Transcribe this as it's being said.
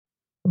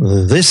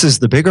This is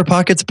the Bigger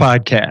Pockets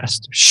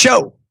Podcast,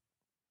 show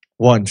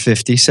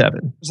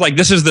 157. It's like,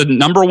 this is the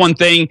number one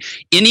thing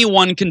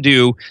anyone can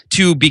do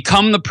to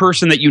become the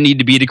person that you need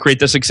to be to create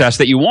the success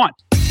that you want.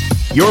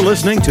 You're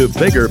listening to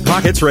Bigger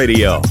Pockets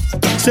Radio,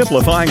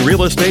 simplifying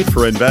real estate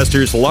for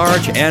investors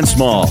large and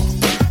small.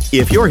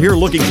 If you're here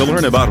looking to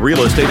learn about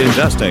real estate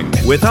investing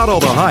without all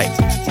the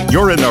hype,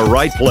 you're in the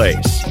right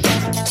place.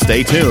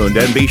 Stay tuned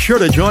and be sure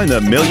to join the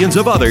millions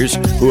of others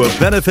who have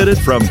benefited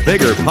from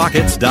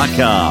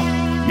BiggerPockets.com.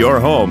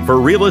 Your home for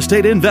real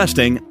estate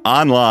investing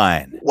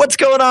online. What's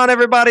going on,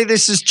 everybody?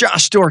 This is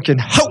Josh Dorkin,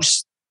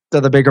 host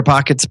of the Bigger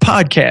Pockets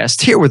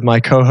Podcast, here with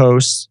my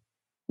co-host,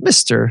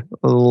 Mr.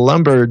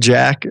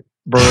 Lumberjack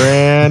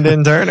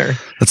Brandon Turner.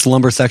 That's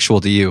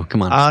lumbersexual to you.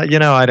 Come on. I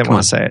didn't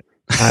want to say it.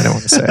 I don't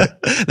want to say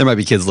it. There might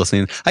be kids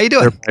listening. How you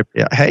doing?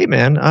 Hey,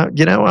 man.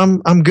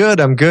 I'm good.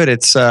 I'm good.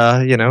 It's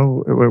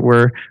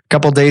we're a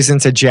couple days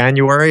into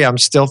January. I'm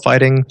still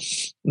fighting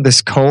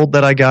this cold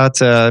that I got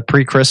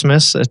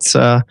pre-Christmas.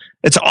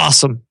 It's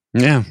awesome.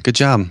 Yeah, good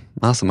job.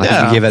 Awesome. I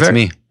think you gave that to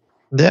me.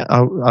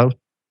 Yeah.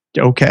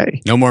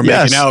 Okay. No more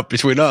making out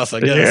between us, I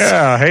guess.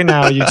 Yeah. Hey,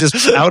 now you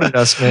just outed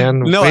us,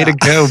 man. Way to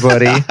go,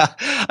 buddy.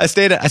 I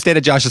stayed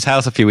at Josh's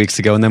house a few weeks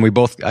ago, and then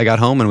I got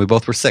home and we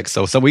both were sick.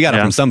 So we got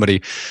it from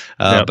somebody.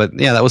 But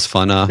yeah, that was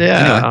fun.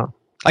 Anyway,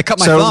 I cut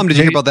my thumb. Did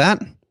you hear about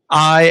that?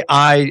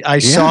 I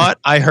saw it.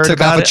 I heard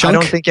about it. I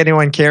don't think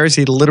anyone cares.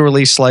 He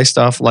literally sliced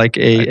off like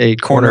a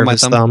corner of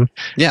his thumb.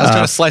 Yeah, I was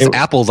trying to slice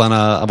apples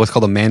on what's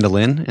called a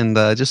mandolin, and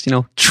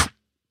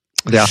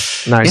yeah,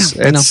 nice.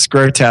 Yeah, it's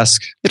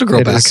grotesque. It'll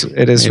grow back.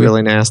 It is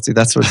really nasty.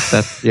 That's what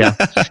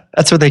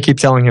that's what they keep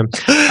telling him.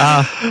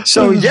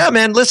 So yeah,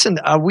 man, listen,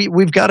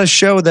 we've got a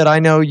show that I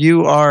know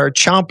you are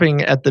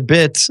chomping at the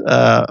bit for.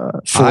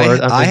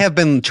 I have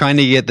been trying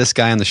to get this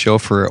guy on the show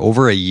for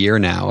over a year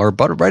now, or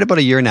right about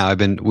a year now.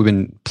 We've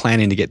been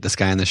planning to get this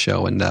guy on the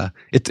show, and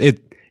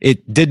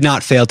it did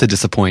not fail to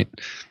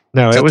disappoint.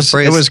 No, it was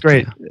great.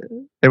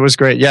 It was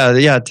great.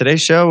 Yeah.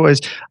 Today's show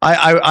was.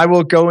 I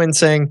will go in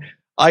saying.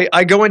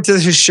 I go into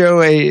this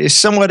show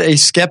somewhat a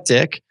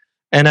skeptic,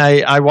 and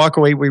I walk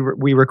away.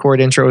 We record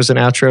intros and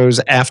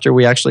outros after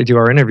we actually do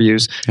our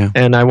interviews,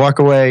 and I walk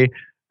away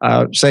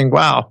saying,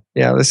 "Wow,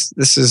 yeah, this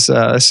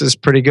is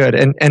pretty good."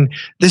 And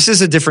this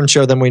is a different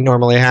show than we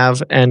normally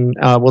have, and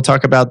we'll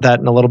talk about that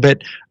in a little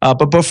bit.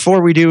 But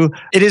before we do,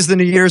 it is the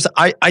New Year's.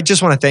 I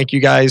just want to thank you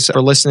guys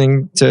for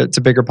listening to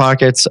Bigger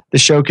Pockets. The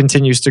show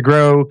continues to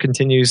grow,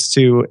 continues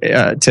to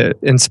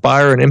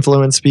inspire and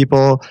influence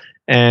people.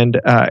 And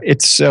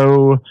it's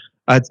so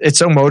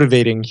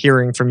motivating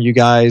hearing from you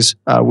guys.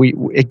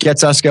 It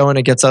gets us going.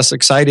 It gets us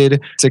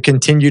excited to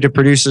continue to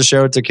produce the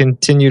show, to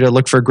continue to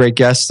look for great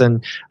guests,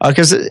 and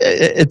because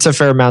it's a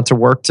fair amount of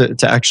work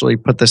to actually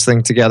put this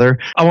thing together.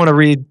 I want to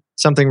read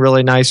something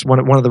really nice. One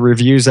of the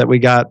reviews that we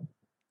got.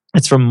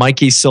 It's from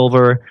Mikey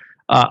Silver.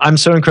 I'm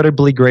so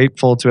incredibly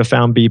grateful to have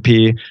found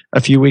BP. A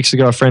few weeks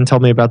ago, a friend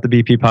told me about the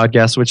BP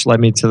podcast, which led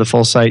me to the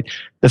full site.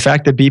 The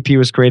fact that BP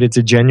was created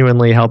to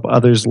genuinely help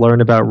others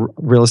learn about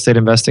real estate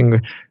investing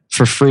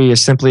for free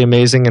is simply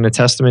amazing and a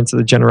testament to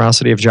the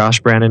generosity of Josh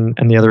Brandon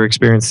and the other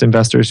experienced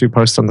investors who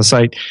post on the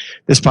site.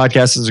 This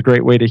podcast is a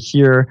great way to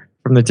hear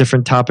from the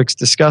different topics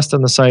discussed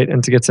on the site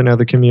and to get to know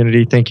the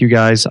community. Thank you,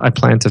 guys. I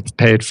plan to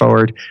pay it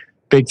forward.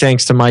 Big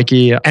thanks to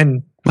Mikey.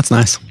 And that's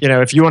nice.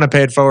 If you want to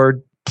pay it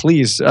forward,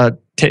 please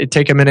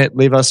take a minute,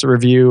 leave us a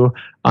review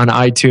on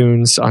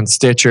iTunes, on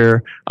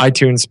Stitcher.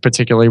 iTunes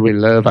particularly, we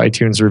love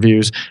iTunes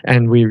reviews,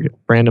 and we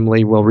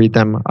randomly will read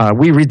them.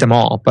 We read them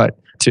all, but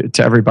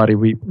to everybody,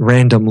 we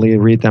randomly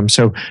read them.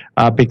 So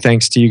big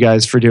thanks to you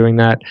guys for doing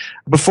that.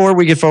 Before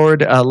we get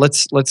forward,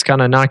 let's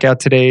kind of knock out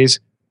today's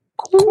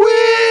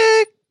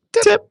quick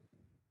tip.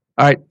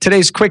 All right,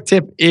 today's quick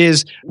tip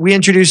is we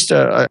introduced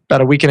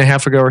about a week and a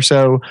half ago or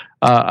so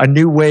a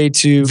new way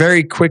to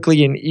very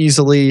quickly and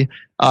easily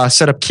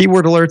set up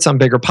keyword alerts on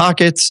Bigger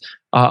Pockets,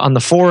 on the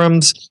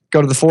forums.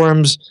 Go to the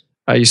forums,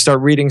 you start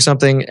reading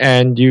something,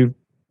 and you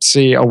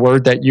see a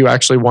word that you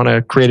actually want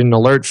to create an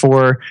alert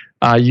for.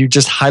 You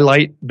just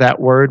highlight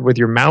that word with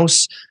your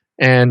mouse,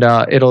 and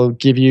it'll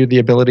give you the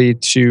ability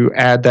to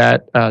add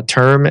that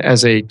term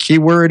as a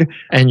keyword,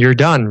 and you're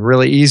done.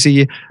 Really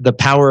easy. The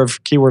power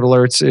of keyword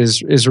alerts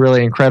is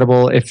really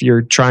incredible. If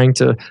you're trying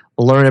to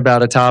learn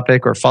about a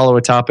topic or follow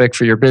a topic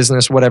for your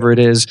business, whatever it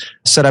is,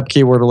 set up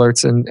keyword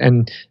alerts,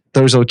 and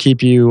those will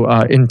keep you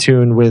in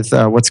tune with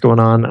what's going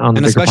on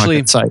the Bigger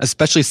Pocket site.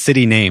 Especially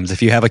city names.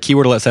 If you have a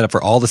keyword alert set up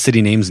for all the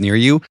city names near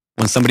you,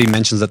 when somebody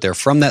mentions that they're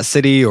from that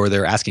city or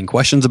they're asking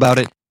questions about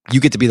it,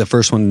 you get to be the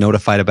first one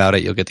notified about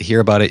it. You'll get to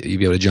hear about it. You'll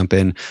be able to jump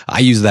in. I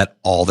use that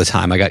all the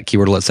time. I got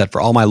keyword alert set for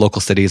all my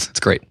local cities. It's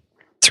great.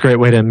 It's a great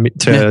way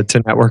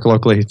to network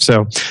locally.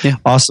 So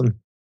awesome.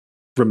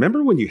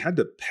 Remember when you had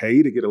to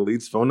pay to get a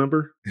lead's phone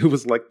number? It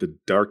was like the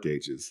dark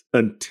ages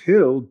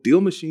until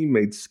Deal Machine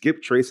made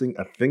skip tracing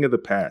a thing of the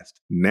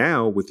past.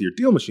 Now, with your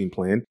Deal Machine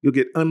plan, you'll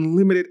get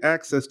unlimited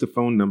access to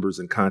phone numbers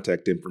and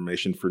contact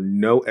information for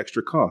no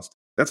extra cost.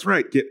 That's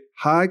right. Get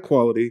high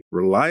quality,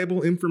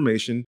 reliable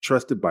information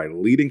trusted by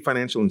leading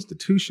financial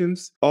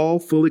institutions, all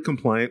fully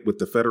compliant with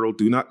the federal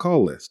Do Not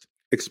Call list.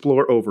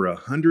 Explore over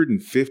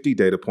 150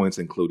 data points,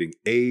 including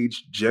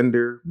age,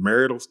 gender,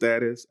 marital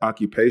status,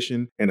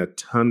 occupation, and a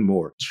ton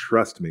more.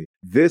 Trust me,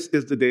 this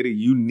is the data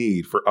you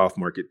need for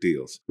off-market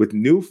deals. With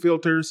new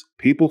filters,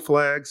 people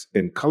flags,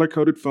 and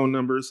color-coded phone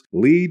numbers,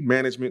 lead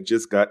management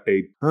just got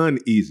a ton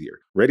easier.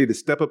 Ready to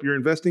step up your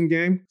investing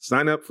game?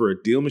 Sign up for a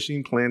Deal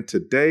Machine plan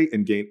today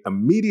and gain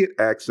immediate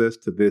access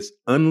to this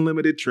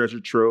unlimited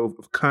treasure trove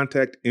of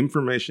contact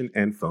information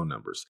and phone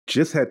numbers.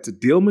 Just head to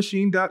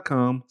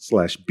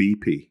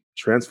DealMachine.com/BP.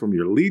 Transform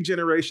your lead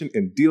generation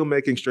and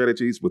deal-making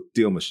strategies with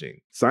Deal Machine.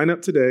 Sign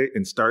up today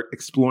and start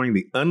exploring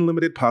the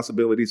unlimited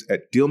possibilities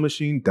at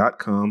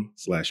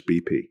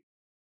DealMachine.com/BP.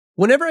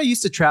 Whenever I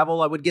used to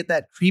travel, I would get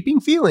that creeping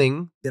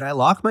feeling that I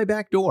locked my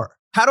back door.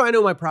 How do I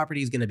know my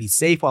property is going to be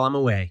safe while I'm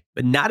away?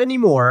 But not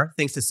anymore,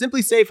 thanks to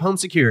SimpliSafe Home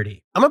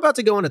Security. I'm about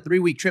to go on a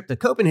 3-week trip to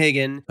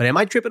Copenhagen, but am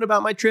I tripping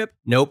about my trip?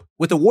 Nope.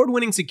 With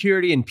award-winning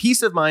security and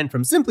peace of mind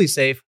from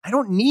SimpliSafe, I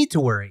don't need to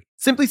worry.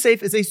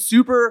 SimpliSafe is a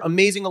super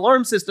amazing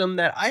alarm system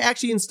that I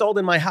actually installed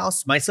in my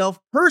house myself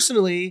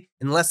personally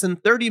in less than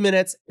 30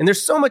 minutes. And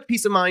there's so much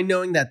peace of mind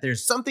knowing that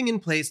there's something in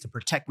place to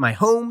protect my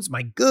homes,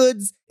 my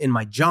goods, and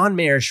my John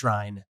Mayer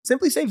shrine.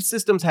 SimpliSafe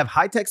systems have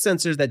high-tech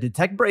sensors that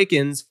detect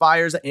break-ins,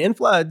 fires, and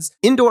floods,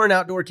 indoor and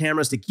outdoor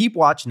cameras to keep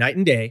watch night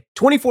and day,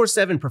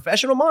 24/7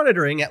 professional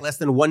monitoring at less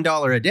than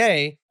 $1 a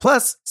day.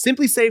 Plus,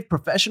 SimpliSafe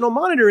professional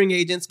monitoring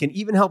agents can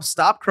even help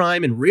stop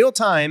crime in real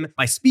time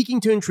by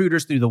speaking to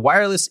intruders through the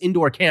wireless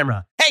indoor camera.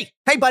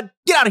 Hey, bud,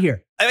 get out of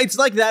here. It's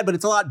like that, but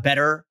it's a lot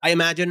better, I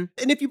imagine.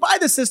 And if you buy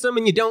the system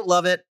and you don't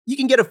love it, you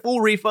can get a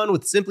full refund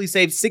with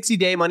SimpliSafe's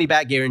 60-day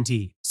money-back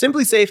guarantee.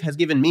 SimpliSafe has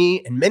given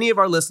me and many of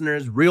our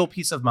listeners real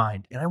peace of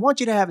mind, and I want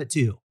you to have it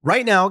too.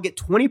 Right now, get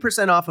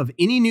 20% off of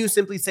any new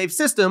SimpliSafe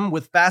system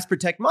with Fast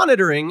Protect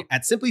monitoring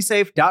at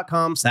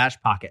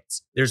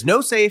simplisafe.com/pockets. There's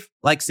no safe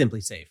like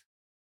SimpliSafe.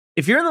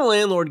 If you're in the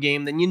landlord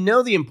game, then you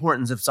know the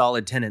importance of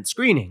solid tenant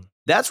screening.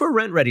 That's where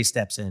RentRedi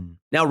steps in.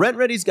 Now,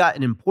 RentRedi's got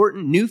an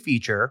important new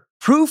feature,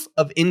 proof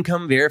of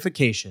income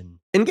verification.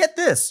 And get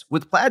this,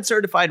 with Plaid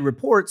certified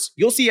reports,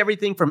 you'll see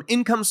everything from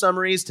income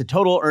summaries to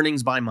total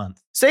earnings by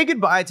month. Say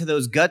goodbye to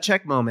those gut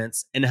check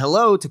moments and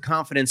hello to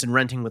confidence in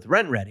renting with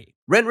RentRedi.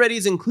 RentRedi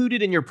is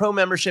included in your pro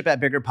membership at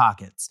Bigger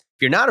Pockets.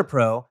 If you're not a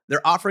pro,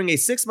 they're offering a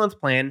 6-month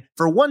plan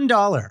for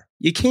 $1.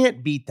 You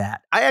can't beat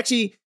that. I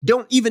actually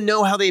don't even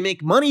know how they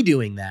make money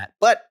doing that,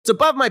 but it's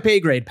above my pay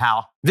grade,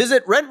 pal.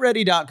 Visit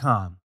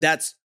rentredi.com.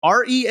 That's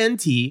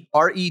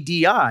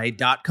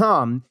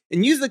RENTREDI.com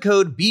and use the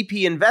code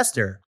BP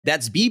Investor.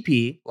 That's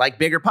BP, like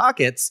Bigger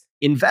Pockets,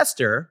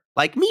 Investor,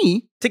 like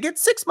me, to get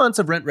 6 months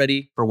of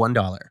RentRedi for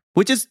 $1,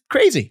 which is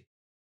crazy.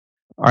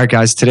 All right,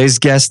 guys. Today's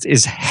guest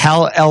is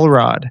Hal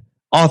Elrod,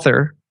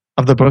 author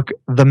of the book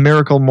The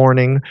Miracle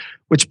Morning,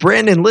 which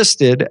Brandon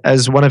listed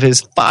as one of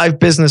his 5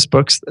 business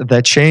books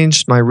that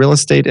changed my real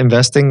estate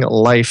investing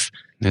life.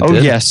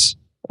 Yes.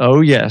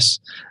 Oh, yes.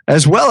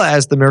 As well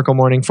as The Miracle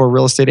Morning for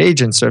real estate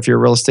agents. So if you're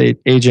a real estate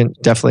agent,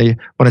 definitely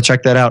want to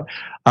check that out.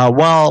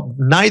 While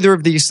neither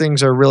of these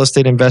things are real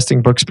estate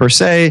investing books per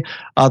se,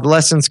 the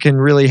lessons can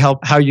really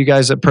help how you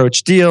guys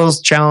approach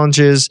deals,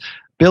 challenges,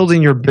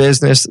 building your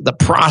business, the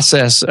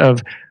process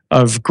of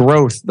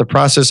growth, the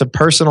process of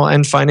personal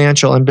and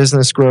financial and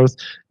business growth,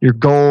 your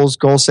goals,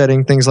 goal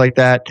setting, things like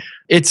that.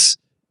 It's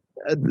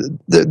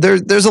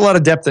there's a lot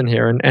of depth in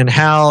here, and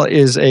Hal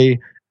is a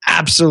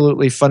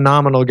absolutely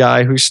phenomenal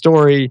guy whose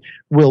story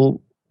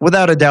will,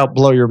 without a doubt,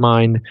 blow your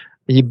mind.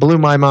 He blew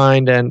my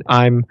mind, and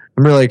I'm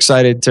really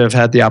excited to have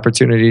had the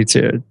opportunity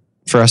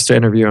for us to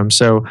interview him.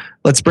 So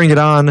let's bring it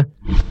on.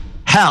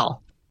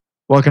 Hal,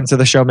 welcome to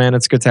the show, man.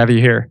 It's good to have you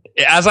here.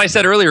 As I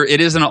said earlier,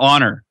 it is an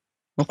honor.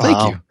 Well, thank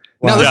you.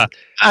 Wow. Now,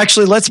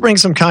 actually, let's bring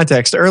some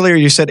context. Earlier,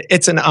 you said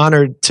it's an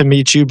honor to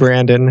meet you,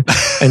 Brandon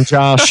and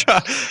Josh.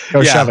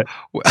 Go shove it.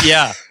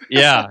 Yeah.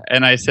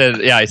 And I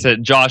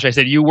said, Josh,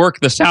 you work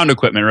the sound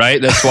equipment,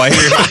 right? That's why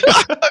you're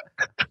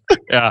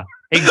Yeah.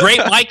 Hey, great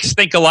mics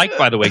think alike,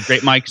 by the way.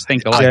 Great mics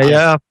think alike.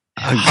 Yeah.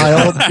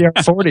 My old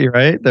PR40,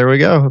 right? There we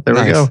go. We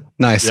go.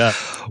 Nice. Yeah.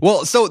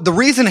 Well, so the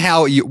reason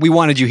how we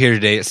wanted you here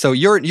today, so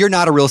you're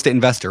not a real estate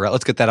investor, right?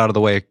 Let's get that out of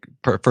the way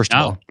first of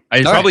all.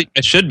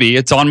 It should be.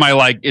 It's on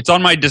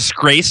my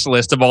disgrace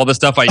list of all the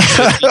stuff I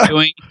should be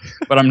doing,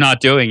 but I'm not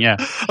doing. Yeah.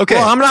 Okay.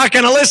 Well, I'm not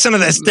going to listen to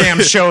this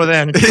damn show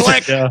then.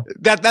 Click.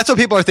 That's what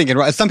people are thinking,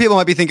 right? Some people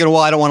might be thinking,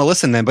 well, I don't want to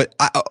listen then, but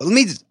I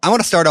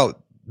want to start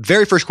out.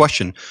 Very first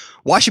question.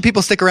 Why should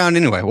people stick around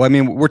anyway? Well, I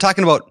mean, we're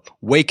talking about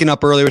waking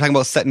up early. We're talking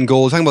about setting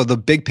goals. We're talking about the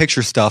big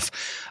picture stuff.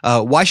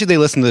 Why should they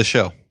listen to the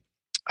show?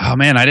 Oh,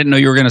 man, I didn't know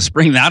you were going to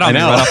spring that on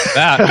me right off the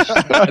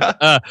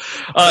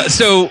bat.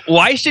 So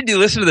why should you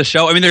listen to the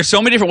show? I mean, there's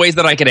so many different ways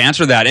that I could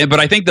answer that.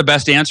 But I think the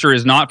best answer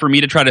is not for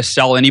me to try to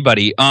sell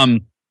anybody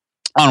on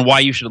why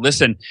you should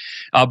listen.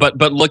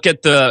 But look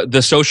at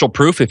the social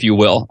proof, if you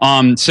will.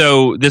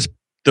 So this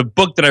the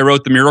book that I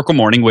wrote, The Miracle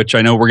Morning, which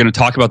I know we're going to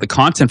talk about the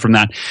content from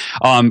that,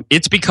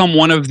 it's become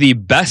one of the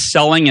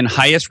best-selling and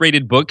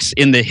highest-rated books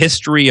in the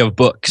history of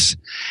books.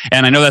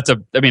 And I know that's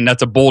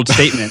a bold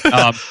statement.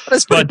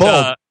 That's pretty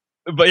bold.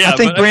 But yeah, I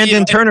think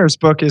Brandon Turner's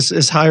book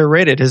is higher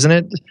rated, isn't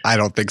it? I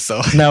don't think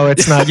so. No,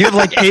 it's not. You have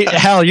like you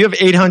have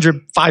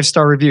 800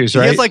 5-star reviews,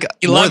 right? He has like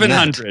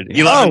 1,100.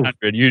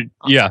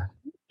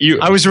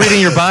 I was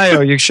reading your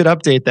bio. You should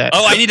update that.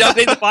 Oh, I need to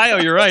update the bio.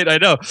 You're right. I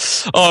know.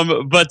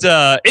 But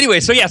anyway,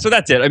 so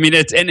that's it. I mean,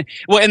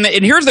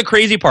 and here's the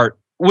crazy part.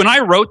 When I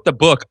wrote the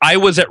book, I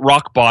was at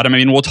rock bottom. I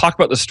mean, we'll talk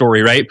about the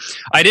story, right?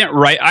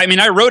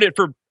 I wrote it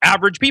for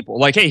average people.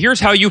 Like, hey, here's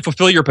how you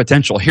fulfill your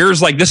potential.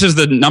 This is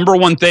the number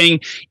one thing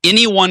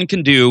anyone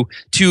can do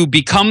to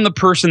become the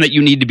person that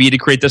you need to be to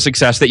create the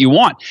success that you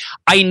want.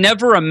 I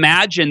never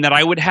imagined that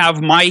I would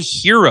have my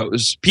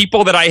heroes,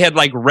 people that I had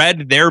like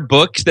read their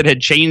books that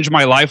had changed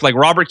my life, like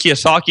Robert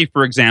Kiyosaki,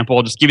 for example.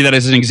 I'll just give you that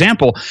as an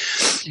example.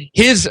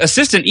 His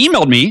assistant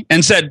emailed me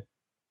and said,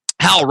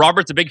 Hal,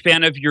 Robert's a big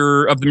fan of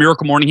The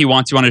Miracle Morning. He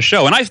wants you on his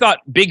show. And I thought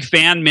big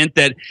fan meant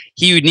that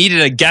he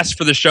needed a guest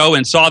for the show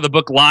and saw the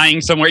book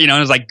lying somewhere, and I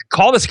was like,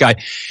 call this guy.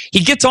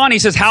 He gets on, he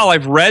says, Hal,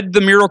 I've read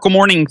The Miracle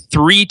Morning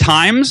 3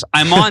 times.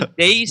 I'm on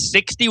day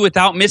 60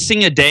 without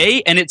missing a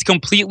day, and it's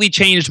completely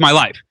changed my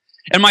life.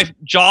 And my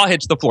jaw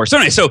hits the floor. So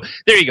anyway, so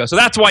there you go. So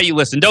that's why you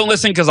listen. Don't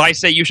listen because I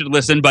say you should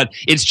listen, but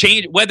it's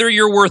changed. Whether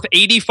you're worth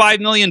 $85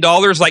 million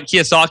like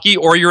Kiyosaki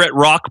or you're at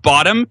rock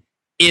bottom,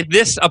 if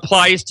this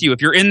applies to you,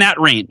 if you're in that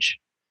range.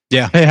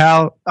 Yeah. Hey,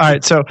 Hal. All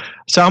right. So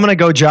I'm going to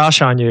go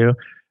Josh on you.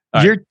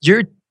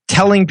 You're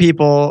telling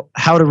people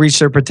how to reach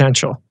their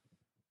potential.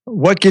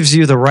 What gives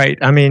you the right?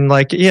 I mean,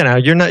 like, you're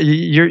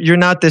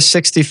not this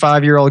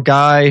 65-year-old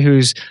guy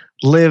who's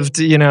lived,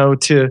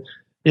 to,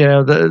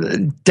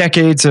 the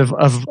decades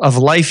of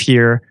life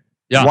here.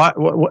 Yeah.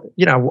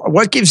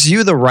 What gives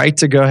you the right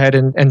to go ahead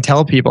and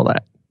tell people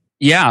that?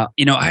 Yeah,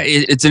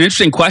 it's an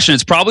interesting question.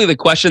 It's probably the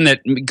question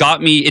that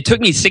got me. It took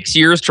me 6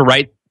 years to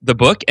write the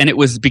book, and it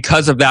was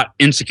because of that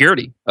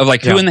insecurity of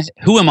like,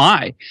 who am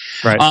I?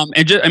 Right.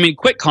 And just,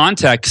 quick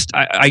context.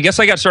 I guess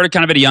I got started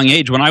kind of at a young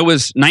age. When I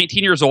was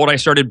 19 years old, I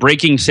started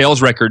breaking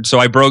sales records. So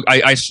I broke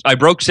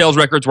sales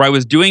records where I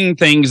was doing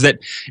things that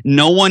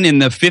no one in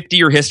the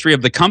 50-year history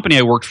of the company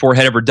I worked for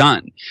had ever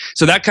done.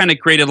 So that kind of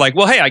created like,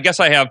 well, hey, I guess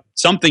I have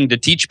something to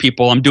teach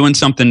people. I'm doing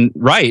something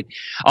right.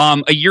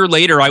 A year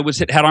later, I was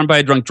hit head on by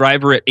a drunk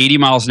driver at 80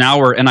 miles an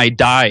hour, and I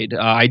died.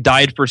 I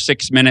died for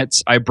 6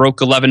 minutes. I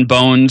broke 11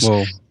 bones.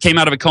 Whoa. Came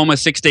out of a coma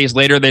 6 days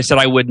later. They said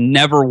I would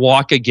never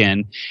walk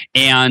again,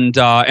 and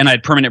I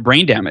had permanent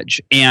brain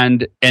damage.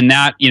 And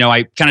that,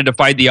 I kind of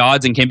defied the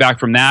odds and came back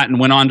from that and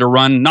went on to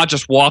run, not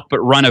just walk,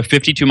 but run a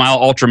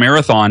 52-mile ultra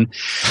marathon.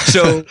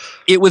 So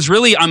it was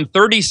really, I'm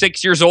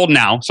 36 years old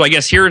now. So I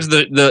guess here's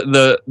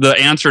the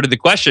answer to the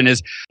question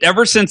is,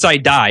 ever since I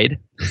died,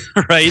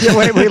 right?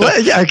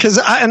 Yeah, because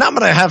I'm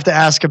going to have to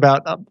ask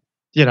about,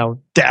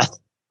 death.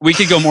 We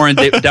could go more in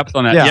depth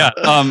on that. Yeah.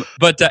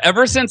 But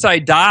ever since I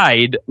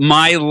died,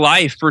 my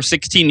life for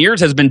 16 years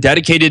has been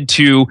dedicated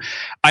to,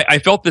 I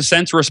felt the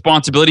sense of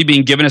responsibility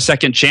being given a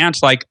second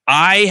chance. Like,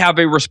 I have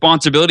a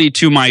responsibility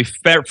to my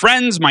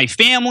friends, my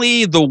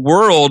family, the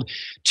world,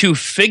 to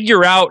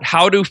figure out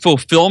how to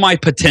fulfill my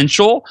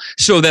potential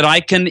so that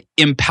I can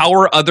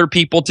empower other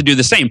people to do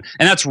the same.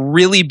 And that's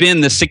really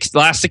been the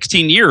last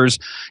 16 years,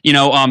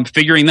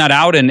 figuring that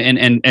out.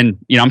 And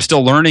I'm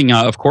still learning,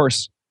 of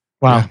course.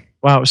 Wow. Yeah.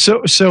 Wow.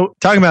 So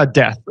talking about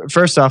death,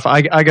 first off,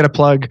 I got to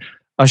plug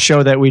a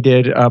show that we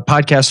did,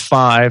 Podcast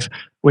 5,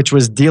 which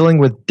was dealing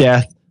with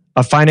death,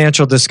 a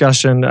financial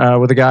discussion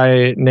with a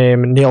guy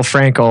named Neil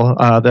Frankel.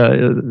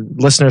 The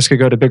listeners could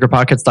go to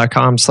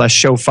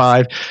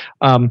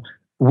biggerpockets.com/show5.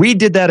 We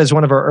did that as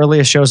one of our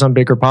earliest shows on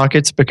Bigger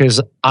Pockets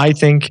because I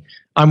think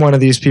I'm one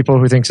of these people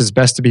who thinks it's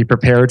best to be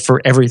prepared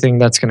for everything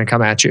that's going to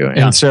come at you.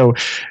 Yeah. And so,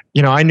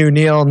 I knew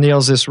Neil.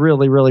 Neil's this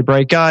really, really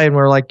bright guy. And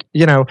we're like,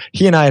 he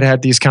and I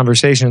had these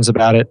conversations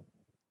about it.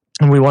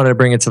 And we wanted to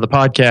bring it to the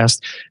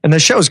podcast. And the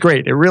show's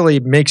great. It really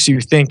makes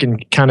you think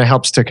and kind of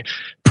helps to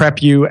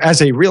prep you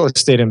as a real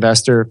estate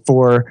investor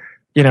for,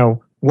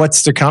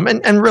 what's to come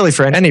and really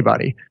for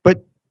anybody.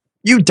 But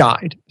you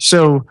died.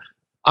 So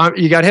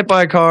you got hit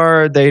by a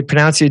car. They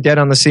pronounced you dead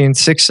on the scene.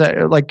 6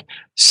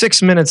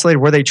 minutes later,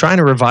 were they trying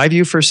to revive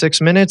you for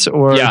 6 minutes,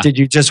 or did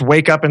you just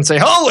wake up and say,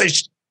 "Holy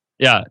sh"?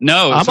 Yeah,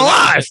 no, I'm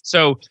alive.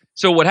 So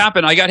what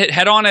happened? I got hit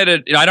head on I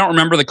don't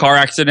remember the car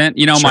accident.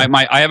 Sure.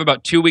 I have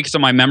about 2 weeks of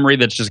my memory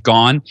that's just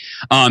gone.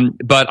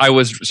 But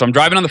I'm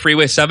driving on the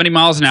freeway, 70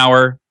 miles an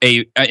hour,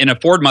 in a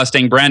Ford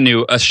Mustang, brand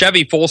new, a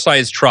Chevy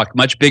full-size truck,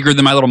 much bigger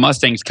than my little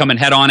Mustangs, coming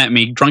head on at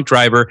me, drunk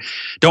driver.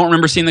 Don't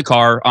remember seeing the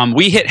car.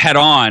 We hit head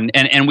on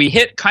and we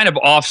hit kind of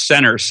off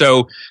center.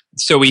 So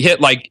we hit,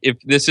 like, if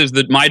this is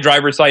my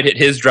driver's side, hit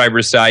his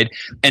driver's side,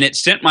 and it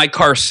sent my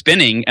car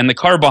spinning, and the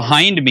car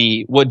behind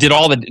me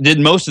did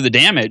most of the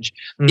damage.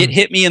 It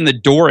hit me in the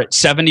door at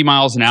 70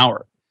 miles an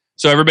hour.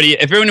 So everybody,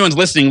 if anyone's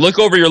listening, look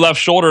over your left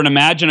shoulder and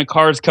imagine a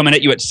car is coming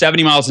at you at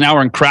 70 miles an hour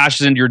and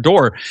crashes into your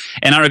door.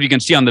 And I don't know if you can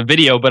see on the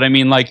video, but I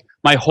mean, like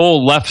my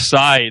whole left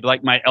side,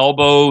 like my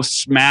elbow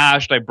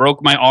smashed. I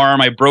broke my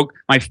arm. I broke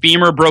my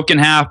femur, broke in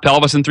half,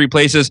 pelvis in 3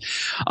 places.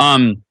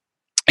 And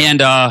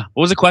what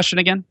was the question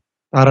again?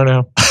 I don't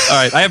know. All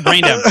right, I have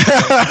brain damage.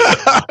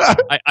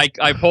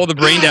 I pulled the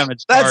brain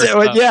damage. That's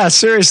it. Yeah,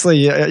 seriously,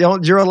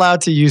 you're allowed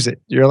to use it.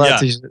 You're allowed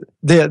to use it.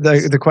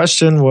 The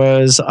question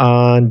was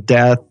on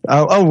death.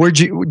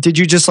 Did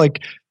you just like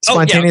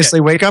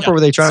spontaneously wake up, or were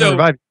they trying to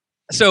revive you?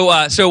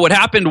 So what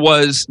happened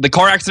was the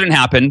car accident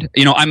happened.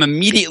 I'm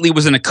immediately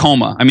was in a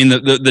coma. I mean,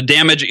 the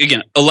damage,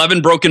 again,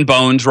 11 broken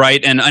bones, right?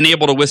 And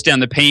unable to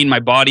withstand the pain, my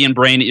body and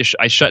brain,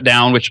 I shut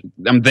down, which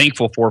I'm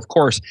thankful for, of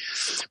course.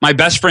 My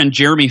best friend,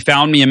 Jeremy,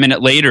 found me a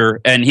minute later,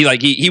 and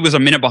he was a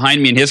minute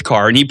behind me in his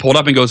car, and he pulled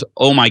up and goes,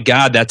 "Oh my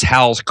God, that's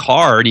Hal's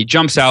car." And he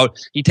jumps out,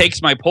 he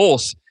takes my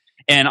pulse,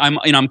 and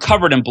I'm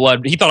covered in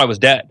blood. He thought I was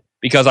dead,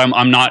 because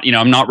I'm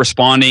not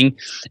responding.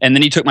 And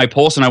then he took my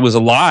pulse and I was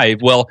alive.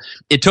 Well,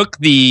 it took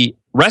the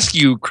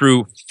rescue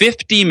crew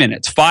 50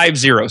 minutes,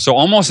 50, so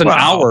almost an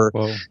hour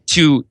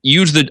to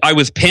use I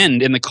was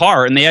pinned in the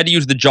car, and they had to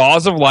use the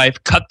jaws of life,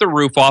 cut the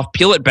roof off,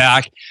 peel it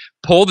back,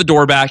 pull the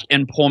door back,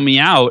 and pull me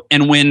out.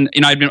 And when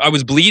I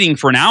was bleeding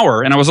for an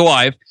hour and I was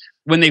alive,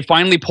 when they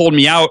finally pulled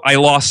me out, I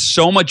lost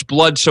so much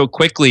blood so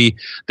quickly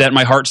that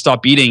my heart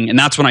stopped beating, and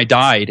that's when I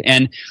died.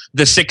 And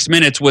the 6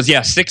 minutes was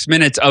 6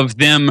 minutes of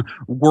them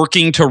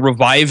working to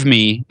revive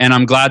me, and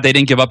I'm glad they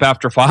didn't give up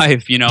after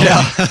 5.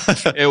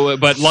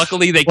 But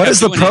luckily they. What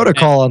is the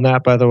protocol on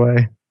that, by the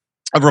way?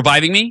 Of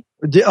reviving me?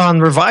 On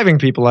reviving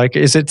people, like,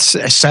 is it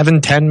 7,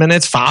 10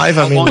 minutes, 5?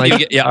 I mean,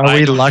 like, are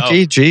we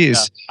lucky? Jeez. Yeah,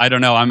 I don't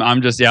know.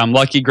 I'm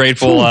lucky,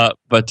 grateful.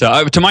 But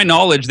to my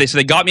knowledge, they said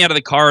they got me out of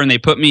the car and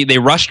they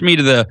rushed me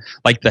to the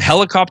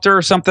helicopter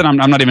or something. I'm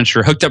not even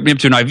sure. Hooked up me up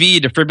to an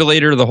IV,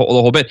 defibrillator, the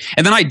whole bit.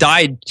 And then I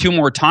died 2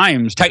 more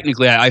times.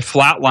 Technically, I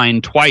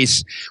flatlined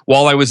twice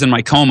while I was in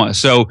my coma.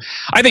 So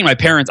I think my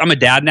parents, I'm a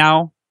dad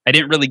now. I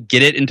didn't really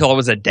get it until I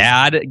was a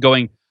dad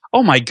going,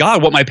 oh my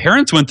God, what my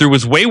parents went through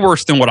was way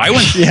worse than what I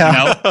went through.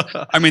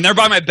 I mean, they're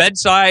by my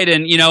bedside,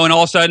 and and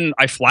all of a sudden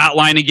I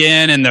flatline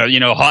again, and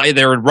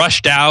they were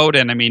rushed out,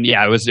 and I mean,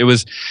 it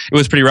was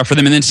pretty rough for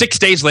them. And then 6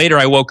 days later,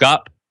 I woke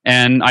up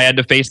and I had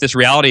to face this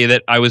reality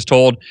that I was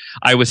told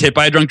I was hit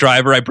by a drunk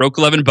driver. I broke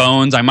 11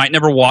 bones. I might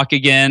never walk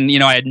again.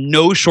 I had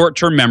no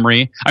short-term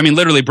memory. I mean,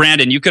 literally,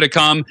 Brandon, you could have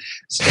come,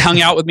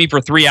 hung out with me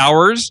for 3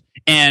 hours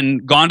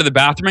and gone to the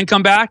bathroom and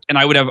come back, and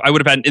I would have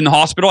had in the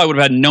hospital. I would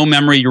have had no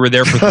mememory you were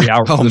there for 3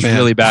 hours. It was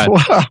really bad.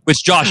 Wow.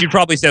 Which Josh, you'd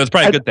probably say it was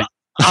probably a good thing.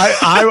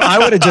 I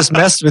would have just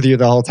messed with you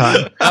the whole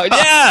time.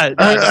 Yeah.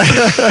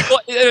 Well,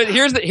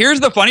 here's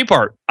the funny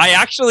part. I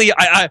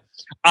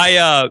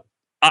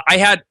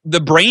had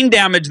the brain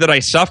damage that I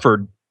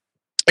suffered.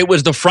 It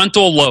was the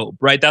frontal lobe,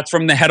 right? That's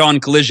from the head-on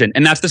collision,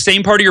 and that's the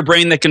same part of your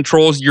brain that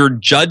controls your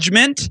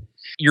judgment,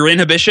 your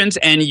inhibitions,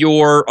 and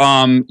your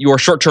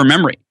short-term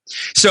memory.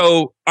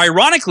 So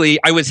ironically,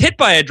 I was hit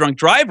by a drunk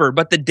driver,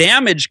 but the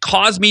damage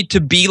caused me to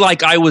be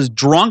like I was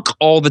drunk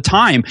all the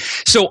time.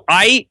 So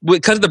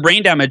because of the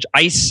brain damage,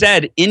 I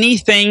said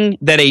anything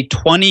that a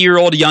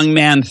 20-year-old young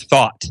man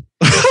thought.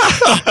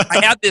 I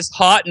had this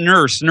hot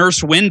Nurse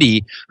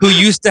Wendy, who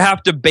used to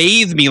have to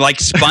bathe me like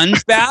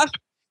sponge bath.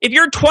 If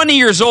you're 20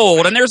 years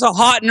old and there's a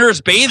hot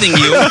nurse bathing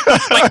you,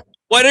 like,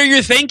 what are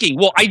you thinking?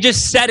 Well, I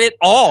just said it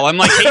all. I'm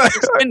like, hey,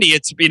 Cindy,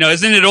 it's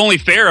isn't it only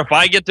fair if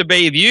I get to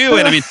bathe you?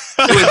 And I mean,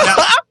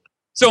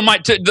 so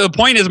the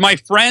point is, my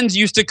friends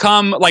used to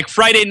come like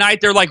Friday night.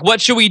 They're like,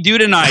 "What should we do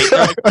tonight?"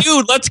 They're like,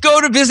 dude, let's go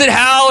to visit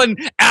Hal and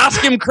ask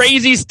him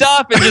crazy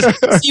stuff and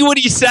just see what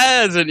he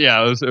says. And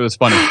it was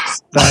funny.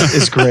 That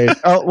is great.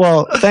 Oh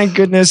well, thank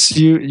goodness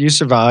you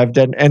survived,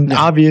 and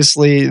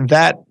obviously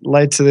that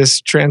led to this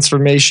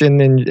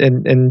transformation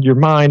in your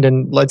mind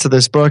and led to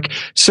this book.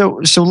 So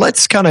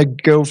let's kind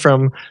of go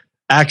from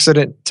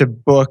accident to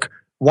book.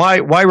 Why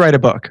write a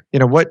book?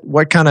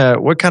 What kind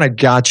of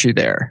got you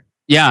there?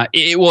 Yeah,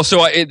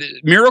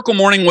 Miracle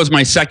Morning was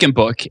my second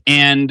book,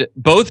 and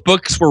both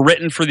books were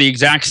written for the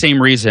exact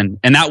same reason.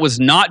 And that was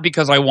not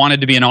because I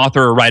wanted to be an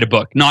author or write a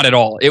book. Not at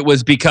all. It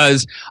was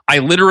because I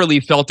literally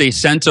felt a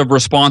sense of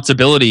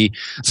responsibility.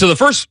 So the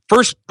first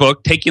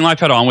book, Taking Life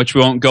Head On, which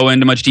we won't go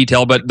into much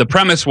detail, but the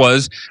premise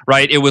was,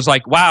 right, it was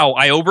like, wow,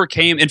 I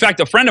overcame. In fact,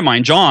 a friend of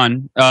mine,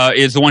 John,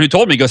 is the one who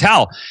told me, he goes,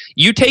 Hal,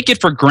 you take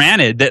it for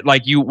granted that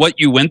like what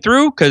you went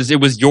through, because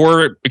it was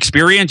your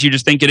experience. You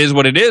just think it is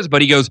what it is.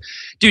 But he goes,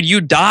 dude,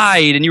 you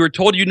died and you were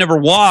told you'd never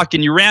walk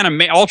and you ran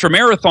an ultra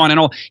marathon and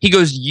all. He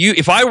goes,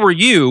 if I were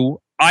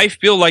you, I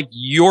feel like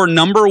your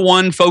number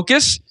one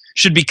focus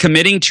should be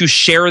committing to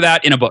share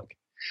that in a book.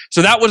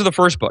 So that was the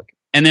first book.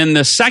 And then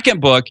the second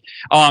book,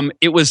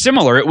 it was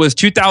similar. It was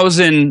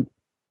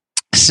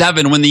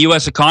 2007 when the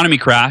U.S. economy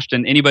crashed,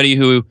 and anybody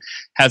who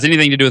has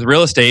anything to do with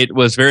real estate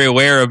was very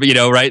aware of,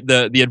 right,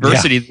 the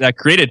adversity that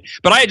created.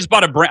 But I just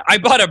bought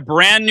a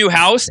brand new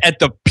house at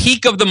the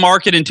peak of the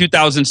market in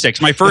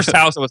 2006. My first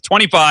house, I was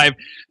 25,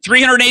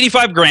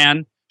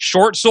 $385,000,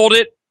 short sold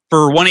it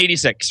for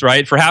 $186,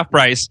 right? For half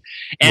price.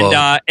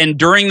 And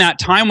during that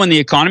time when the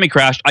economy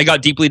crashed, I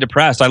got deeply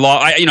depressed.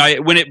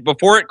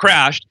 Before it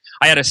crashed,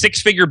 I had a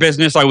 6-figure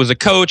business. I was a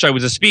coach. I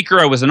was a speaker.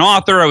 I was an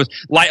author. I was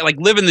like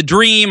living the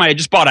dream. I had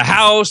just bought a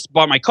house,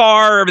 bought my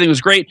car. Everything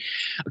was great.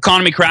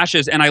 Economy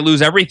crashes and I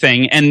lose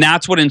everything. And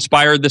that's what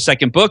inspired the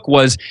second book.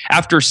 Was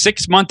after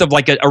 6 months of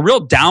like a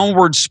real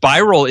downward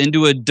spiral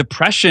into a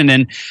depression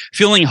and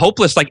feeling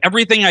hopeless. Like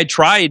everything I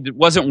tried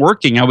wasn't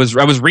working. I was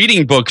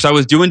reading books. I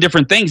was doing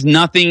different things.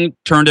 Nothing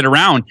turned it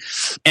around.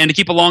 And to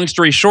keep a long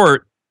story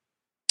short,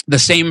 the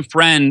same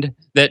friend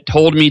that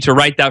told me to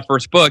write that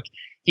first book,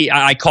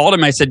 I called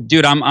him. I said,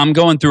 dude, I'm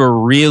going through a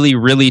really,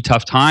 really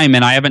tough time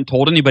and I haven't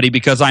told anybody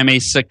because I'm a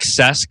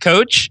success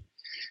coach.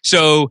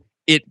 So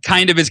it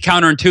kind of is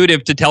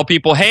counterintuitive to tell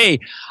people, hey,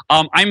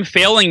 I'm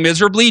failing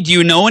miserably. Do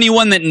you know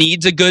anyone that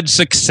needs a good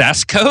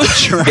success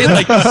coach?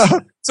 Right?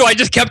 So I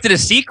just kept it a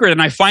secret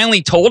and I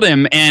finally told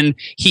him, and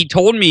he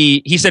told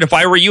me, he said, if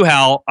I were you,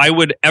 Hal, I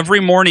would every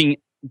morning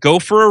go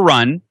for a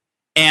run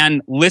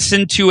and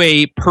listen to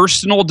a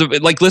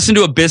listen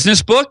to a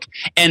business book,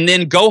 and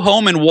then go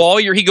home and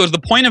he goes,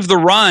 the point of the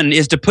run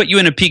is to put you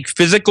in a peak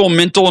physical,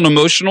 mental, and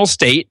emotional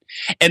state,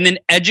 and then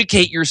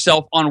educate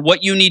yourself on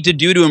what you need to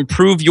do to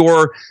improve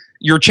your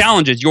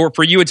challenges.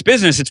 For you, it's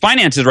business, it's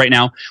finances right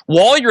now,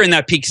 while you're in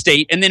that peak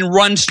state, and then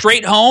run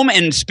straight home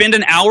and spend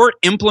an hour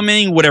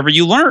implementing whatever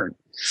you learn.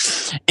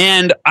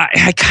 And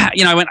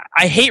I went,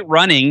 I hate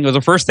running, was the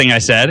first thing I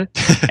said.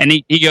 And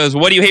he goes,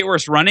 what do you hate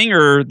worse, running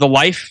or the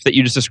life that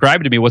you just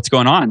described to me? What's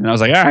going on? And I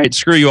was like, all right,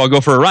 screw you, I'll go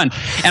for a run.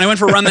 And I went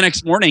for a run the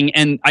next morning,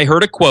 and I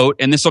heard a quote,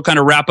 and this will kind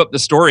of wrap up the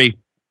story,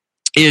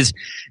 is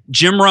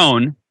Jim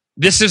Rohn.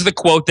 This is the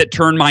quote that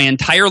turned my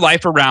entire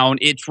life around.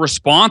 It's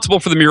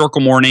responsible for the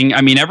Miracle Morning.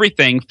 I mean,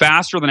 everything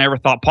faster than I ever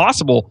thought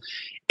possible.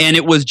 And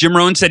it was, Jim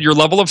Rohn said, your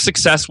level of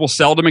success will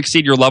seldom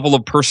exceed your level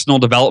of personal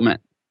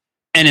development.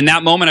 And in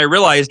that moment, I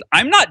realized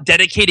I'm not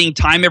dedicating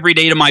time every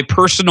day to my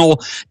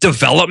personal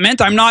development.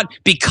 I'm not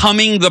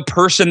becoming the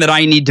person that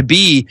I need to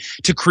be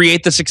to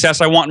create the success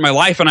I want in my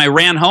life. And I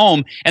ran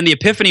home, and the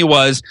epiphany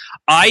was,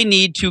 I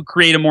need to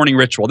create a morning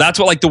ritual. That's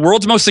what, like, the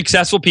world's most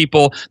successful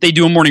people, they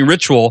do a morning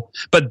ritual.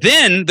 But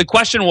then the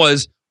question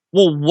was,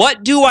 well,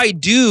 what do I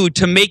do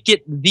to make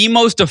it the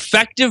most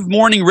effective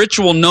morning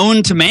ritual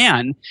known to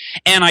man?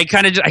 And I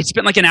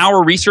spent like an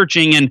hour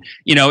researching, and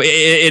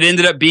it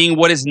ended up being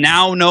what is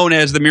now known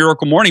as the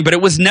Miracle Morning. But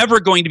it was never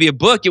going to be a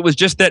book. It was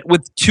just that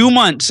with 2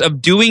 months of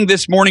doing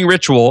this morning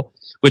ritual,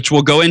 which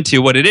we'll go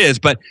into what it is,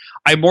 but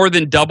I more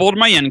than doubled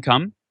my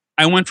income.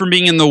 I went from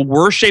being in the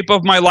worst shape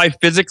of my life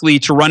physically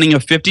to running a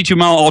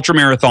 52-mile ultra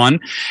marathon.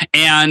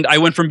 And I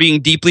went from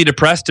being deeply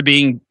depressed to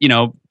being,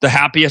 the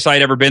happiest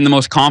I'd ever been, the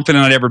most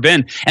confident I'd ever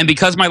been. And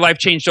because my life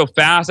changed so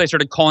fast, I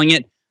started calling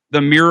it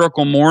the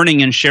Miracle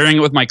Morning and sharing it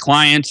with my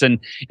clients and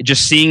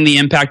just seeing the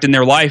impact in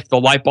their life. The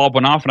light bulb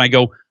went off, and I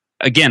go,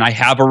 again, I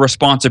have a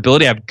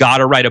responsibility. I've got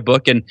to write a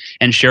book and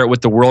share it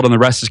with the world. And the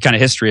rest is kind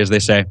of history, as they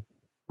say.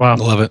 Wow. I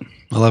love it.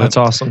 That's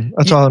awesome.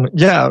 That's all.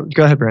 Yeah.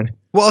 Go ahead, Brandon.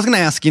 Well, I was going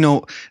to ask,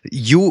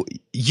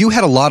 you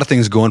had a lot of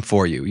things going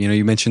for you.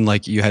 You mentioned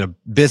like you had a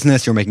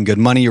business, you were making good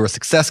money, you were a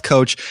success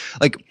coach.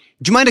 Like,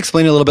 do you mind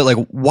explaining a little bit, like,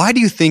 why do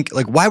you think,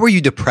 like, why were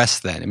you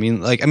depressed then?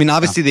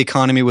 Obviously the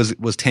economy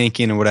was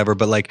tanking or whatever,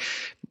 but like,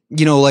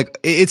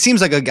 it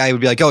seems like a guy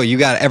would be like, oh, you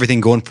got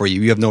everything going for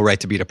you. You have no right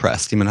to be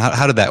depressed.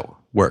 How did that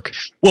work?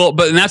 Well,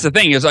 but that's the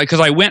thing is,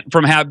 because I went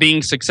from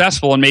being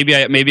successful, and maybe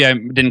I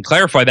didn't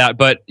clarify that,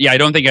 but yeah, I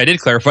don't think I did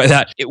clarify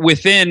that.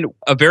 Within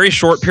a very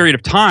short period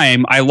of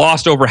time, I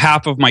lost over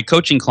half of my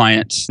coaching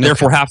clients,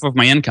 therefore half of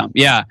my income.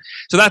 Yeah,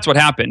 so that's what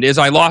happened. Is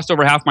I lost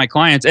over half my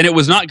clients, and it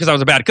was not because I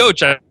was a bad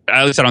coach. At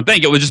least I don't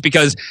think. It was just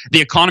because the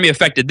economy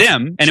affected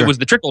them, and It was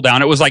the trickle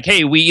down. It was like,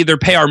 hey, we either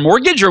pay our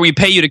mortgage or we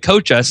pay you to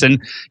coach us,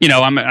 and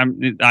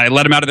I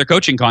let them out of their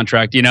coaching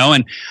contract,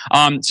 and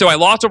so I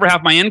lost over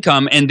half my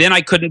income, and then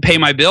I couldn't pay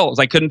my bills.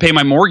 I couldn't pay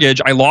my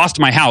mortgage. I lost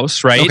my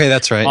house. Right. Okay,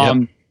 that's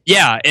right.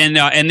 Yeah, and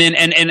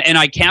then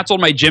I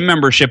canceled my gym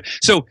membership.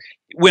 So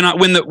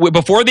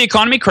before the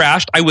economy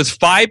crashed, I was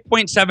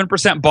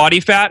 5.7% body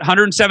fat,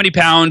 170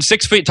 pounds,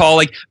 6 feet tall,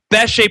 like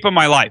best shape of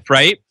my life.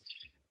 Right.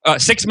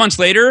 6 months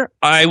later,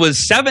 I was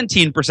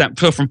 17%,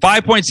 so from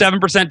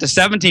 5.7% to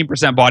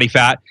 17% body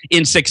fat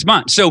in 6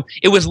 months. So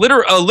it was a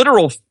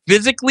literal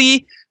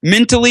physically,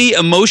 mentally,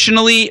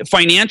 emotionally,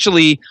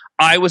 financially,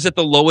 I was at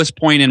the lowest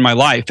point in my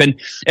life. And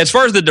as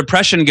far as the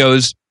depression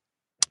goes,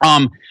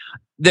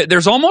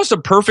 there's almost a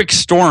perfect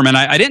storm. And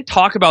I didn't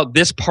talk about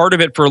this part of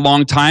it for a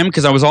long time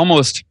because I was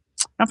almost,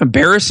 I don't know if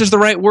embarrassed is the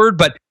right word,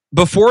 but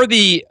before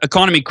the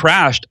economy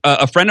crashed,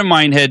 a friend of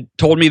mine had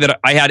told me that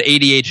I had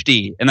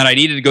ADHD and that I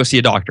needed to go see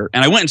a doctor.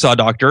 And I went and saw a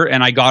doctor,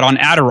 and I got on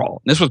Adderall.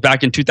 This was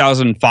back in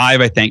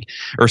 2005, I think,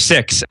 or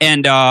 6.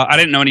 And I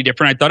didn't know any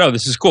different. I thought, oh,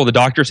 this is cool. The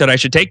doctor said I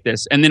should take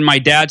this. And then my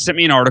dad sent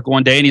me an article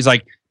one day, and he's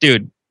like,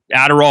 dude,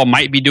 Adderall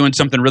might be doing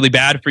something really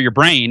bad for your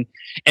brain.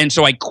 And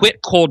so I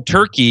quit cold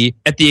turkey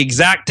at the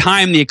exact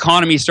time the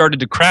economy started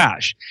to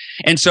crash.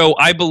 And so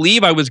I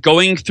believe I was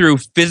going through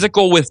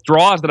physical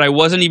withdrawals that I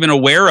wasn't even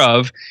aware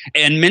of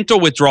and mental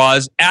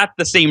withdrawals at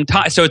the same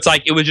time. So it's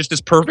like it was just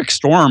this perfect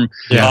storm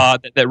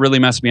that really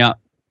messed me up.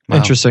 Wow.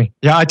 Interesting.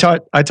 Yeah, I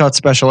taught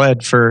special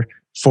ed for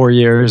 4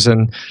 years,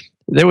 and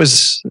there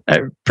was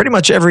pretty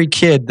much every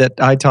kid that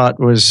I taught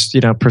was,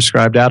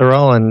 prescribed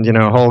Adderall and,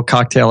 a whole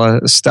cocktail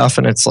of stuff.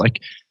 And it's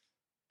like,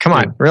 come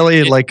on, really?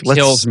 It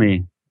kills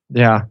me.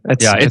 Yeah.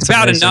 It's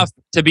bad amazing. Enough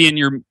to be in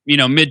your,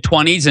 mid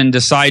 20s and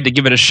decide to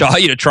give it a shot,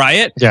 to try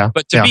it. Yeah.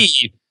 But to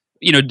be,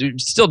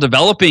 still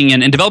developing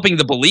and developing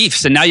the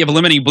beliefs. And now you have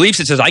limiting beliefs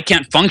that says, I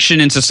can't function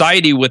in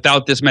society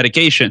without this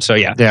medication. So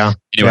yeah. Yeah.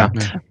 Anyway.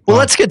 Yeah. Well,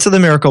 let's get to the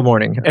Miracle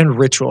Morning and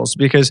rituals,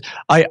 because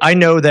I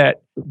know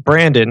that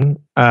Brandon,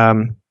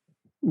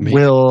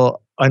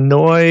 will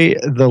annoy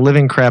the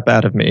living crap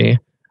out of me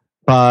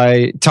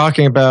by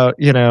talking about,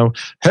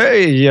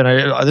 hey,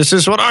 this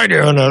is what I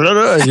do,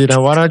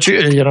 why don't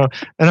you,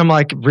 and I'm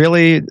like,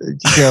 really,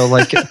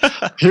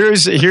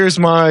 here's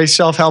my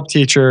self-help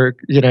teacher,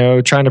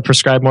 trying to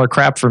prescribe more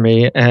crap for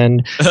me.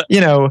 And,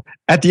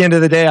 at the end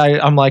of the day,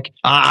 I'm like,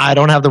 I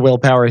don't have the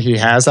willpower he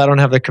has. I don't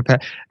have the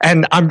capacity.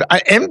 And I'm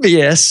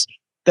envious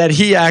that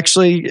he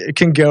actually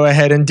can go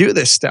ahead and do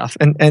this stuff.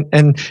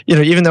 And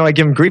even though I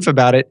give him grief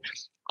about it,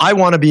 I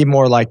want to be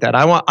more like that.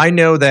 I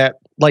know that,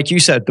 like you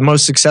said, the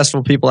most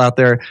successful people out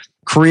there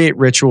create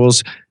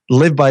rituals,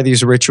 live by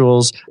these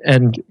rituals,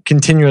 and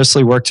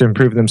continuously work to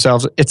improve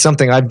themselves. It's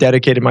something I've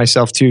dedicated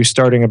myself to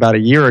starting about a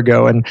year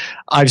ago. And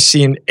I've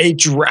seen a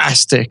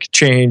drastic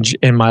change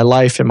in my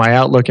life, in my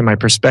outlook, in my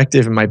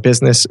perspective, in my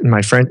business, in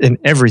my friend, in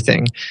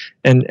everything.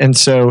 And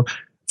so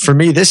for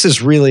me, this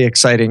is really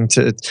exciting.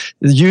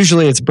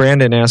 Usually it's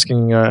Brandon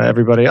asking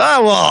everybody,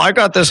 oh, well, I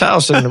got this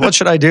house and what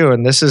should I do?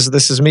 And this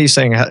is me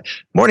saying,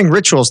 morning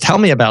rituals, tell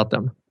me about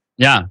them.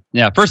 Yeah.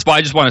 First of all,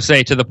 I just want to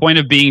say, to the point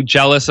of being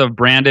jealous of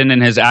Brandon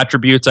and his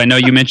attributes, I know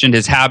you mentioned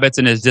his habits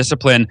and his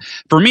discipline.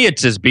 For me,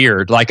 it's his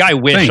beard. Like, I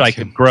wish I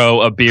could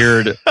grow a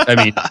beard.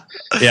 I mean,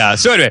 yeah.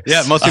 So anyway,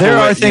 most people there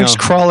are things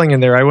crawling in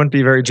there. I wouldn't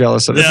be very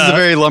jealous of it. This is a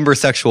very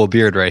lumbersexual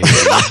beard right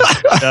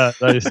here.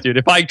 Nice, dude.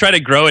 If I try to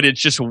grow it, it's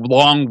just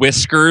long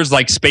whiskers,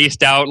 like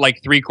spaced out like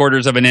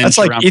 3/4 of an inch. That's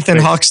like Ethan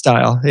Hawke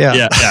style.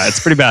 Yeah. It's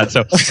pretty bad.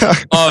 So,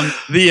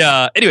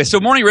 anyway, so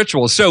morning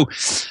rituals. So,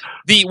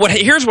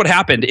 here's what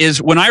happened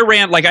is when I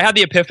ran, I had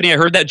the epiphany, I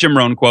heard that Jim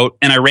Rohn quote,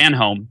 and I ran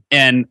home.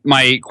 And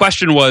my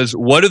question was,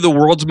 what do the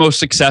world's most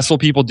successful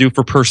people do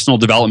for personal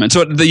development?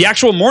 So the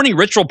actual morning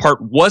ritual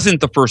part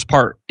wasn't the first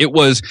part. It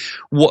was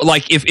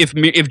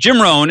if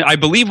Jim Rohn, I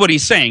believe what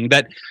he's saying,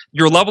 that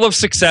your level of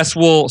success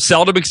will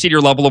seldom exceed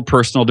your level of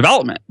personal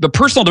development. But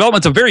personal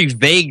development is a very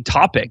vague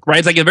topic, right?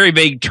 It's like a very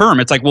vague term.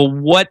 It's like, well,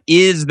 what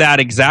is that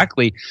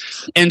exactly?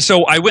 And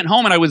so I went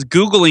home and I was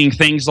Googling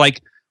things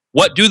like,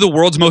 what do the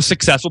world's most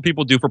successful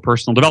people do for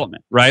personal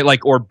development, right?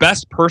 Or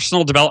best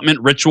personal development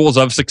rituals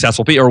of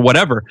successful people or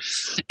whatever.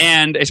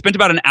 And I spent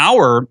about an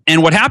hour.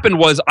 And what happened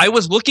was I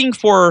was looking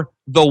for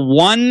the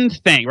one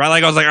thing,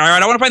 right? I was like, all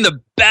right, I want to find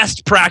the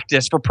best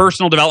practice for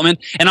personal development,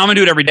 and I'm going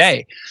to do it every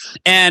day.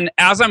 And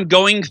as I'm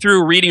going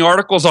through reading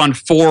articles on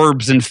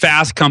Forbes and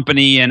Fast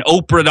Company and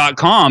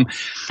Oprah.com,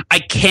 I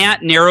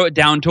can't narrow it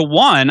down to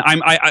one.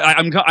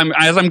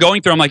 As I'm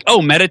going through, I'm like,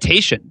 oh,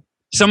 meditation.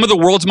 Some of the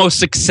world's most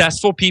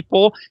successful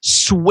people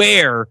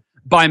swear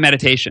by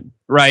meditation,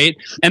 right?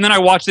 And then I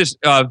watched this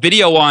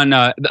video on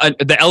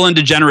the Ellen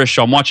DeGeneres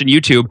show. I'm watching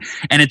YouTube,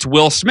 and it's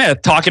Will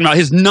Smith talking about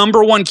his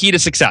number one key to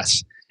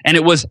success, and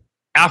it was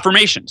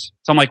affirmations.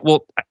 So I'm like,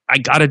 well, I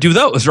got to do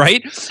those,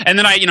 right? And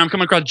then I'm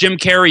coming across Jim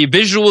Carrey,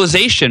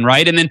 visualization,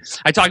 right? And then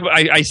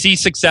I see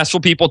successful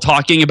people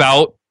talking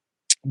about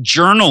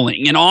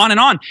journaling and on.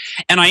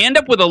 And I end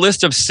up with a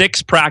list of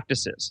 6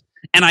 practices.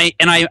 And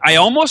I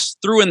almost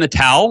threw in the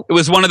towel. It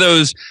was one of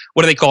those,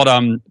 what are they called?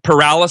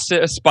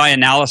 Paralysis by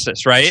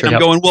analysis, right? Sure, and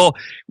I'm going, well,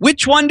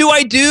 which one do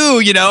I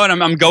do? And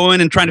I'm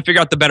going and trying to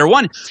figure out the better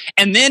one.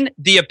 And then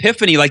the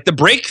epiphany, the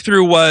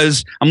breakthrough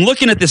was, I'm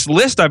looking at this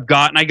list I've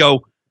got and I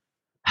go,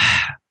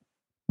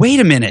 wait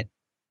a minute.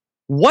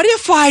 What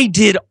if I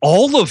did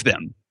all of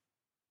them?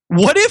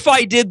 What if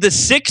I did the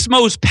 6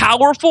 most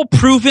powerful,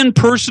 proven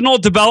personal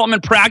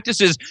development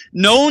practices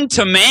known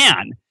to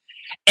man?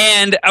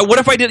 And what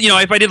if I did,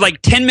 if I did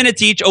 10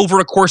 minutes each over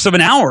a course of an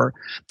hour?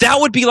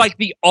 That would be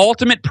the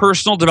ultimate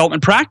personal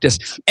development practice.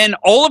 And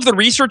all of the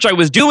research I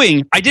was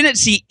doing, I didn't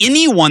see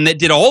anyone that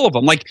did all of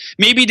them.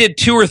 Maybe did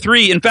 2 or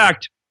 3. In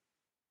fact,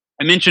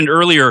 I mentioned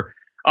earlier,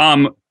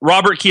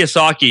 Robert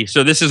Kiyosaki.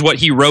 So this is what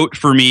he wrote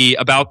for me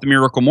about the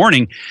Miracle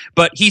Morning.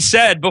 But he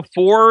said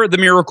before the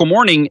Miracle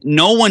Morning,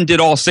 no one did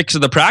all 6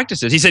 of the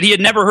practices. He said he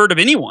had never heard of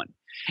anyone.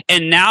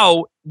 And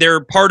now they're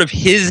part of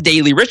his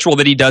daily ritual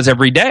that he does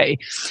every day.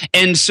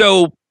 And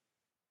so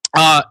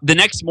the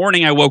next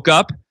morning I woke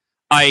up,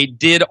 I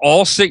did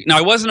all 6. Now,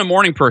 I wasn't a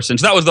morning person.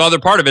 So that was the other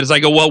part of it. Is I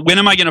go, well, when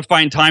am I going to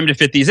find time to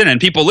fit these in? And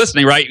people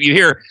listening, right? You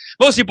hear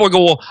most people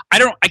go, well,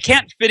 I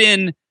can't fit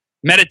in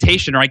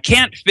meditation, or I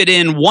can't fit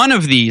in one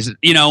of these,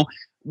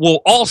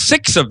 all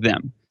 6 of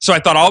them. So I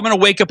thought, I'm going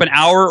to wake up an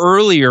hour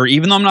earlier,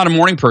 even though I'm not a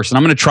morning person.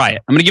 I'm going to try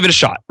it. I'm going to give it a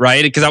shot,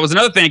 right? Because that was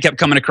another thing I kept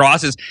coming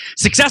across is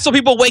successful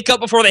people wake up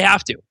before they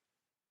have to.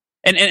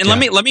 And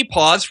let me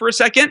pause for a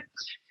second.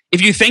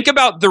 If you think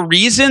about the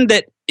reason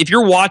that, if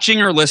you're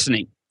watching or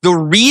listening, the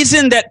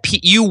reason that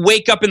you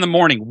wake up in the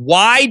morning,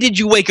 why did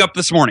you wake up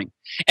this morning?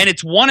 And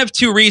it's one of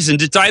 2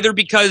 reasons. It's either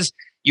because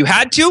you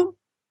had to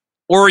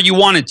or you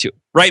wanted to,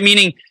 right?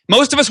 Meaning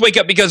most of us wake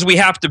up because we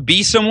have to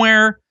be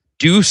somewhere,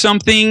 do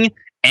something,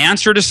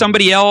 answer to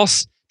somebody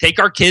else, take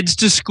our kids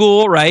to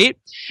school, right?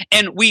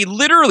 And we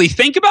literally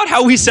think about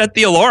how we set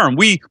the alarm.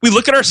 We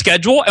look at our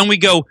schedule and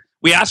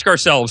we ask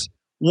ourselves,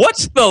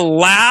 what's the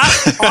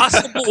last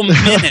possible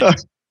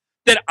minute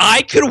that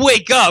I could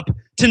wake up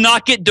to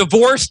not get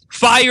divorced,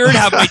 fired,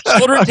 have my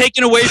children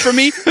taken away from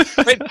me?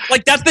 Right?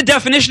 Like, that's the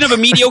definition of a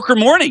mediocre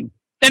morning.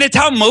 And it's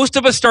how most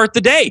of us start the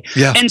day.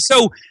 Yeah. And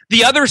so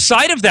the other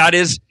side of that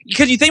is,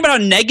 because you think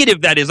about how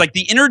negative that is, like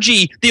the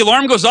energy, the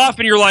alarm goes off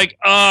and you're like,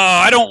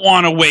 I don't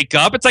want to wake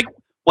up. It's like,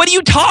 what are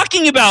you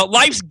talking about?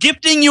 Life's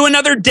gifting you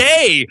another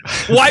day.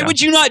 Why would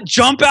you not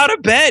jump out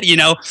of bed,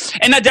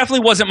 And that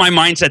definitely wasn't my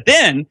mindset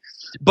then.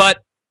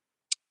 But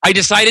I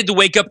decided to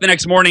wake up the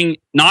next morning,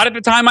 not at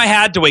the time I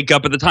had to wake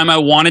up, at the time I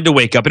wanted to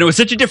wake up. And it was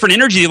such a different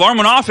energy. The alarm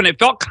went off and it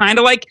felt kind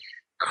of like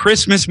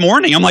Christmas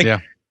morning. I'm like,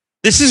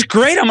 this is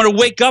great. I'm going to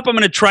wake up. I'm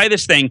going to try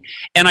this thing.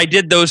 And I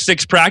did those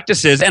 6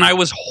 practices and I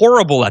was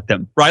horrible at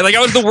them, right? Like, I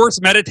was the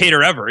worst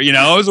meditator ever,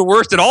 I was the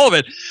worst at all of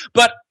it.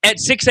 But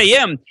at 6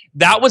 a.m.,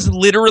 that was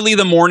literally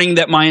the morning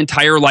that my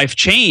entire life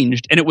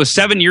changed. And it was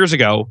 7 years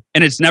ago.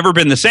 And it's never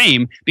been the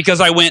same, because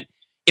I went,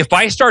 if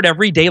I start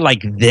every day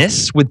like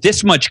this, with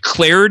this much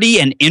clarity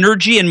and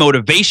energy and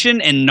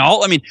motivation and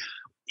knowledge,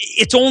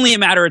 it's only a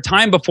matter of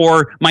time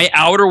before my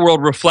outer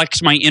world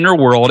reflects my inner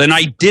world. And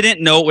I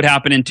didn't know it would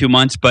happen in 2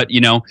 months, but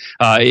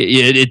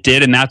it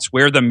did. And that's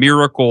where the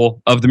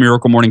miracle of the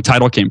Miracle Morning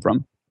title came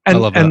from. And, I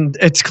love that. And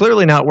it's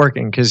clearly not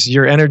working because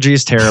your energy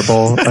is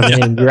terrible.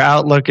 Your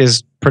outlook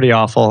is pretty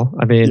awful.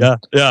 No,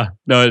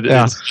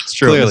 it's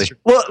true. Clearly.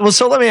 Well,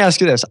 so let me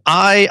ask you this.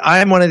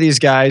 I'm one of these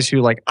guys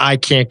who, like, I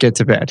can't get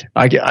to bed.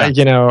 I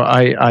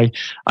gotta,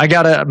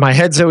 my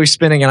head's always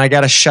spinning and I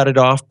gotta shut it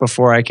off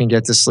before I can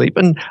get to sleep.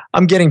 And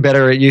I'm getting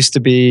better. It used to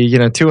be,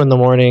 2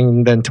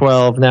 a.m, then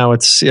 12. Now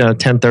it's,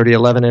 10:30,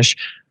 11ish.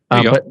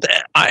 But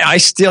I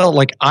still,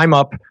 like, I'm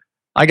up.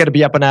 I got to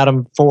be up and at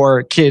 'em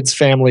for kids,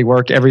 family,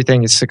 work.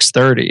 Everything is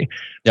 6:30.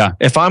 Yeah.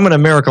 If I'm in a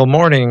miracle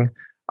morning,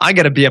 I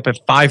got to be up at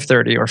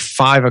 5:30 or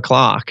 5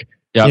 o'clock.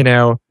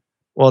 Yeah.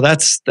 Well,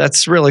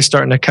 that's really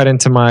starting to cut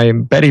into my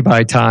Betty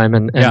by time,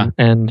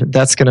 and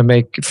that's going to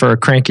make for a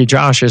cranky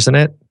Josh, isn't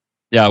it?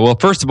 Yeah. Well,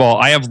 first of all,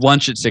 I have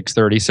lunch at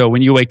 6:30, so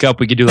when you wake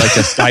up, we could do like a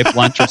Skype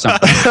lunch or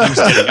something.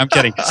 I'm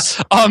kidding.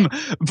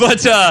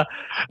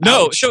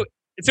 No.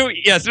 So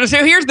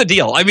here's the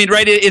deal.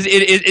 Right?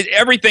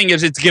 Everything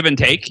is, it's give and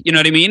take. You know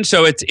what I mean?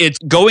 So it's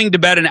going to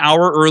bed an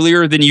hour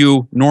earlier than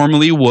you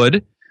normally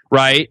would,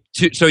 right?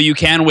 So you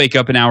can wake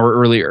up an hour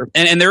earlier.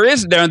 And there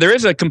is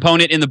a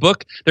component in the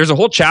book. There's a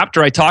whole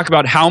chapter I talk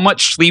about how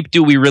much sleep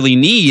do we really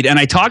need, and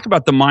I talk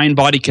about the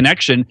mind-body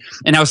connection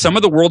and how some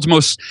of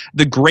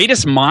the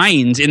greatest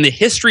minds in the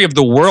history of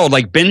the world,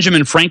 like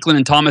Benjamin Franklin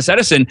and Thomas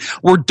Edison,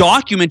 were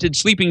documented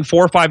sleeping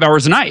 4 or 5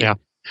 hours a night. Yeah.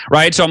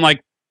 Right? So I'm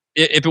like,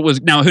 if it was,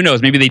 now who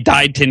knows, maybe they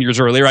died 10 years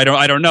earlier, I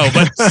don't know,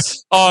 but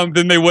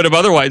than they would have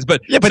otherwise.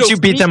 But so you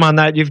beat them on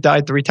that. You've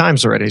died 3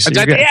 times already. So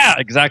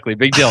exactly,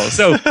 big deal.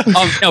 So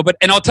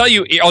and I'll tell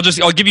you,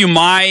 I'll give you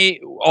my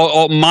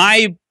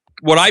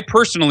what I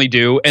personally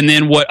do, and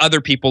then what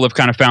other people have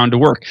kind of found to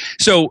work.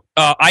 So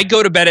I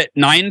go to bed at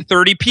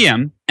 9:30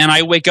 p.m. and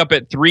I wake up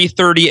at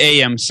 3:30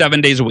 a.m. 7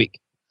 days a week.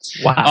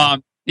 Wow.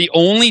 The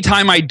only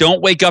time I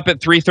don't wake up at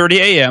 3:30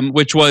 a.m.,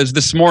 which was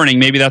this morning,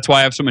 maybe that's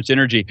why I have so much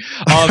energy.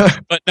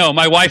 But no,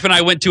 my wife and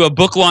I went to a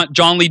book launch,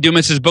 John Lee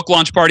Dumas's book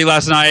launch party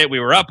last night. We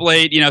were up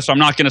late, so I'm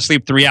not going to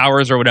sleep 3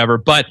 hours or whatever.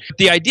 But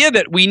the idea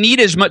that we need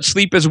as much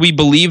sleep as we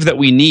believe that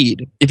we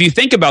need. If you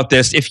think about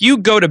this, if you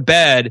go to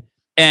bed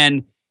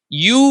and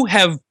you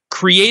have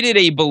created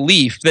a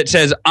belief that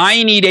says,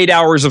 I need 8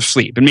 hours of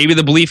sleep. And maybe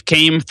the belief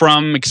came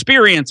from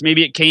experience.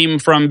 Maybe it came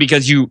from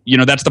because you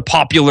that's the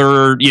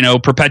popular,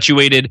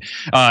 perpetuated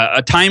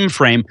time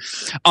frame.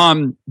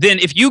 Then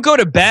if you go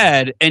to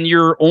bed and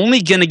you're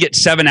only going to get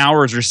 7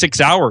 hours or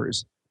 6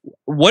 hours,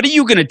 what are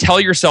you going to tell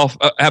yourself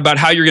about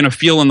how you're going to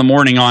feel in the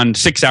morning on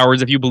 6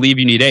 hours if you believe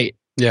you need 8?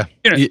 Yeah.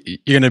 You're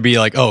going to be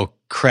like, oh,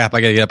 crap, I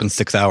got to get up in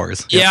 6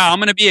 hours. Yeah, I'm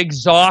going to be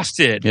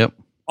exhausted. Yep.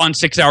 On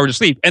 6 hours of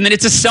sleep. And then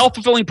it's a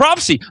self-fulfilling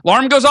prophecy.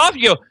 Alarm goes off,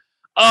 you go,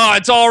 oh,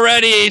 it's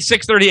already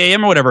 6:30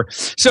 a.m. or whatever.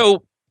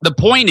 So the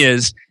point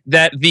is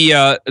that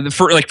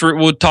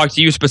we'll talk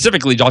to you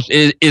specifically, Josh,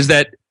 is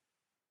that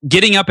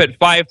getting up at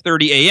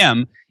 5:30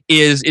 a.m.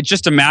 it's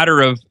just a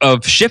matter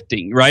of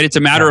shifting, right? It's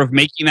a matter of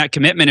making that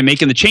commitment and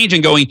making the change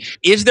and going,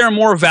 is there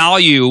more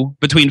value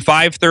between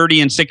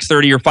 5:30 and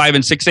 6:30 or 5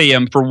 and 6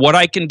 a.m. for what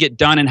I can get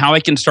done and how I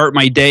can start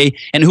my day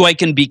and who I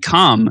can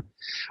become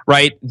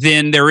right,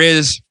 than there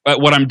is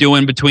what I'm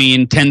doing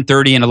between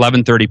 10:30 and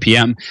 11:30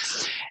 p.m.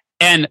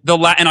 And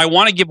and I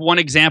want to give one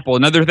example.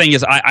 Another thing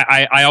is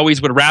I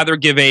always would rather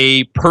give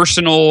a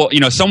personal,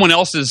 someone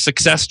else's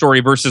success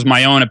story versus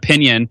my own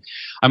opinion.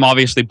 I'm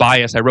obviously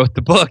biased. I wrote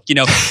the book,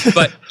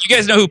 but you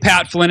guys know who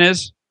Pat Flynn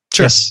is?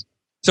 Sure. Yes.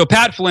 So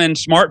Pat Flynn,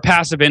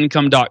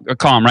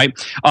 smartpassiveincome.com, right?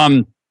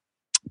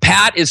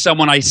 Pat is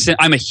someone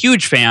I'm a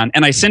huge fan,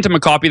 and I sent him a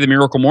copy of The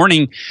Miracle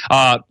Morning,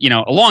 a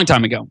long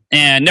time ago,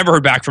 and never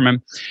heard back from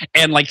him.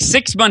 And like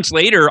 6 months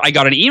later, I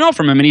got an email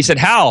from him, and he said,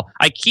 Hal,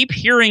 I keep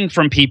hearing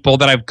from people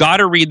that I've got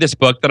to read this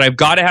book, that I've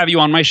got to have you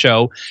on my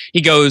show.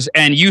 He goes,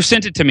 and you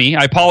sent it to me.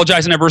 I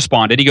apologize, I never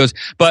responded. He goes,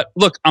 but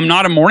look, I'm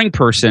not a morning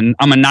person.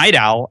 I'm a night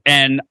owl,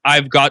 and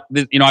I'm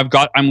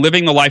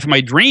living the life of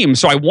my dreams.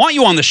 So I want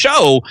you on the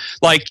show,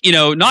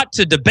 not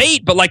to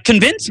debate, but like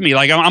convince me.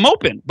 Like I'm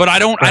open, but I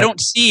don't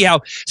see how.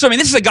 So,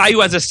 this is a guy who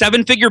has a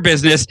 7-figure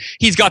business.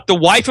 He's got the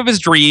wife of his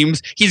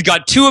dreams. He's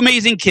got 2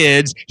 amazing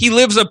kids. He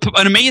lives an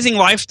amazing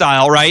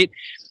lifestyle, right?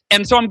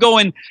 And so I'm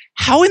going,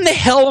 how in the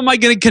hell am I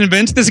going to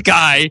convince this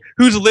guy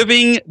who's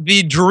living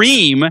the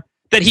dream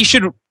that he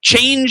should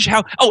change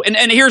how? Oh,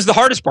 and here's the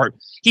hardest part.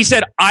 He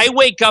said, I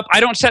wake up,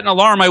 I don't set an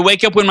alarm. I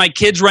wake up when my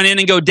kids run in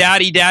and go,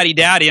 daddy, daddy,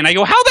 daddy. And I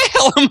go, how the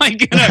hell am I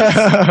going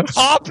to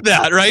top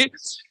that, right?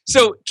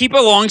 So keep a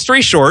long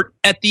story short,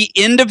 at the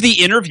end of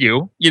the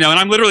interview, and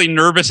I'm literally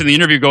nervous in the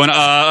interview going,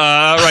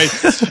 right.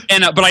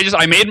 And, but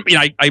I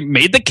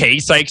made the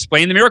case. I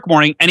explained The Miracle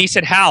Morning, and he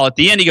said, Hal, at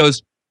the end, he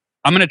goes,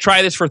 I'm going to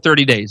try this for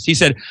 30 days. He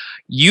said,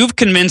 you've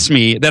convinced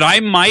me that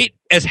I might,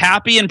 as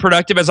happy and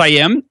productive as I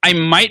am, I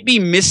might be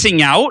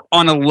missing out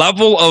on a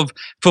level of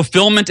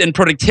fulfillment and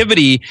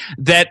productivity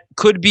that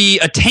could be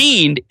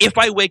attained if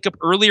I wake up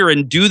earlier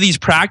and do these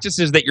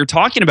practices that you're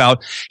talking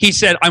about. He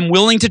said, I'm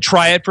willing to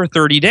try it for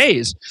 30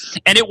 days.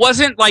 And it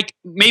wasn't like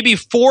maybe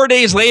 4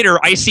 days later,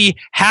 I see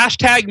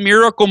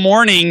 #Miracle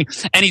Morning,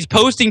 and he's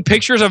posting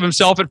pictures of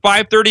himself at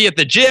 5:30 at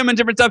the gym and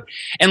different stuff.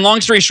 And long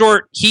story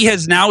short, he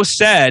has now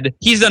said,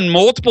 he's done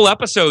multiple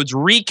episodes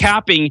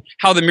recapping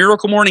how The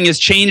Miracle Morning has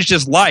changed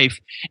his life.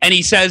 And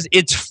he says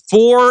it's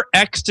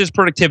 4x his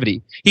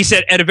productivity. He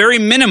said at a very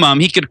minimum,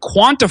 he could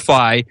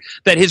quantify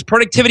that his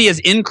productivity has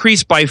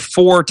increased by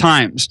 4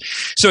 times.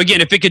 So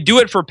again, if it could do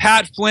it for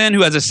Pat Flynn,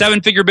 who has a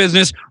 7-figure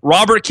business,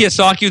 Robert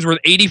Kiyosaki, who's worth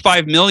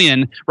 $85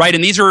 million, right?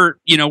 And these are,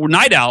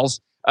 night owls.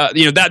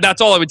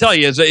 That's all I would tell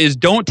you is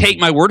don't take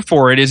my word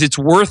for it. It's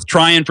worth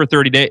trying for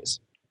 30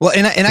 days. Well,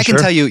 and I can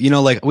tell you,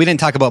 we didn't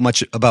talk about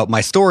much about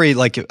my story,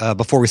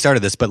 before we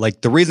started this,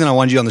 but the reason I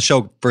wanted you on the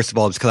show, first of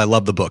all, is because I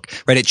love the book,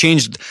 right? It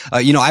changed,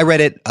 I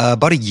read it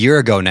about a year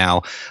ago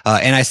now,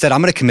 and I said,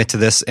 I'm going to commit to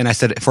this. And I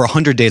said, for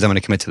 100 days, I'm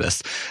going to commit to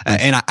this.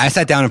 And I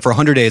sat down and for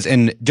 100 days,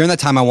 and during that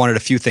time, I wanted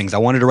a few things. I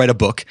wanted to write a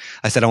book.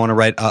 I said, I want to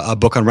write a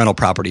book on rental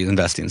property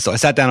investing. So I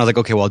sat down, I was like,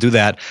 okay, well, I'll do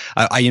that.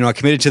 I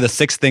committed to the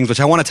 6 things, which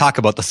I want to talk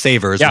about, the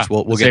savers, which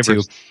we'll get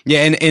to.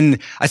 Yeah. And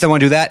I said, I want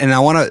to do that. And I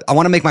want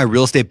to make my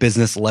real estate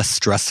business less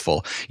stressful.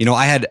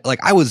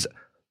 I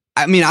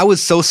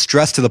was so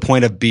stressed to the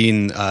point of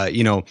being,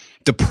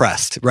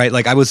 depressed,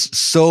 right? I was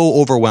so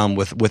overwhelmed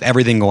with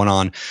everything going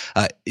on.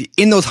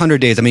 In those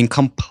 100 days,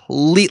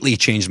 completely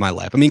changed my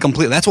life.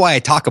 Completely. That's why I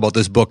talk about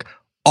this book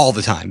all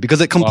the time,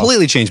 because it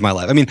completely changed my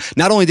life.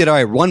 Not only did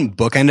I write one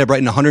book, I ended up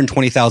writing a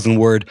 120,000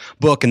 word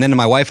book. And then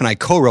my wife and I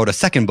co-wrote a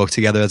second book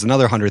together as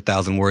another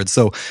 100,000 words.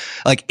 So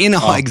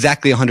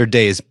exactly 100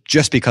 days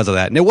just because of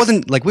that. And it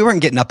wasn't we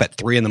weren't getting up at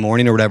 3 a.m.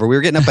 or whatever. We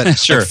were getting up at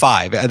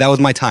 5. That was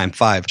my time,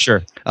 5.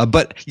 Sure.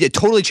 But it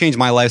totally changed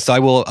my life. So I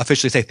will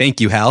officially say thank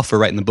you, Hal, for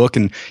writing the book.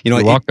 And,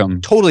 You're welcome.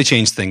 It totally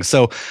changed things.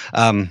 So,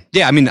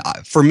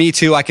 for me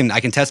too, I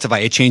can testify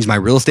it changed my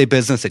real estate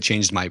business. It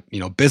changed my,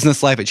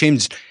 business life. It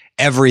changed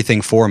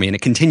everything for me, and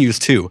it continues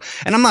to.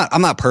 And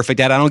I'm not perfect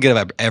at it. I don't get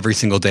up every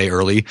single day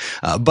early,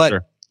 but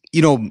sure.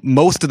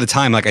 Most of the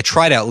time, I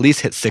try to at least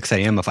hit 6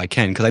 a.m. if I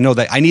can, because I know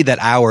that I need that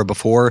hour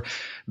before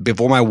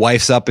my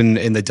wife's up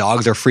and the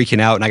dogs are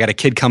freaking out, and I got a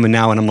kid coming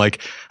now, and I'm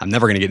like, I'm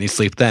never going to get any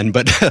sleep then.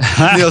 But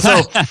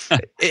so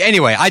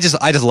anyway, I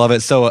just love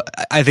it. So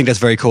I think that's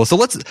very cool. So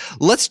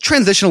let's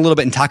transition a little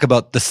bit and talk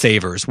about the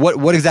savers.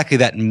 What exactly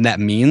that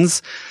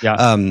means?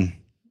 Yeah.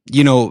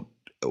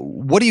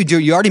 What do you do?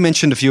 You already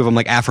mentioned a few of them,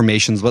 like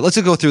affirmations, but let's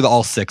just go through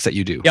all 6 that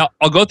you do. Yeah,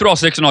 I'll go through all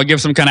 6 and I'll give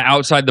some kind of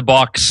outside the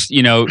box,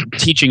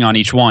 teaching on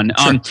each one.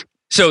 Sure.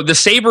 So the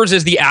SAVERS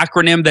is the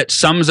acronym that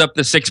sums up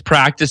the 6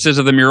 practices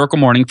of The Miracle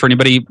Morning for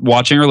anybody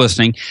watching or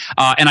listening.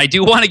 And I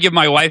do want to give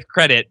my wife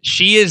credit.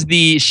 She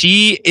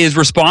is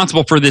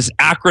responsible for this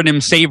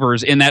acronym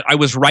SAVERS, in that I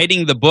was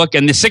writing the book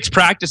and the 6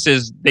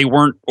 practices, they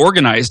weren't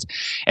organized.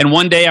 And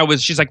one day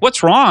she's like,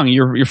 what's wrong?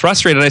 You're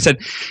frustrated. I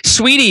said,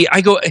 sweetie,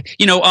 I go,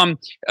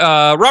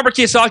 Robert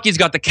Kiyosaki's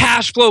got the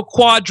cash flow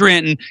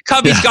quadrant and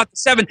Covey's got the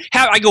 7.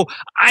 I go,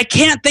 I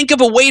can't think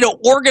of a way to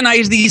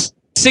organize these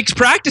 6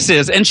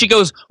 practices. And she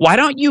goes, why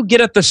don't you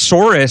get a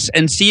thesaurus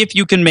and see if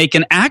you can make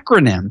an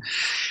acronym?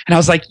 And I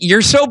was like,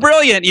 you're so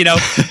brilliant, you know?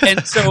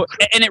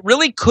 and it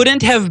really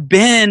couldn't have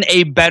been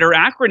a better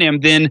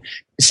acronym than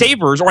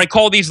Savers, or I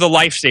call these the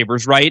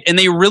lifesavers, right? And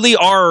they really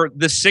are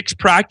the 6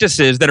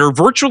 practices that are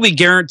virtually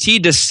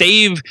guaranteed to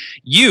save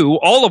you,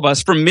 all of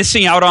us, from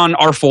missing out on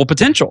our full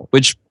potential,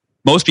 which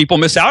most people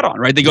miss out on,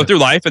 right? They go through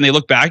life and they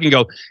look back and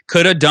go,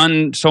 could have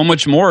done so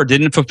much more,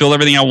 didn't fulfill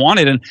everything I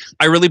wanted. And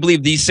I really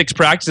believe these 6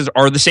 practices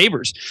are the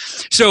savers.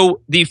 So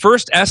the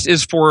first S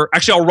is for,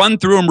 actually, I'll run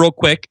through them real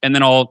quick and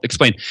then I'll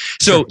explain.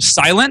 So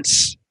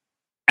silence,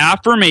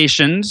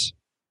 affirmations,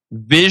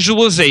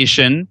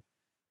 visualization,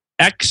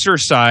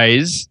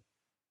 exercise,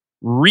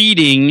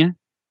 reading,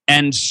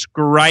 and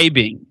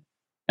scribing.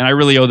 And I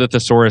really owe the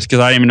thesaurus because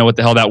I didn't even know what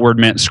the hell that word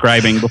meant,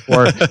 scribing,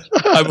 before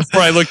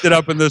I looked it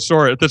up in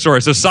the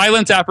thesaurus. So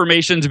silence,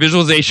 affirmations,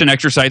 visualization,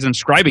 exercise, and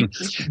scribing.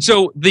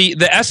 So the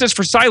S is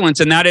for silence,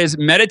 and that is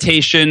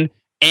meditation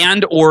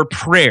and or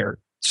prayer.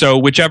 So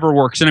whichever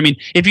works. And I mean,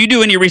 if you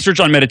do any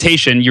research on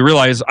meditation, you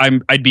realize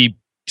I'd be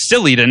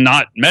silly to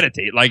not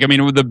meditate. Like, I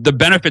mean, the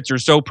benefits are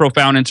so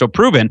profound and so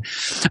proven.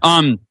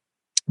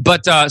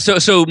 But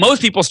so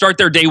most people start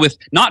their day with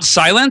not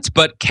silence,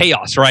 but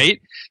chaos, right?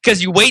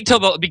 Because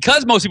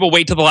because most people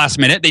wait till the last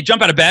minute, they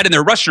jump out of bed and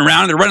they're rushing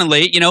around and they're running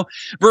late, you know,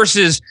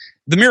 versus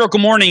the Miracle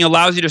Morning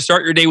allows you to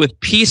start your day with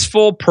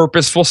peaceful,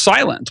 purposeful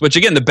silence, which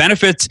again, the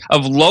benefits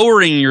of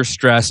lowering your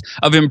stress,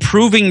 of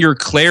improving your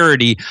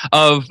clarity,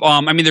 of,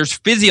 there's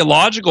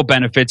physiological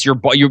benefits.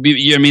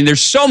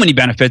 There's so many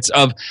benefits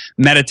of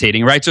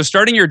meditating, right? So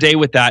starting your day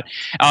with that.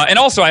 And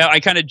also I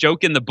kind of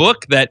joke in the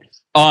book that,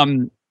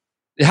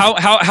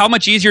 how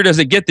much easier does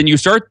it get than you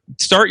start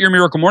your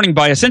Miracle Morning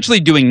by essentially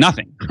doing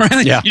nothing,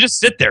 right? Yeah. You just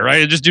sit there, right?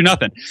 And just do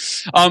nothing.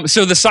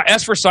 So the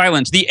S for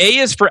silence. The A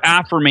is for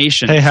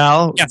affirmation. Hey,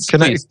 Hal, yes,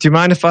 do you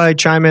mind if I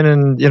chime in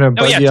and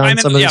buzz you on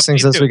some of these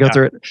things as we go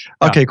through it?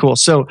 Okay, cool.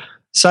 So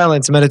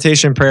silence,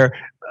 meditation, prayer.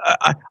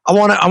 I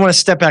want to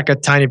step back a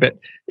tiny bit.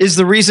 Is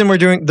the reason we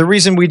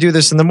do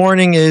this in the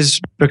morning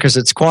is because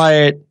it's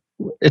quiet,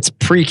 it's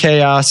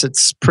pre-chaos,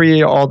 it's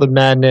pre all the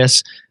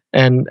madness,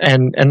 and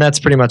that's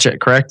pretty much it,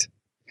 correct?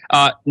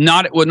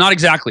 Not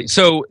exactly.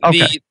 So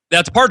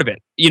that's part of it,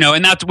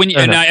 and that's when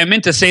I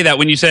meant to say that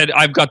when you said,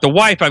 I've got the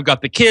wife, I've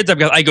got the kids,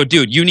 I go,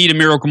 dude, you need a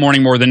Miracle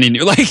Morning more than you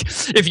do. Like,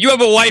 if you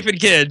have a wife and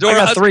kids, or I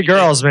got 3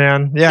 girls,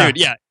 man. Yeah. Dude,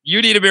 yeah. You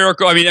need a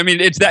miracle. I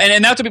mean, it's that,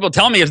 and that's what people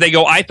tell me is they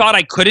go, I thought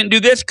I couldn't do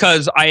this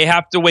because I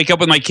have to wake up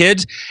with my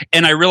kids,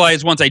 and I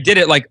realized once I did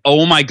it, like,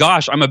 oh my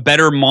gosh, I'm a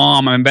better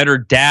mom, I'm a better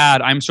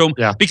dad.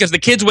 Because the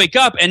kids wake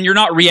up and you're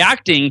not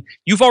reacting.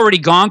 You've already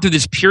gone through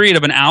this period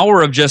of an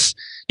hour of just,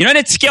 and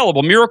it's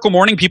scalable. Miracle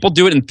Morning, people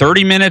do it in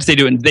 30 minutes. They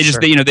do it. They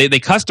just, they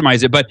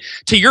customize it. But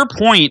to your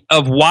point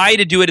of why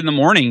to do it in the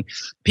morning,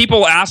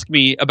 people ask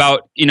me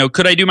about,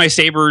 could I do my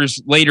savers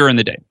later in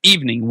the day,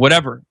 evening,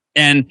 whatever.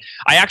 And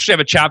I actually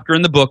have a chapter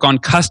in the book on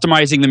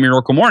customizing the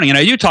Miracle Morning. And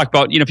I do talk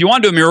about, if you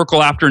want to do a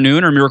miracle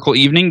afternoon or miracle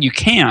evening, you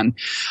can.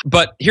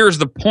 But here's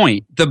the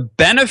point. The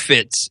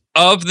benefits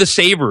of the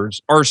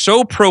savers are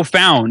so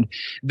profound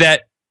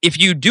that if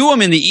you do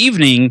them in the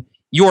evening,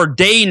 your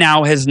day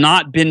now has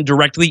not been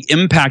directly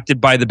impacted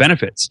by the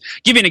benefits.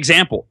 Give you an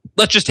example.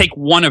 Let's just take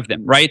one of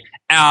them, right?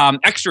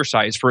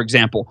 Exercise, for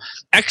example.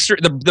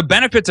 The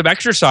benefits of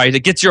exercise, it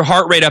gets your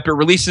heart rate up, it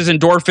releases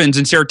endorphins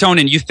and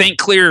serotonin, you think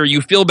clearer,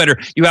 you feel better,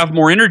 you have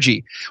more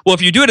energy. Well,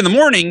 if you do it in the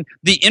morning,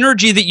 the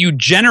energy that you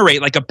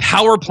generate, like a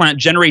power plant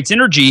generates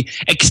energy,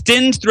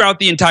 extends throughout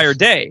the entire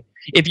day.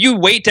 If you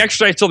wait to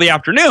exercise till the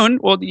afternoon,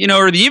 or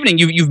the evening,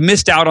 you've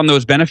missed out on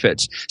those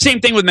benefits. Same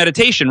thing with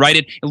meditation, right?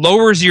 It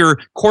lowers your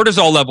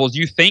cortisol levels.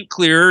 You think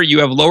clearer. You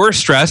have lower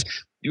stress.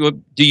 Do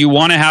you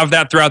want to have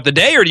that throughout the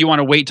day, or do you want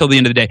to wait till the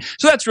end of the day?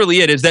 So that's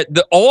really it, is that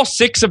all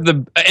 6 of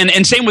the,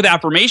 and same with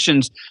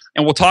affirmations,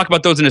 and we'll talk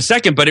about those in a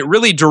second, but it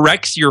really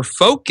directs your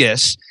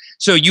focus.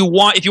 So if you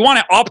want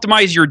to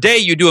optimize your day,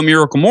 you do a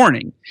Miracle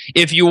Morning.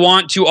 If you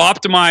want to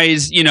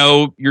optimize,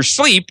 your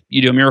sleep,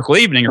 you do a Miracle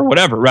Evening or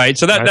whatever, right?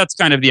 So that's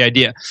kind of the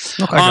idea.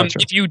 Okay,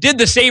 if you did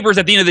the savers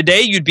at the end of the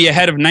day, you'd be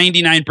ahead of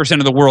 99%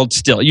 of the world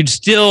still. You'd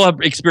still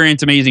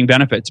experience amazing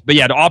benefits. But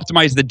yeah, to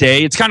optimize the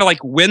day, it's kind of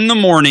like win the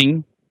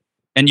morning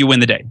and you win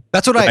the day.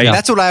 That's what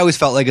I always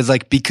felt like, is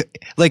like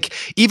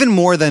even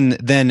more than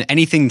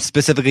anything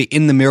specifically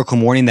in the Miracle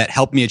Morning that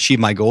helped me achieve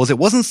my goals. It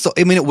wasn't so,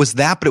 it was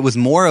that, but it was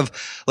more of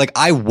like,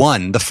 I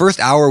won. The first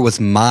hour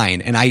was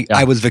mine, and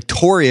I was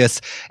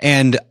victorious,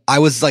 and I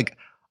was like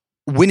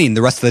winning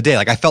the rest of the day.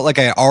 Like, I felt like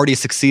I already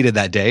succeeded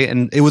that day,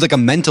 and it was like a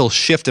mental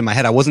shift in my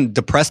head. I wasn't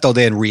depressed all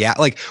day and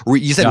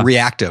you said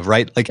reactive,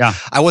 right? Like,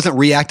 I wasn't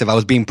reactive. I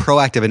was being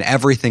proactive in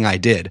everything I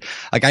did.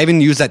 Like, I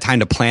even used that time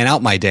to plan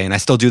out my day, and I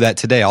still do that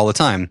today all the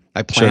time.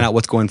 I plan out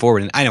what's going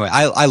forward. And anyway,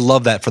 I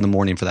love that for the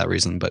morning for that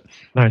reason. But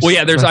nice. Well,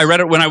 yeah, I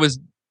read it when I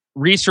was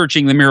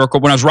researching the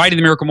Miracle, when I was writing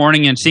the Miracle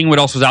Morning and seeing what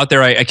else was out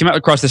there, I came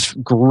across this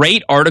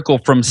great article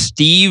from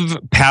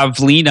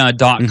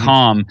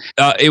stevepavlina.com.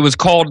 It was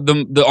called,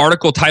 the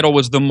article title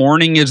was "The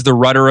Morning is the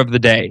Rudder of the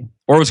Day,"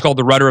 or it was called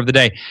The Rudder of the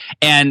Day.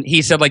 And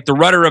he said, like, the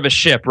rudder of a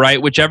ship, right?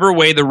 Whichever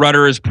way the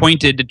rudder is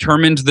pointed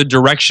determines the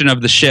direction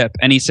of the ship.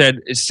 And he said,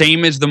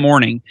 same as the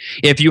morning.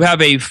 If you have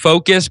a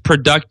focused,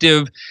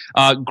 productive,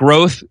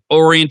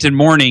 growth-oriented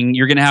morning,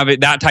 you're going to have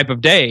that type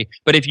of day.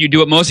 But if you do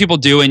what most people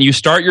do and you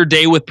start your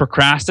day with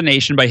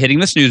procrastination by hitting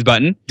the snooze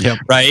button,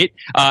 right?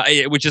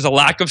 Which is a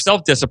lack of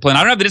self-discipline.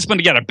 I don't have the discipline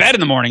to get out of bed in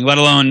the morning, let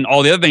alone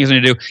all the other things I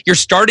need to do. You're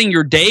starting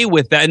your day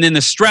with that. And then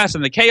the stress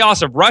and the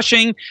chaos of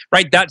rushing,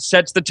 right? That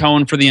sets the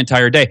tone for the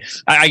entire day.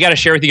 I got to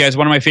share with you guys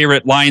one of my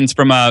favorite lines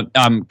from a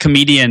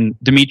comedian,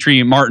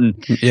 Demetri Martin.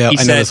 Yeah,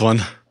 I know this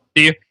one.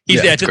 Do you? He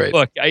said,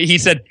 look, he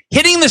said,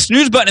 hitting the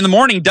snooze button in the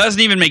morning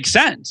doesn't even make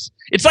sense.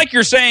 It's like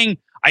you're saying,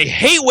 I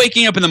hate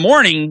waking up in the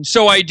morning,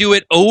 so I do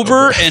it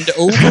over and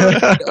over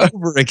and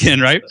over again,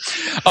 right?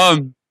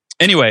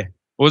 Anyway,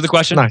 what was the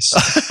question? Nice.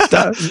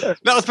 That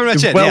was pretty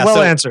much it.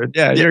 Well answered.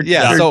 Yeah.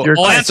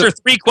 I'll answer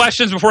 3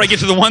 questions before I get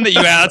to the one that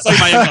you asked.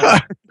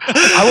 Like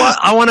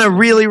I want to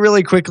really,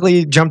 really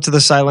quickly jump to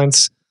the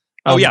silence.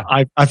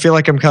 I feel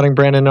like I'm cutting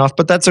Brandon off,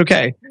 but that's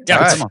okay.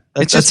 Yeah, come on.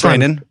 It's just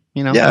Brandon.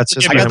 You know, it's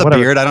just I got the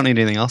beard. I don't need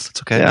anything else. It's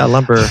okay. Yeah,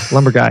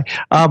 lumber guy.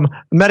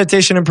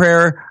 Meditation and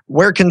prayer.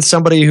 Where can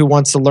somebody who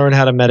wants to learn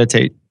how to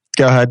meditate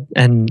go ahead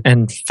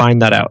and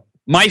find that out?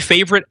 My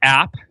favorite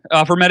app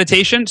for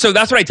meditation. So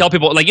that's what I tell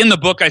people. Like in the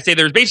book, I say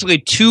there's basically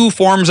 2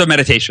 forms of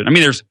meditation. I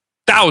mean, there's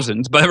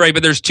thousands, but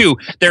there's 2.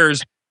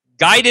 There's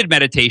guided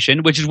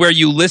meditation, which is where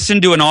you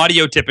listen to an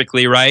audio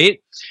typically, right?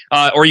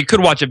 Or you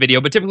could watch a video,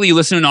 but typically you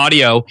listen to an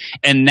audio,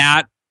 and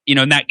that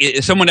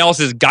someone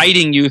else is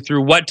guiding you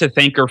through what to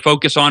think or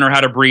focus on or how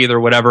to breathe or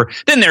whatever.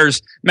 Then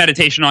there's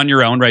meditation on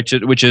your own, right?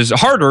 Which is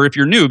harder if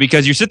you're new,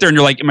 because you sit there and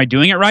you're like, am I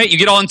doing it right? You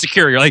get all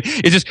insecure. You're like,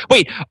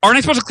 wait, aren't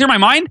I supposed to clear my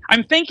mind?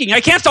 I'm thinking.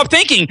 I can't stop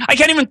thinking. I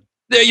can't even,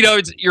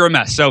 you're a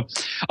mess.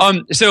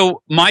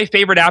 So my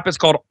favorite app is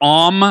called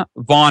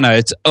Omvana.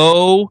 It's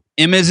O,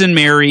 M as in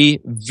Mary,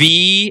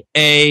 V,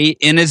 A,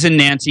 N as in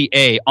Nancy,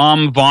 A,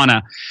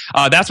 Omvana.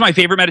 That's my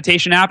favorite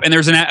meditation app. And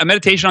there's a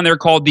meditation on there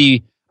called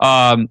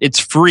it's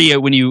free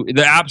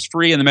the app's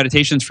free and the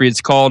meditation's free.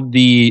 It's called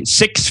the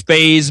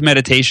 6-Phase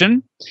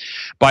Meditation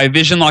by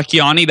Vishen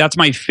Lakhiani. That's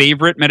my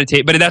favorite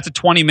meditation, but that's a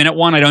 20-minute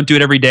one. I don't do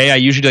it every day. I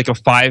usually do like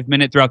a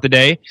 5-minute throughout the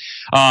day.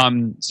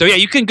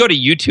 You can go to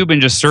YouTube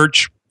and just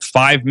search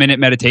 5-minute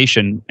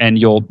meditation and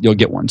you'll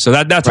get one. So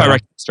that's how I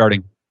recommend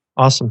starting.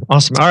 Awesome. All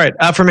right.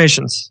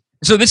 Affirmations.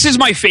 So this is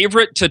my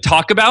favorite to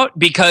talk about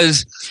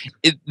because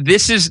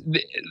this is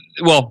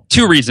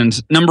 2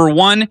 reasons. Number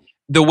one,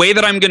 the way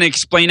that I'm going to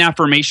explain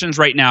affirmations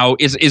right now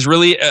is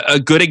really a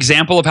good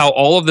example of how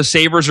all of the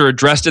savers are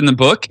addressed in the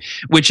book,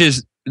 which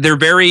is they're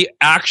very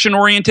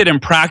action-oriented and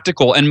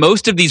practical. And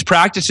most of these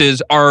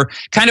practices are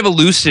kind of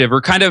elusive or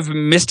kind of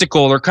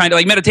mystical or kind of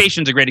like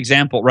meditation's a great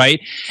example,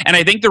 right? And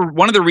I think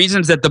one of the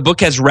reasons that the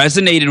book has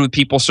resonated with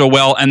people so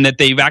well and that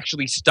they've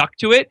actually stuck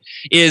to it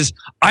is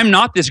I'm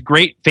not this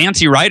great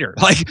fancy writer.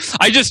 Like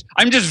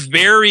I'm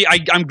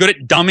good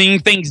at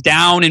dumbing things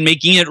down and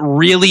making it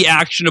really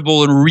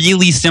actionable and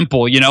really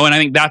simple, and I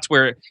think that's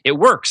where it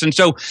works. And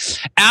so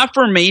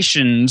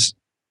affirmations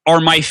are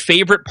my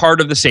favorite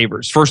part of the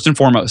savers, first and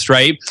foremost,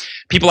 right?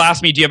 People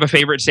ask me, do you have a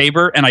favorite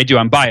saver? And I do.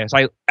 I'm biased.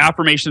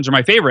 Affirmations are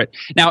my favorite.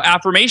 Now,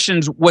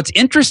 affirmations, what's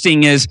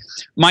interesting is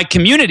my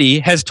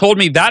community has told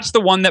me that's the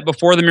one that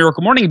before the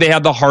Miracle Morning, they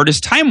had the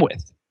hardest time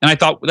with. And I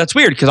thought, that's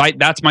weird because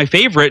that's my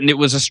favorite and it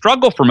was a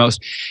struggle for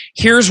most.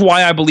 Here's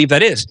why I believe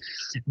that is.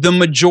 The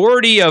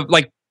majority of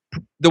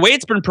the way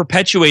it's been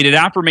perpetuated,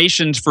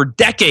 affirmations for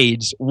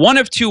decades, one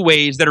of 2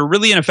 ways that are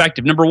really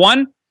ineffective. Number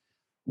one,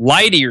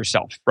 lie to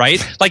yourself,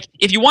 right? Like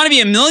if you want to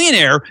be a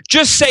millionaire,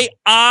 just say,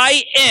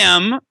 I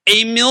am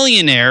a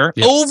millionaire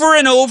over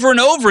and over and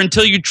over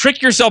until you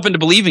trick yourself into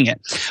believing it.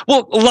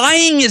 Well,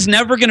 lying is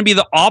never going to be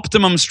the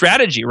optimum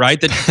strategy,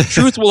 right? The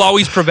truth will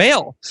always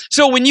prevail.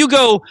 So when you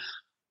go,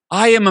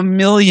 I am a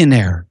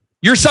millionaire,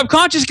 your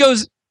subconscious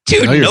goes,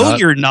 dude, no,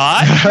 you're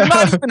not. You're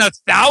not even a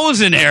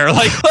thousandaire.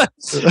 Like,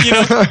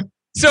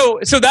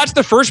 So that's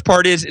the first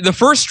part is the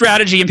first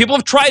strategy, and people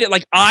have tried it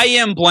like I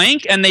am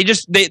blank, and they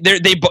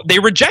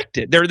reject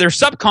it. Their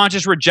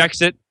subconscious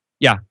rejects it.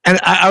 Yeah. And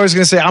I was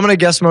going to say, I'm going to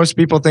guess most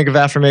people think of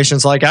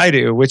affirmations like I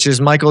do, which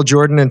is Michael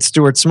Jordan and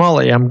Stuart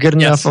Smalley. I'm good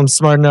enough, I'm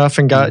smart enough,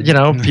 and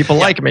people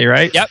like me,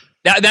 right? Yep.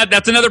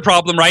 That's another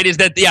problem, right? Is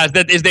that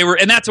they were,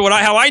 and that's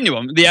how I knew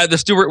them. The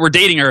Stuart, we're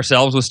dating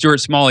ourselves with Stuart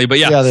Smalley, but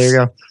yeah, there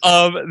you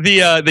go.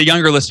 The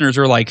younger listeners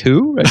are like,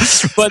 who?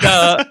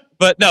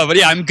 But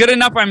I'm good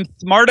enough, I'm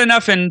smart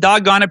enough, and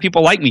doggone it,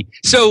 people like me.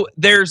 So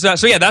there's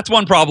that's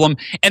one problem.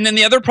 And then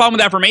the other problem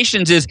with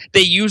affirmations is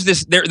they use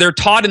this. They're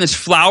taught in this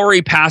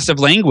flowery, passive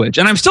language,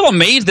 and I'm still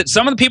amazed that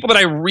some of the people that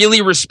I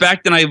really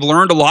respect and I've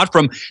learned a lot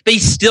from, they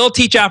still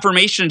teach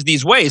affirmations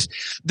these ways.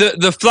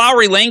 The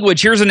flowery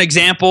language. Here's an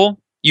example.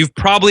 You've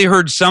probably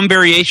heard some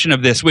variation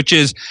of this, which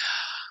is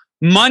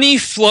money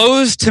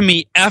flows to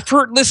me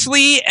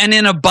effortlessly and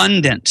in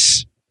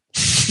abundance.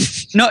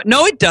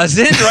 No, it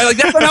doesn't, right? Like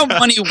that's not how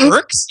money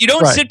works. You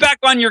don't sit back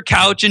on your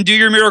couch and do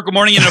your Miracle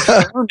Morning and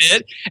affirm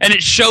it and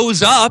it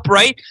shows up,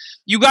 right?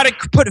 You got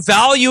to put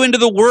value into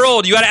the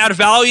world. You got to add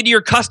value to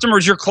your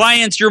customers, your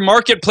clients, your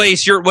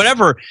marketplace, your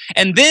whatever.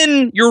 And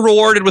then you're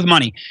rewarded with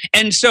money.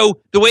 And so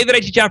the way that I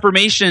teach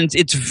affirmations,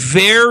 it's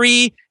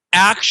very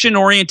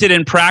action-oriented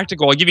and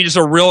practical. I'll give you just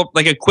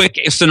a quick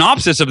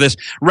synopsis of this.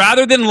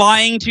 Rather than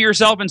lying to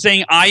yourself and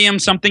saying, I am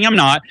something I'm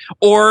not,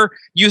 or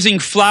using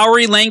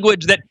flowery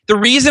language that the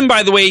reason,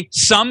 by the way,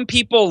 some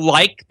people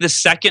like the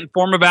second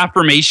form of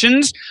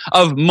affirmations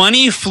of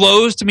money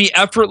flows to me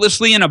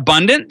effortlessly in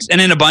abundance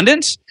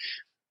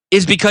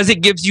is because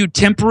it gives you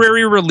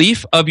temporary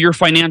relief of your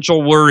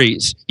financial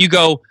worries. You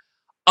go,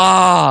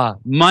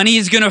 money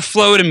is going to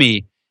flow to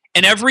me.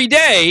 And every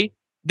day,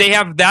 they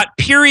have that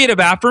period of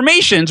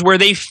affirmations where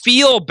they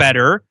feel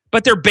better,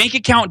 but their bank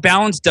account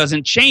balance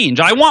doesn't change.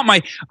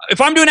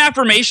 If I'm doing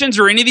affirmations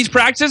or any of these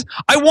practices,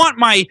 I want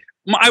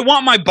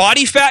my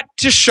body fat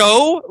to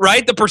show,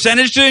 right? The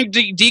percentage to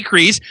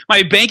decrease,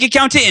 my bank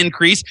account to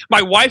increase,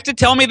 my wife to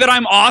tell me that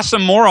I'm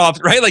awesome more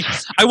often, right? Like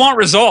I want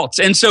results.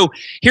 And so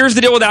here's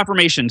the deal with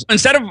affirmations.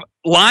 Instead of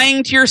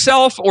lying to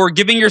yourself or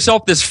giving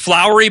yourself this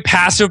flowery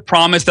passive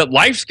promise that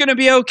life's going to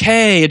be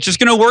okay, it's just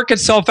going to work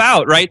itself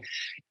out, right?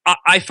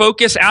 I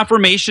focus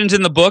affirmations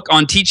in the book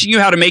on teaching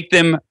you how to make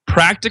them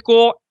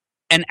practical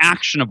and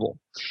actionable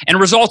and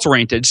results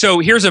oriented. So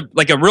here's a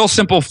real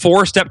simple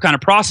 4-step kind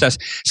of process.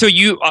 So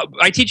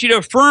I teach you to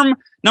affirm,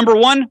 number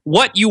 1,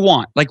 what you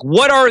want. Like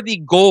what are the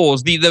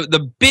goals,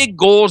 the big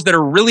goals that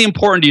are really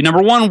important to you?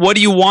 Number 1, what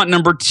do you want?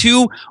 Number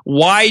 2,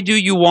 why do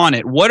you want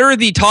it? What are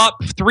the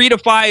top 3 to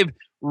 5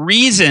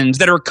 reasons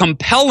that are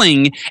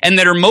compelling and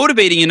that are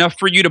motivating enough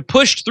for you to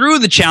push through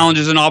the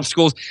challenges and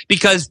obstacles,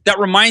 because that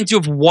reminds you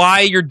of why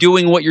you're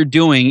doing what you're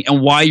doing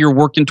and why you're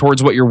working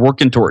towards what you're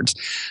working towards.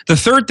 The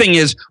third thing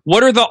is,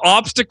 what are the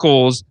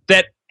obstacles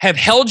that have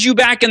held you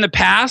back in the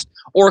past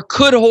or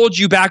could hold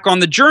you back on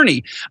the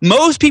journey?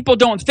 Most people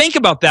don't think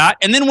about that.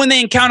 And then when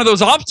they encounter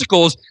those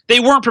obstacles, they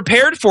weren't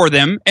prepared for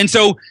them. And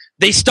so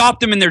they stopped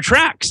them in their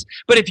tracks.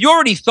 But if you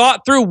already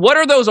thought through what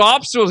are those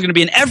obstacles going to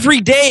be, and every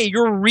day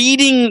you're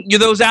reading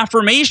those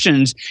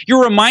affirmations,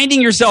 you're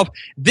reminding yourself,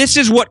 this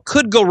is what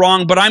could go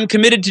wrong, but I'm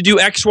committed to do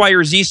X, Y,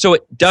 or Z so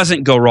it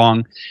doesn't go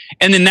wrong.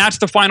 And then that's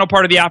the final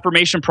part of the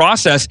affirmation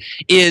process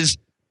is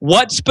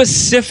what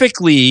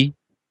specifically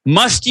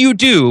must you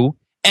do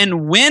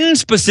and when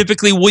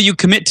specifically will you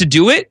commit to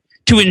do it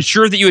to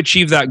ensure that you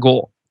achieve that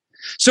goal?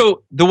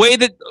 So the way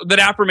that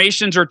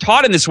affirmations are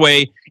taught in this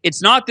way,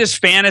 it's not this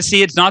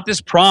fantasy, it's not this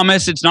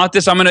promise, it's not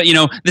this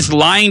this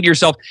lying to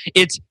yourself.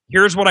 It's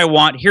here's what I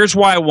want, here's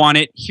why I want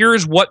it,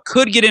 here's what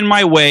could get in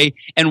my way,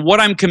 and what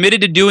I'm committed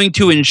to doing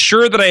to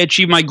ensure that I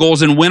achieve my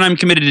goals and when I'm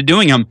committed to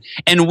doing them.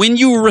 And when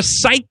you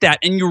recite that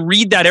and you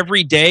read that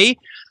every day,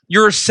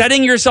 you're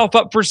setting yourself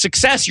up for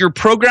success. You're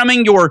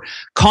programming your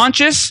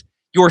conscious,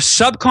 your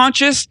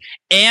subconscious,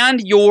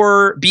 and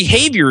your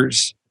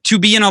behaviors to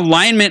be in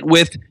alignment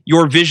with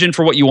your vision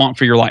for what you want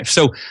for your life.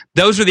 So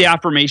those are the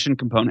affirmation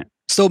component.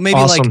 So maybe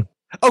awesome.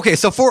 Okay,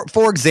 so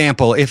for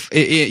example, if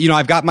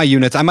I've got my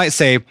units, I might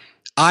say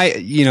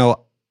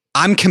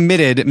I'm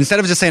committed, instead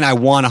of just saying I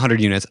want 100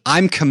 units,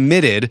 I'm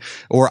committed,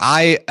 or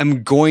I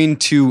am going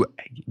to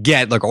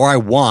get, or I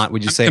want,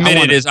 would you say?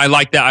 Committed I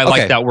like that. I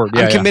like that word.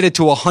 Yeah, I'm committed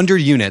to 100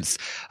 units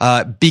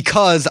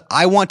because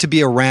I want to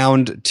be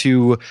around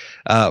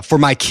for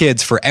my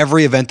kids for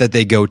every event that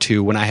they go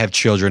to when I have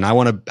children. I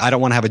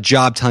don't want to have a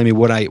job telling me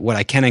what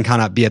I can and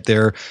cannot be at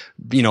their,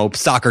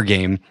 soccer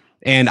game.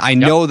 And I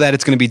know that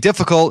it's going to be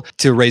difficult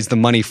to raise the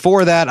money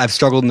for that. I've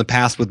struggled in the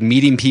past with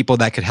meeting people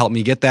that could help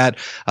me get that.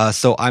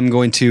 So I'm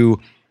going to,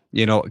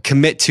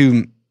 commit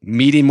to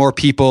meeting more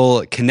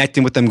people,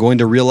 connecting with them, going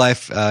to real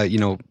life,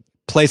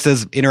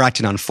 places,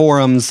 interacting on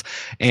forums.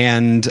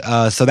 And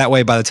so that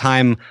way, by the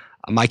time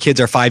my kids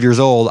are 5 years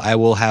old, I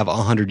will have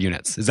 100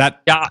 units. Is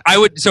that? Yeah, I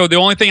would. So the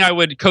only thing I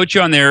would coach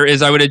you on there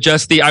is I would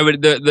adjust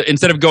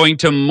instead of going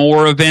to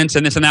more events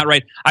and this and that,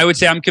 right? I would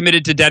say I'm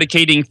committed to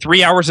dedicating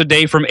 3 hours a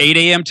day from 8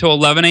 a.m. to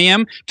 11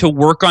 a.m. to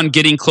work on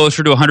getting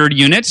closer to 100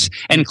 units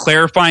and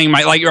clarifying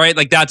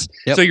that's,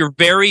 yep. So you're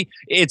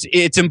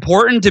it's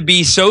important to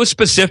be so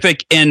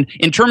specific in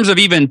terms of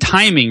even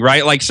timing,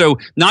 right? So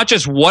not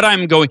just what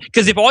I'm going,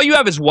 because if all you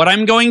have is what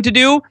I'm going to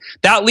do,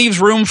 that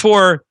leaves room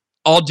for,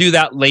 I'll do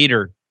that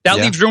later. That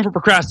leaves room for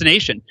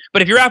procrastination.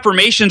 But if your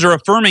affirmations are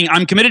affirming,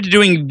 I'm committed to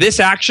doing this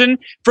action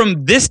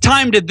from this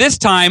time to this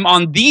time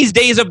on these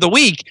days of the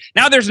week,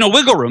 now there's no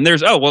wiggle room.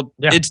 There's,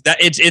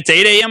 it's 8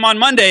 a.m. on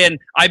Monday, and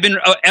I've been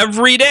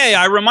every day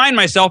I remind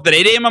myself that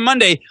 8 a.m. on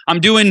Monday, I'm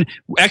doing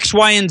X,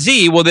 Y, and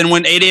Z. Well, then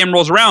when 8 a.m.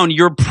 rolls around,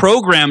 you're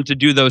programmed to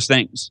do those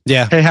things.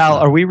 Yeah. Hey, Hal,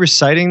 are we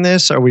reciting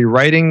this? Are we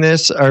writing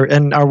this?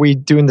 And are we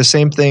doing the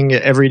same thing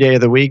every day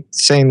of the week,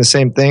 saying the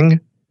same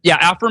thing? Yeah,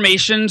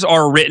 affirmations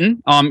are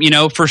written,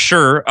 for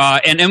sure,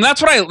 and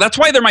that's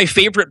why they're my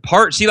favorite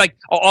part. See,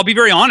 I'll be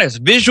very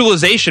honest.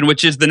 Visualization,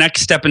 which is the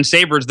next step in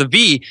Savers, the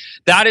V,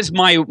 that is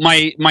my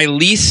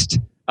least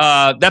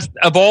that's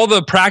of all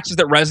the practices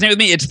that resonate with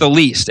me, it's the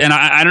least. And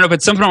I don't know if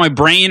it's something on my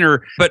brain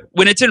but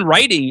when it's in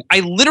writing,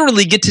 I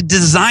literally get to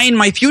design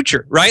my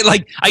future, right?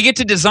 Like I get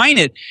to design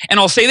it. And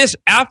I'll say this,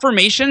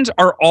 affirmations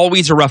are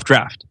always a rough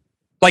draft.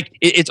 Like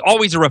it's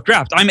always a rough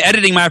draft. I'm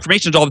editing my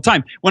affirmations all the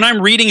time. When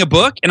I'm reading a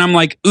book and I'm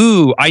like,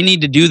 ooh, I need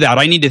to do that.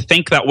 I need to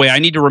think that way. I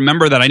need to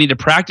remember that. I need to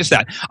practice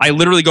that. I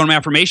literally go to my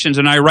affirmations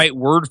and I write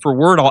word for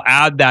word. I'll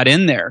add that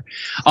in there.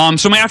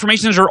 So my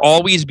affirmations are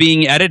always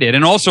being edited.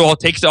 And also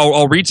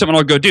I'll read something and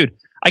I'll go, dude,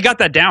 I got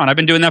that down. I've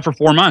been doing that for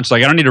 4 months.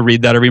 Like I don't need to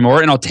read that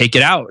anymore, and I'll take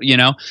it out,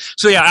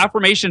 So yeah,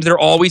 affirmations, they're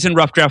always in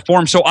rough draft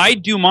form. So I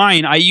do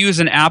mine. I use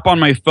an app on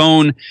my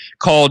phone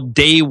called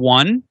Day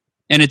One.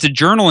 And it's a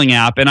journaling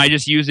app, and I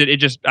just use it.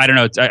 I don't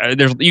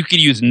know. You could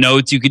use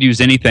notes, you could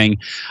use anything.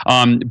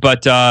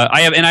 But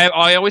I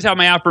always have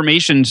my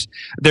affirmations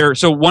there.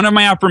 So one of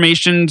my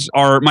affirmations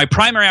my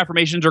primary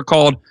affirmations are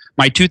called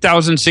my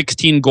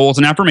 2016 goals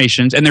and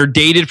affirmations, and they're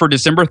dated for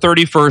December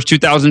 31st,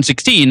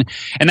 2016.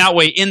 And that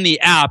way in the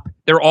app,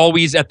 they're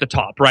always at the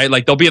top, right?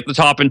 Like they'll be at the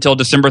top until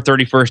December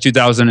 31st,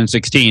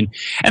 2016.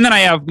 And then I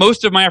have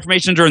most of my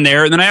affirmations are in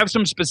there. And then I have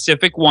some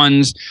specific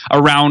ones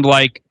around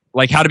like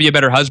how to be a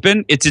better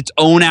husband. It's its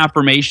own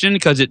affirmation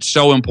because it's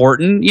so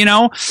important, be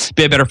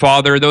a better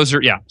father. Those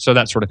are, so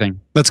that sort of thing.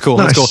 That's cool.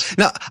 Nice. That's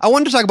cool. Now, I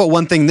wanted to talk about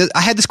one thing.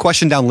 I had this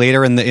question down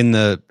later in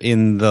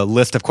the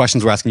list of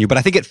questions we're asking you, but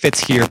I think it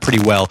fits here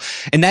pretty well.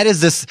 And that is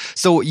this.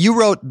 So you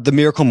wrote The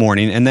Miracle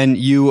Morning, and then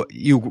you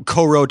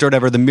co-wrote or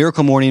whatever, The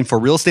Miracle Morning for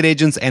real estate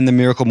agents and The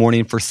Miracle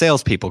Morning for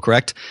salespeople,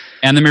 correct?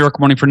 And The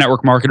Miracle Morning for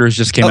network marketers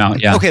just came out.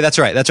 Yeah. Okay, that's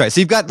right.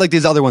 So you've got like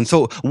these other ones.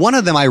 So one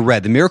of them I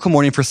read, The Miracle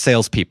Morning for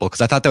salespeople,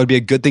 because I thought that would be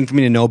a good thing for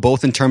me to know,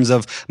 both in terms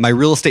of my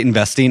real estate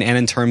investing and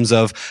in terms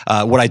of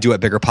what I do at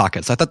Bigger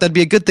Pockets. I thought that'd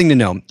be a good thing to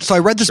know. So I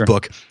read this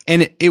book,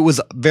 and it was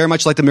very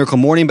much like The Miracle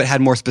Morning, but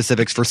had more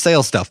specifics for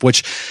sales stuff,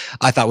 which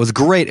I thought was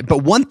great.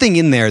 But one thing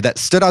in there that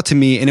stood out to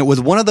me, and it was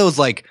one of those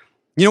like,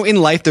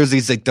 in life, there's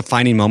these like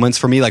defining moments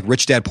for me, like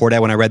Rich Dad Poor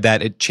Dad. When I read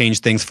that, it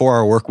changed things.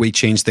 4-Hour Work Week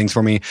changed things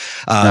for me.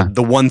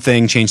 The One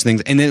Thing changed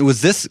things. And it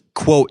was this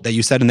quote that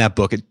you said in that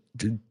book. It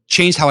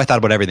changed how I thought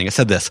about everything. It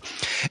said this: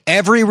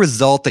 every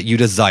result that you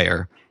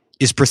desire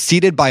is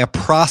preceded by a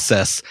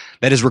process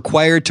that is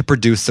required to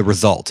produce the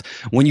result.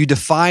 When you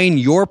define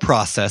your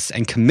process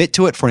and commit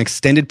to it for an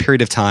extended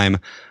period of time,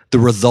 the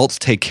results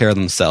take care of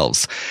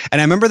themselves. And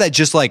I remember that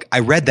just like, I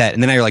read that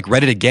and then I like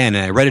read it again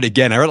and I read it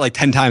again. I read it like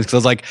 10 times because I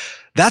was like,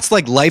 that's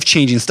like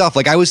life-changing stuff.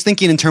 Like I was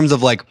thinking in terms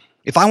of like,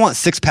 if I want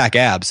 6-pack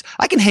abs,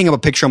 I can hang up a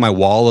picture on my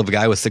wall of a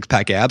guy with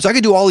 6-pack abs. I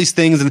can do all these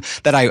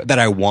things that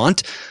I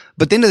want.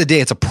 But at the end of the day,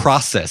 it's a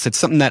process. It's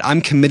something that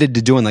I'm committed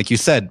to doing. Like you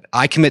said,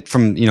 I commit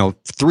from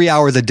 3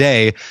 hours a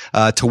day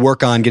to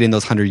work on getting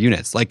those 100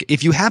 units. Like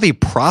if you have a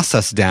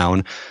process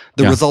down,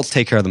 the results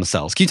take care of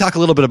themselves. Can you talk a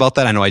little bit about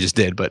that? I know I just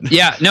did, but but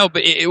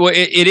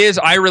it is.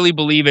 I really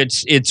believe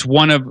it's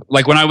one of,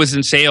 like when I was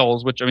in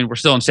sales, which I mean we're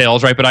still in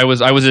sales, right? But I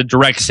was a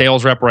direct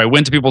sales rep where I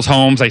went to people's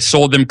homes, I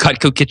sold them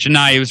Cutco kitchen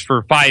knives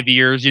for 5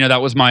 years.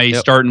 That was my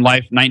start in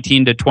life,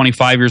 19 to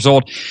 25 years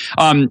old.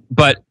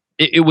 But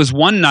it was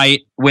one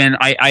night when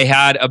I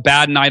had a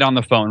bad night on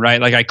the phone,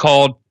 right? Like I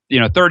called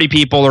 30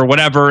 people or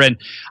whatever, and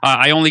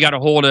I only got a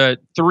hold of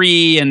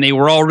 3, and they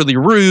were all really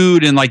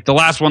rude, and like the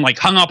last one like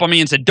hung up on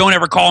me and said, "Don't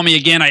ever call me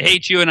again. I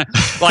hate you." And I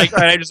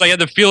just like had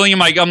the feeling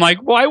I'm like,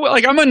 why?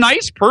 Like I'm a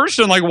nice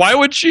person. Like why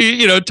would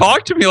she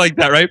talk to me like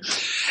that, right?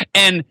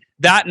 And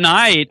that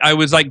night I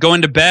was like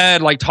going to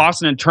bed, like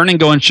tossing and turning,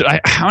 going,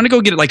 I want to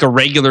go get like a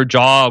regular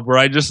job where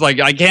I just like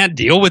I can't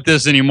deal with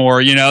this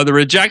anymore. The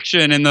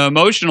rejection and the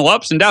emotional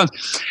ups and downs.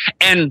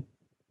 And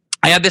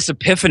I had this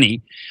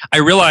epiphany. I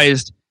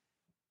realized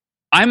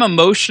I'm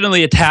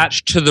emotionally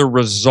attached to the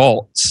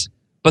results,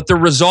 but the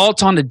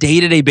results on a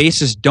day-to-day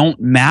basis don't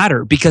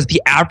matter because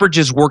the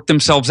averages work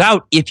themselves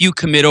out if you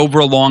commit over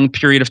a long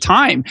period of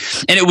time.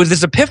 And it was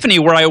this epiphany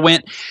where I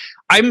went,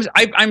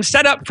 I'm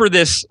set up for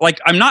this. Like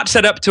I'm not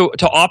set up to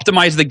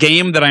optimize the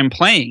game that I'm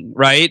playing,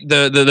 right?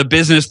 The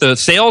business, the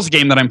sales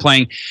game that I'm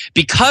playing,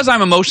 because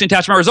I'm emotionally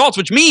attached to my results,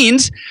 which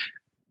means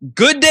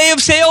good day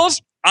of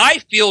sales, I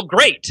feel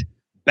great.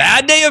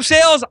 Bad day of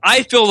sales,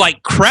 I feel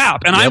like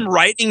crap. And I'm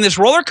riding this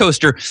roller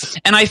coaster.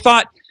 And I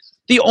thought,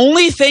 the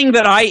only thing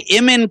that I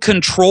am in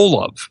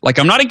control of, like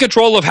I'm not in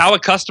control of how a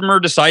customer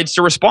decides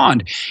to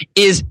respond,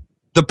 is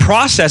the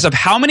process of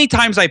how many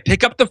times I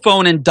pick up the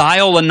phone and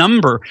dial a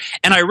number.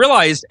 And I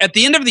realized at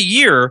the end of the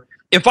year,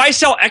 if I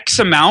sell X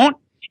amount,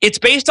 it's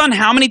based on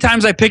how many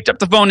times I picked up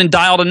the phone and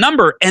dialed a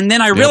number. And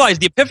then I realized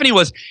the epiphany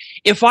was,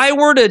 if I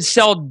were to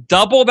sell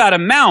double that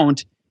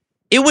amount,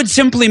 it would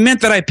simply meant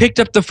that I picked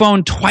up the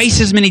phone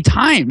twice as many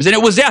times. And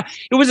it was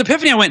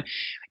epiphany. I went,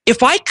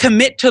 if I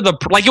commit to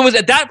it was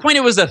at that point,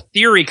 it was a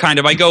theory kind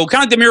of. I go, kind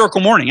of like the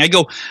Miracle Morning. I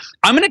go,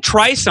 I'm going to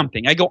try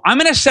something. I go, I'm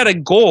going to set a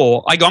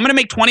goal. I go, I'm going to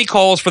make 20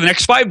 calls for the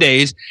next 5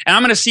 days, and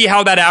I'm going to see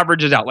how that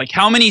averages out. Like,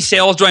 how many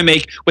sales do I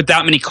make with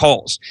that many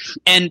calls?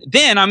 And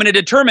then I'm going to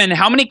determine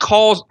how many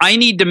calls I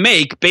need to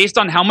make based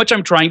on how much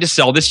I'm trying to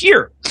sell this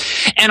year.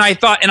 And I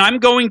thought, and I'm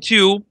going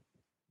to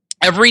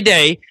every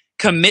day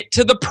commit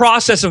to the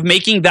process of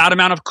making that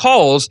amount of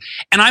calls,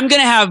 and I'm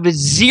going to have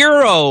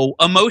zero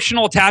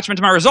emotional attachment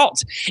to my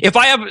results. If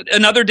I have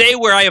another day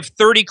where I have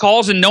 30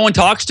 calls and no one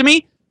talks to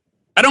me,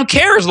 I don't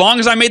care as long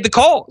as I made the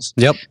calls.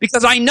 Yep.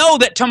 Because I know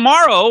that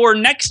tomorrow or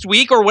next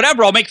week or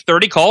whatever, I'll make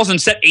 30 calls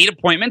and set 8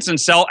 appointments and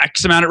sell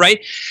X amount,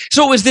 right?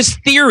 So it was this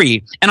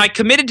theory, and I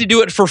committed to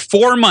do it for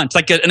 4 months,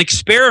 like an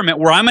experiment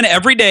where I'm going to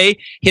every day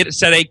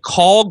set a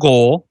call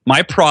goal,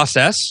 my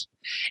process,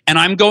 and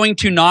I'm going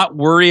to not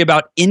worry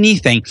about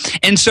anything.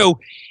 And so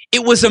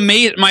it was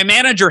amazing. My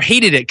manager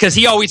hated it because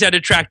he always had to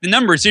track the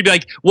numbers. So he'd be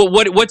like, well,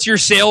 what's your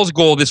sales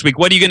goal this week?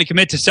 What are you going to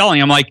commit to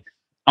selling? I'm like,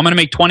 I'm going to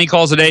make 20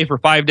 calls a day for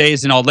 5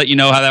 days and I'll let you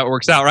know how that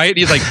works out, right?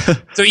 He's like,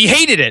 so he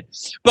hated it.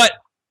 But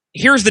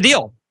here's the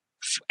deal.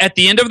 At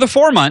the end of the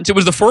 4 months, it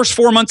was the first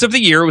 4 months of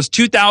the year. It was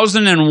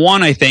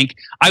 2001, I think.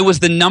 I was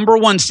the number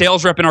one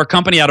sales rep in our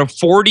company out of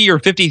 40 or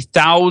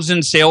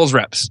 50,000 sales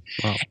reps.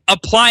 Wow.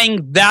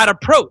 Applying that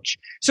approach.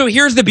 So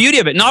here's the beauty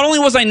of it. Not only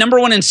was I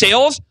number one in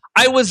sales,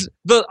 I was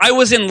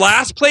in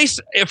last place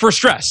for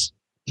stress.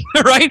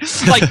 Right?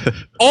 Like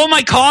all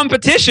my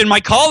competition, my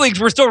colleagues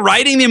were still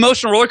riding the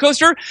emotional roller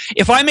coaster.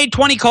 If I made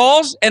 20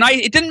 calls and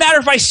it didn't matter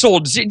if I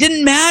sold, it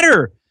didn't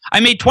matter. I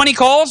made 20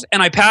 calls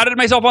and I patted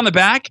myself on the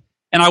back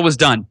and I was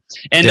done.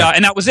 And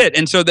and that was it.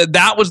 And so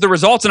that was the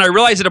results. And I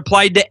realized it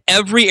applied to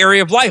every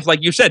area of life.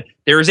 Like you said,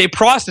 there is a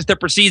process that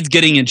precedes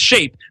getting in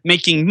shape,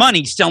 making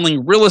money,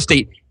 selling real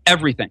estate,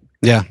 everything.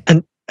 Yeah.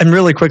 And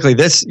really quickly,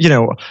 this,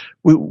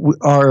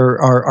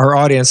 our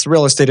audience,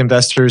 real estate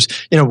investors,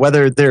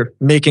 whether they're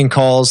making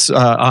calls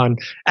on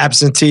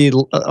absentee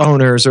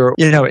owners or,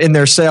 in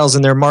their sales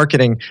and their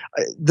marketing,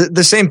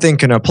 the same thing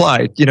can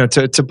apply,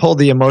 to pull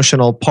the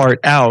emotional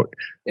part out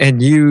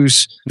and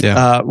use,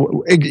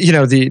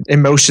 the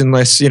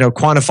emotionless,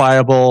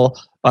 quantifiable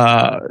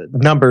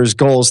numbers,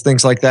 goals,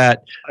 things like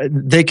that.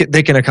 They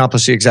can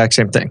accomplish the exact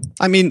same thing.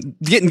 I mean,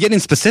 getting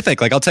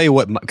specific, like I'll tell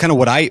you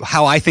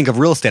how I think of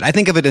real estate. I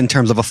think of it in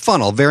terms of a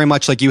funnel, very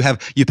much like you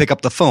pick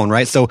up the phone,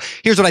 right? So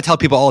here's what I tell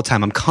people all the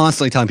time. I'm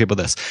constantly telling people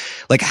this,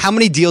 like, how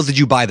many deals did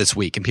you buy this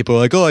week? And people are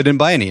like, oh, I didn't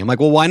buy any. I'm like,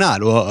 well, why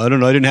not? Well, I don't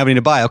know. I didn't have any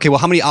to buy. Okay. Well,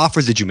 how many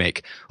offers did you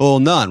make? Well,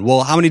 none.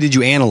 Well, how many did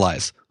you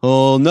analyze?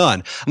 Well,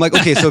 none. I'm like,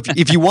 okay. So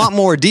if you want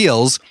more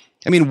deals,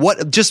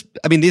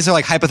 these are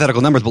like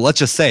hypothetical numbers, but let's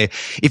just say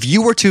if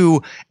you were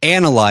to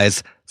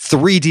analyze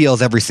 3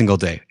 deals every single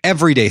day,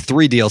 3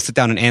 deals, sit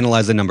down and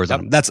analyze the numbers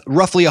on them. That's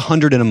roughly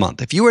 100 in a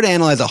month. If you were to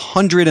analyze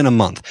 100 in a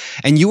month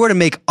and you were to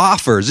make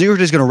offers, you were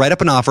just going to write up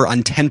an offer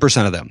on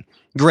 10% of them.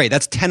 Great.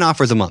 That's 10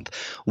 offers a month.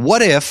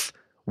 What if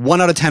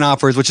 1 out of 10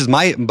 offers, which is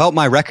about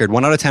my record,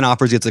 1 out of 10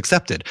 offers gets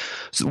accepted?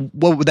 So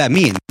what would that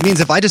mean? It means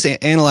if I just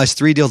analyze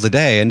 3 deals a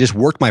day and just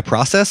work my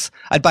process,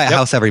 I'd buy a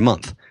house every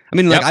month. I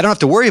mean, I don't have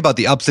to worry about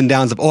the ups and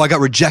downs of, I got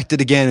rejected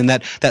again and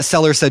that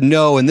seller said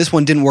no and this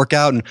one didn't work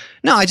out. And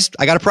no,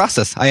 I got a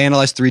process. I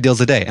analyze 3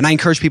 deals a day. And I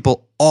encourage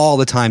people all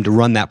the time to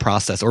run that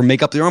process or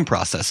make up their own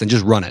process and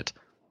just run it.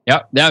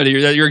 Yeah,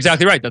 you're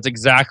exactly right. That's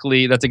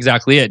exactly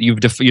it. You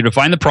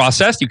define the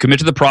process, you commit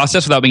to the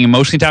process without being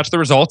emotionally attached to the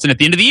results. And at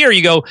the end of the year,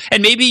 you go,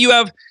 and maybe you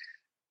have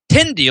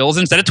 10 deals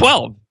instead of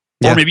 12.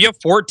 Or maybe you have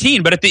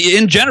 14, but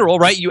in general,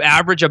 right, you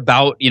average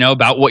about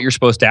what you're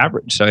supposed to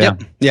average. So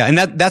yeah, and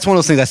that's one of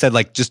those things I said,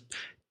 like, just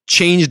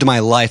changed my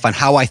life on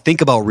how I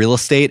think about real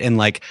estate and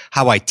like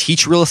how I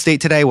teach real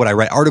estate today, what I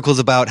write articles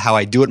about, how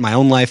I do it in my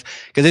own life,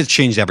 because it's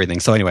changed everything.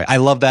 So anyway, I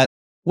love that.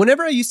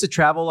 Whenever I used to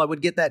travel, I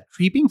would get that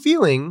creeping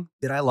feeling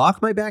that I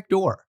locked my back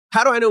door.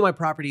 How do I know my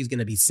property is going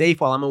to be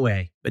safe while I'm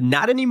away? But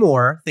not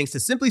anymore, thanks to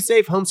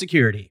SimpliSafe Home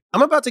Security.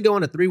 I'm about to go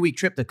on a 3-week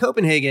trip to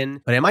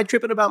Copenhagen, but am I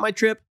tripping about my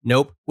trip?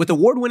 Nope. With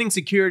award-winning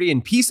security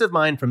and peace of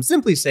mind from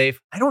SimpliSafe,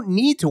 I don't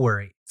need to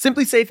worry.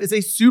 SimpliSafe is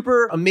a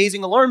super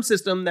amazing alarm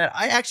system that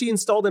I actually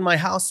installed in my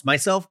house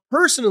myself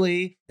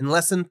personally in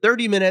less than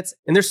 30 minutes.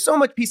 And there's so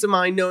much peace of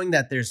mind knowing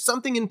that there's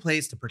something in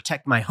place to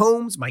protect my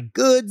homes, my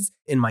goods,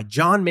 and my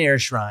John Mayer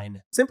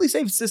shrine.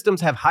 SimpliSafe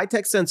systems have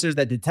high-tech sensors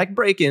that detect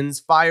break-ins,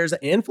 fires,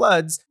 and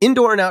floods,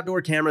 indoor and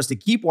outdoor cameras to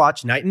keep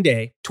watch night and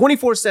day,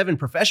 24/7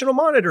 professional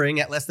monitoring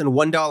at less than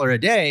 $1 a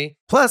day.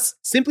 Plus,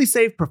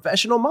 SimpliSafe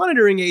professional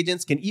monitoring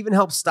agents can even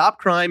help stop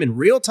crime in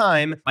real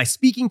time by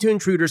speaking to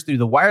intruders through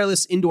the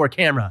wireless indoor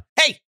camera.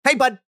 Hey,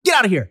 bud, get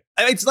out of here.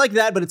 It's like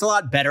that, but it's a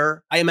lot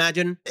better, I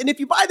imagine. And if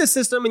you buy the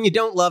system and you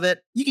don't love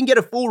it, you can get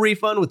a full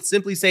refund with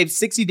SimpliSafe's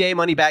 60-day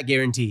money-back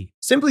guarantee.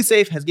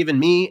 SimpliSafe has given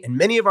me and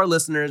many of our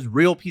listeners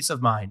real peace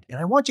of mind, and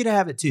I want you to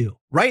have it too.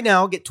 Right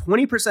now, get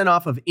 20%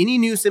 off of any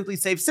new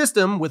SimpliSafe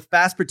system with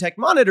Fast Protect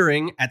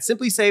monitoring at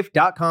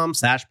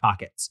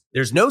simplisafe.com/pockets.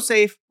 There's no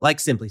safe like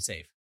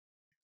SimpliSafe.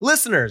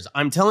 Listeners,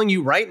 I'm telling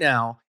you right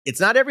now, it's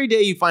not every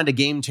day you find a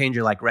game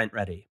changer like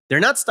RentRedi.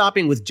 They're not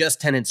stopping with just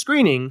tenant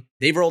screening.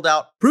 They've rolled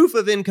out proof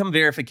of income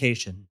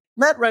verification.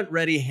 Let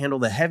RentRedi handle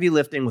the heavy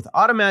lifting with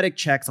automatic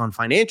checks on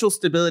financial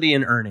stability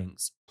and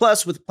earnings.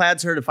 Plus, with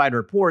Plaid certified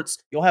reports,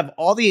 you'll have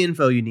all the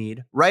info you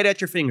need right at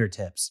your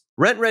fingertips.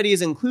 RentRedi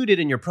is included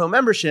in your pro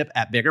membership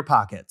at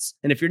BiggerPockets.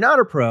 And if you're not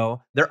a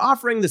pro, they're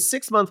offering the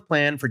 6-month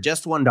plan for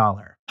just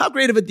 $1. How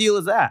great of a deal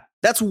is that?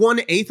 That's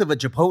 1/8 of a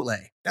Chipotle.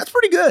 That's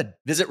pretty good.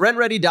 Visit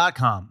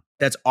rentredi.com.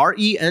 That's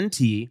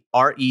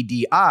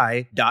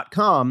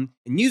RentRedi.com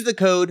and use the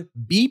code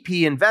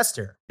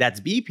BPInvestor. That's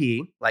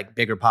BP, like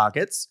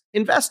BiggerPockets,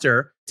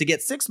 Investor, to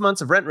get 6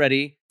 months of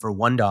RentRedi for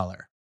 $1.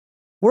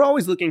 We're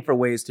always looking for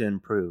ways to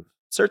improve,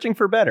 searching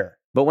for better.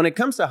 But when it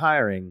comes to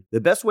hiring,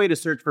 the best way to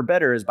search for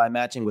better is by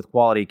matching with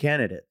quality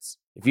candidates.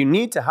 If you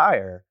need to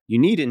hire, you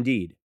need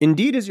Indeed.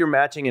 Indeed is your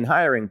matching and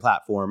hiring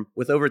platform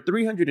with over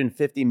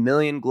 350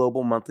 million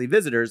global monthly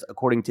visitors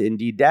according to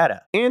Indeed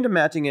data, and a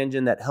matching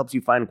engine that helps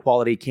you find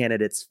quality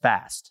candidates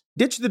fast.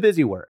 Ditch the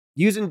busy work.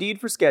 Use Indeed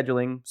for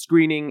scheduling,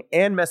 screening,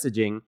 and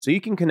messaging so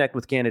you can connect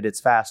with candidates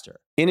faster.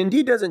 And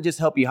Indeed doesn't just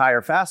help you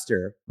hire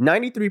faster.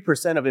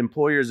 93% of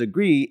employers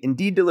agree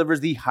Indeed delivers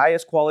the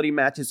highest quality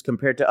matches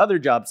compared to other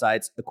job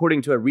sites,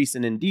 according to a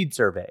recent Indeed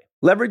survey.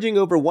 Leveraging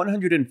over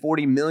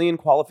 140 million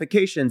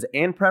qualifications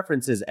and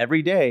preferences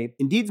every day,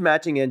 Indeed's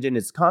matching engine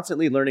is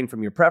constantly learning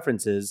from your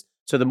preferences,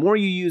 so the more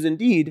you use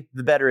Indeed,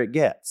 the better it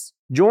gets.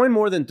 Join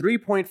more than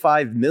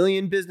 3.5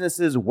 million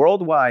businesses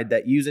worldwide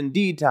that use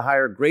Indeed to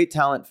hire great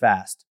talent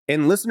fast.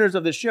 And listeners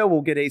of the show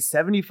will get a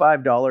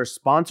 $75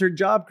 sponsored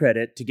job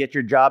credit to get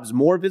your jobs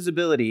more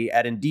visibility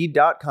at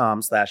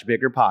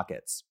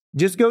Indeed.com/BiggerPockets.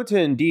 Just go to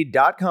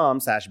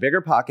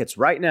Indeed.com/BiggerPockets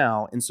right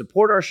now and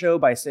support our show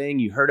by saying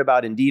you heard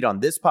about Indeed on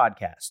this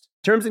podcast.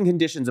 Terms and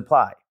conditions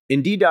apply.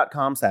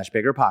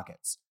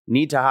 Indeed.com/BiggerPockets.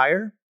 Need to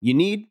hire? You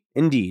need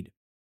Indeed.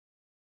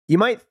 You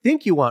might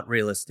think you want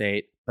real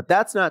estate, but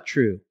that's not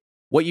true.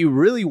 What you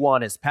really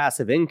want is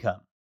passive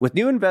income. With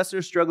new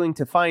investors struggling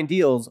to find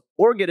deals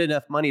or get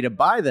enough money to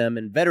buy them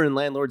and veteran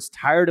landlords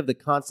tired of the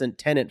constant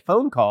tenant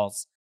phone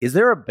calls, is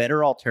there a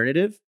better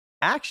alternative?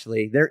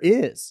 Actually, there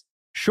is.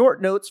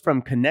 Short notes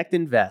from Connect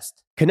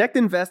Invest. Connect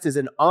Invest is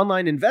an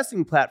online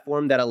investing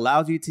platform that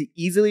allows you to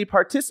easily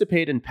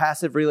participate in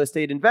passive real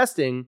estate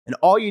investing, and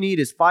all you need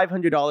is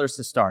 $500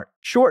 to start.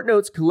 Short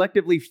Notes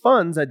collectively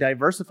funds a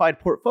diversified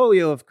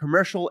portfolio of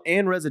commercial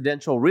and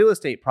residential real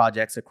estate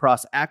projects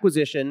across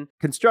acquisition,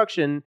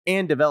 construction,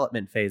 and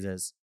development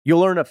phases.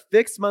 You'll earn a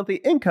fixed monthly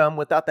income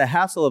without the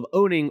hassle of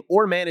owning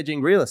or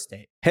managing real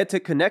estate. Head to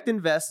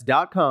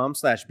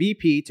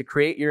connectinvest.com/BP to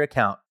create your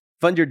account.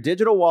 Fund your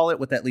digital wallet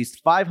with at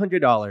least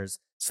 $500.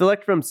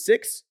 Select from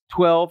 6,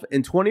 12,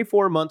 and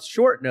 24-month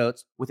short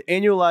notes with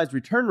annualized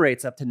return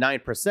rates up to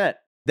 9%.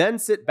 Then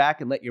sit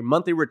back and let your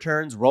monthly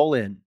returns roll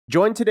in.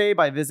 Join today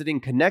by visiting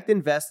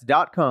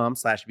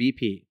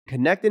connectinvest.com/BP.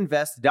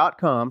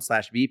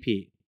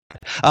 Connectinvest.com/BP.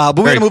 But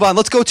we're going to move on.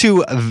 Let's go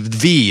to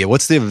V.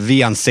 What's the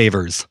V on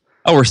Savers?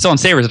 Oh, we're still on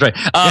Savers, that's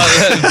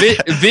right.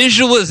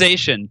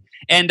 Visualization.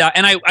 And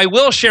I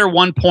will share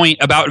one point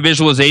about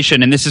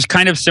visualization, and this is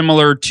kind of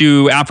similar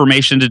to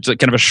affirmation. It's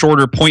kind of a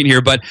shorter point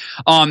here, but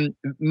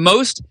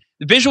most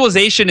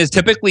visualization is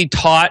typically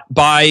taught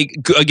by,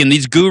 again,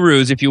 these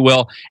gurus, if you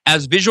will,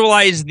 as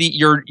visualize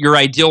your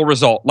ideal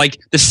result. Like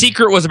The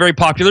Secret was a very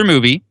popular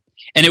movie,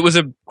 and it was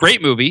a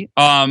great movie,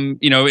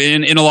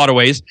 in a lot of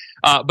ways.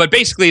 But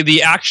basically,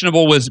 the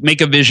actionable was make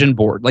a vision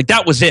board. Like,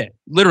 that was it.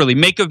 Literally,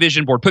 make a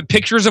vision board. Put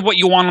pictures of what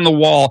you want on the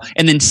wall,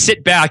 and then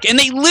sit back. And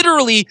they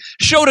literally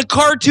showed a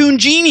cartoon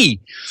genie.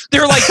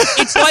 They're like,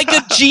 it's like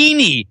a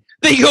genie.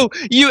 They go,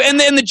 and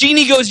then the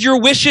genie goes,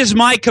 your wish is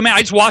my command.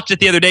 I just watched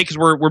it the other day because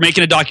we're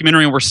making a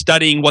documentary and we're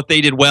studying what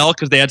they did well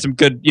because they had some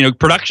good,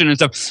 production and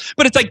stuff.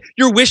 But it's like,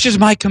 your wish is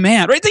my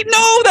command, right? It's like,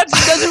 no, that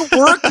doesn't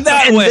work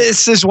that way.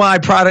 This is why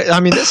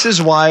this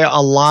is why a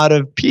lot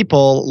of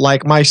people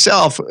like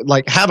myself,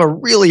 have a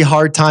really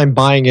hard time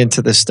buying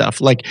into this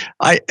stuff. What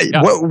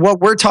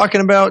we're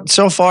talking about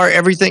so far,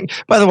 everything,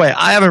 by the way,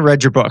 I haven't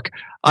read your book.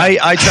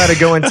 I try to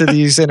go into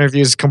these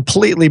interviews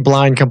completely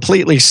blind,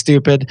 completely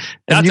stupid,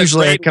 and that's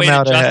usually a I come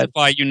out ahead.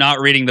 Justify you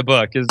not reading the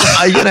book.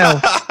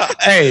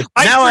 Hey,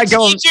 now I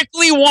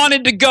strategically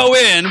wanted to go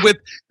in with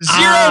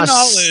zero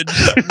knowledge.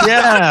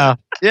 Yeah,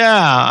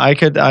 I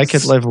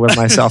could live with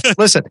myself.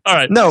 Listen, all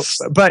right, no,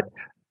 but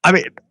I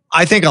mean,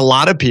 I think a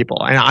lot of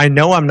people, and I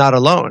know I'm not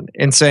alone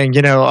in saying,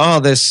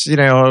 this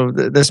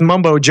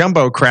mumbo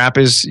jumbo crap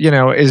is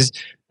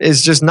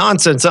just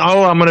nonsense.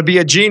 Oh, I'm going to be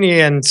a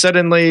genie and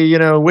suddenly,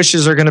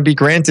 wishes are going to be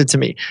granted to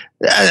me.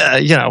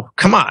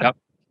 Come on,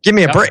 give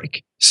me a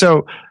break.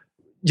 So,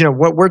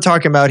 what we're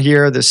talking about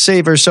here, the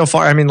Savers so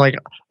far, I mean,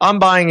 I'm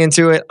buying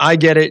into it. I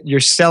get it. You're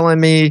selling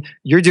me.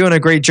 You're doing a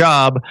great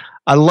job.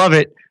 I love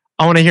it.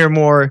 I want to hear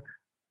more.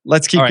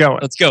 Let's keep All right, going.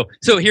 Let's go.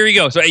 So here you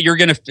go. So you're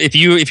gonna, if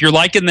you're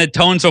liking the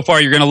tone so far,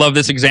 you're gonna love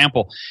this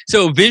example.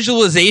 So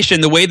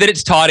visualization, the way that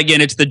it's taught, again,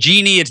 it's the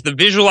genie, it's the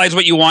visualize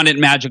what you want, it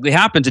magically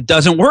happens. It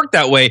doesn't work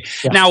that way.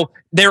 Yeah. Now,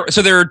 there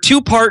are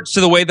two parts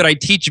to the way that I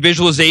teach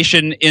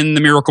visualization in the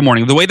Miracle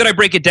Morning. The way that I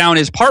break it down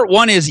is part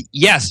one is,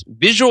 yes,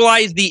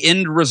 visualize the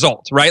end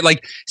result, right?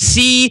 Like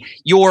see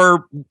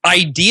your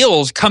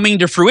ideals coming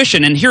to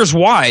fruition. And here's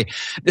why.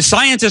 The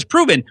science has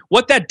proven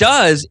what that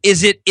does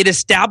is it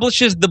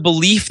establishes the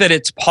belief that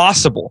it's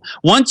possible.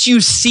 Once you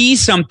see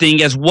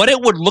something as what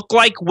it would look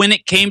like when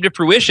it came to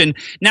fruition,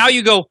 now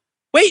you go,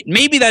 wait,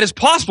 maybe that is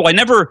possible.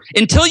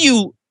 Until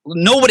you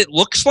know what it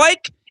looks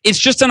like, it's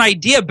just an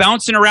idea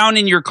bouncing around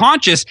in your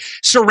conscious,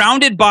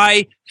 surrounded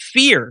by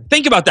fear.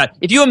 Think about that.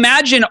 If you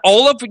imagine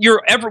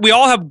we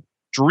all have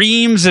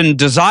dreams and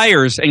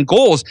desires and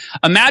goals.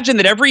 Imagine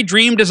that every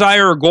dream,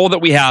 desire, or goal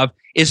that we have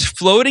is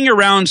floating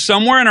around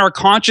somewhere in our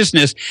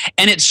consciousness,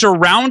 and it's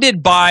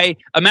surrounded by,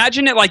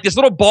 imagine it like this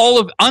little ball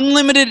of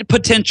unlimited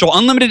potential,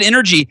 unlimited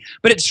energy,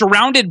 but it's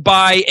surrounded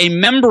by a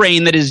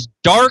membrane that is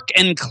dark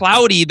and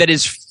cloudy, that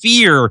is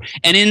fear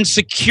and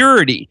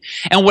insecurity.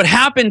 And what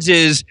happens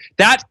is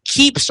that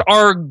keeps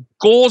our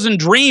goals and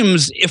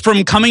dreams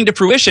from coming to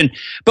fruition.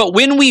 But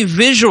when we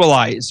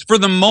visualize, for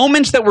the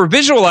moments that we're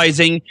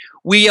visualizing,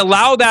 we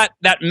allow that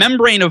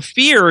membrane of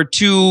fear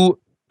to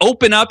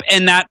open up,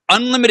 and that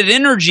unlimited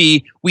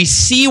energy, we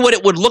see what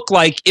it would look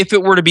like if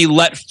it were to be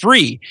let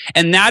free.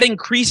 And that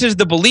increases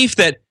the belief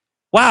that,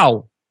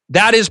 wow,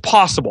 that is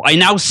possible. I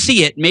now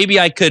see it. Maybe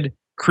I could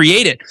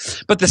create it.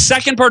 But the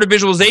second part of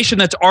visualization,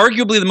 that's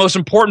arguably the most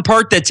important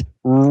part, that's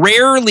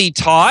rarely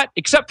taught,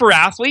 except for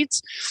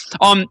athletes,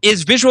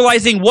 is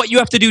visualizing what you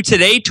have to do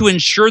today to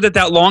ensure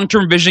that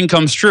long-term vision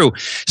comes true.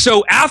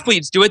 So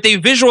athletes do it. They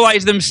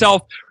visualize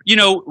themselves,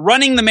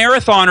 running the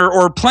marathon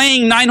or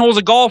playing 9 holes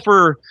of golf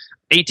or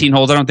 18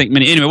 holes. I don't think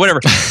many. Anyway, whatever.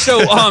 So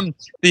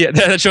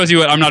that shows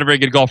you I'm not a very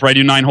good golfer. I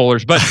do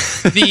 9-holers, but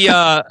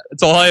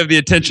it's all I have the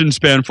attention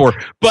span for.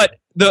 But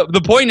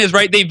the point is,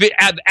 right,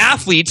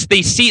 athletes,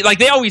 they see, like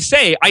they always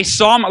say,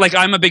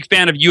 I'm a big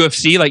fan of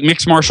UFC, like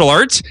mixed martial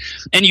arts,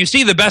 and you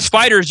see the best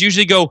fighters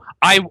usually go,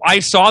 I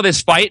saw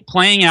this fight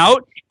playing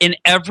out in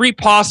every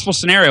possible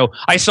scenario.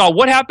 I saw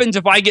what happens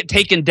if I get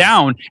taken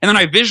down, and then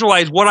I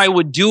visualize what I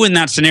would do in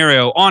that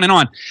scenario, on and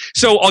on.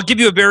 So I'll give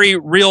you a very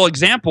real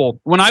example.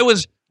 When I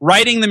was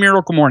writing the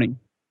Miracle Morning,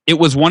 it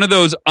was one of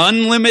those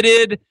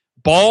unlimited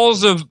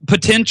balls of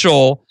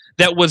potential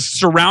that was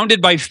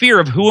surrounded by fear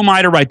of, who am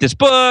I to write this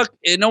book?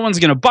 No one's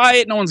going to buy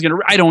it.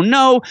 I don't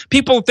know.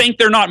 People think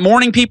they're not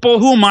morning people.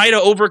 Who am I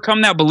to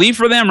overcome that belief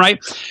for them,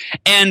 right?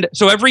 And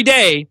so every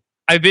day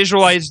I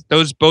visualized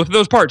both of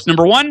those parts.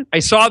 Number one, I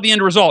saw the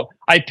end result.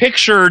 I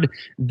pictured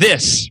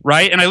this,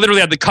 right? And I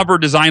literally had the cover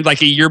designed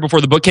like a year before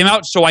the book came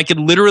out, so I could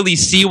literally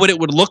see what it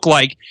would look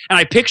like. And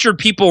I pictured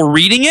people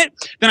reading it.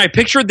 Then I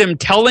pictured them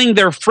telling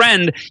their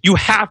friend, you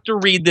have to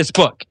read this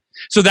book.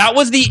 So that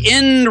was the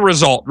end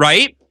result,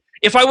 right?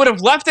 If I would have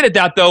left it at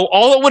that, though,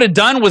 all it would have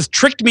done was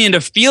tricked me into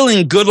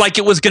feeling good, like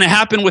it was going to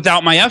happen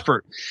without my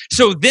effort.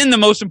 So then the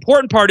most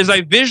important part is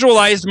I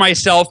visualized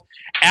myself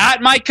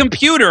at my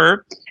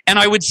computer, and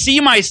I would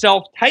see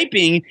myself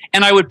typing,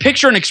 and I would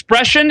picture an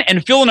expression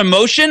and feel an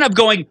emotion of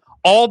going,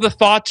 all the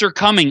thoughts are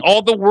coming,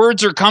 all the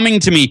words are coming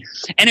to me.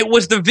 And it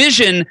was the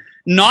vision,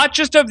 not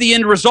just of the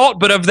end result,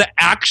 but of the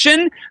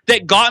action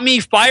that got me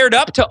fired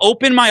up to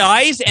open my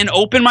eyes and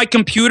open my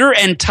computer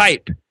and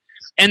type.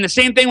 And the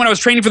same thing when I was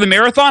training for the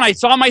marathon, I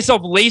saw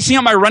myself lacing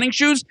up my running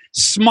shoes,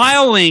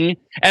 smiling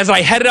as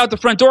I headed out the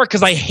front door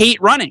because I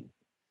hate running.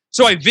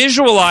 So I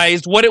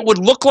visualized what it would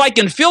look like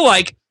and feel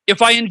like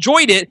if I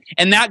enjoyed it,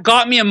 and that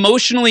got me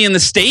emotionally in the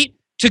state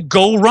to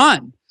go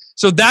run.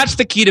 So that's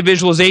the key to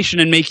visualization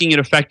and making it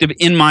effective,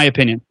 in my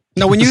opinion.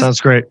 Now, sounds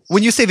great.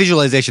 When you say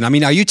visualization, I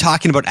mean, are you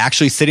talking about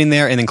actually sitting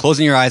there and then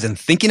closing your eyes and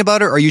thinking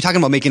about it? Or are you talking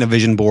about making a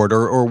vision board,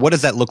 or what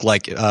does that look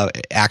like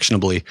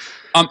actionably?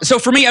 So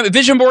for me,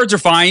 vision boards are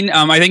fine.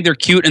 I think they're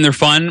cute and they're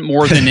fun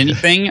more than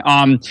anything.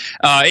 I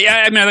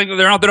think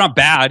they're not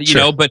bad, you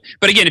know. But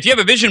again, if you have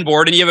a vision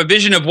board and you have a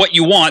vision of what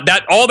you want,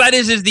 that all that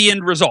is the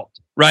end result,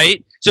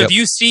 right? So if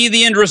you see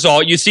the end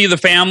result, you see the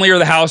family or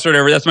the house or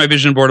whatever. That's my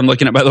vision board I'm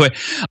looking at, by the way,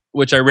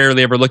 which I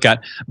rarely ever look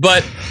at.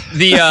 But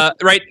the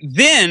right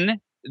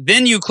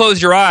then you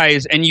close your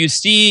eyes and you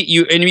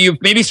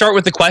maybe start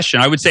with the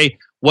question. I would say,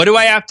 what do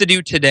I have to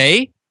do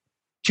today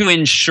to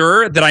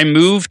ensure that I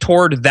move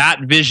toward that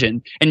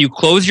vision? And you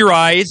close your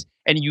eyes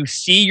and you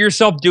see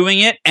yourself doing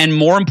it. And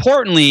more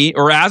importantly,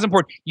 or as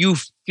important, you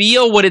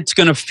feel what it's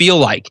going to feel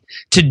like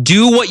to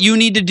do what you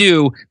need to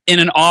do in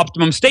an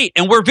optimum state.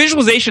 And where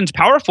visualization is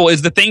powerful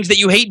is the things that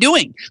you hate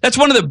doing. That's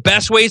one of the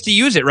best ways to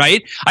use it,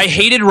 right? I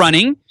hated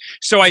running.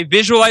 So I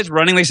visualized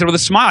running, like I said, with a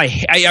smile.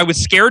 I was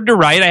scared to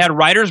write. I had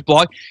writer's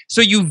block.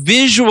 So you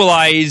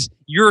visualize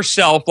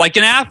yourself like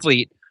an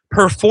athlete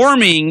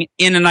performing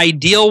in an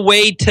ideal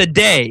way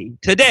today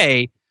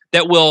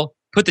that will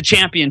put the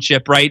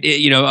championship right,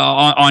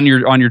 on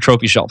your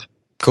trophy shelf.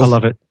 Cool. I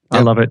love it.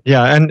 I love it.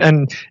 Yeah,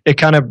 and it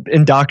kind of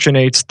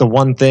indoctrinates the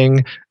one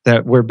thing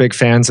that we're big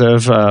fans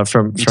of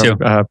from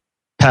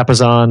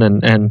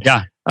Papasan and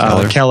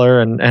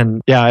Keller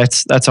and yeah,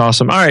 that's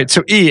awesome. All right,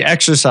 so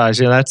exercise.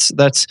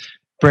 That's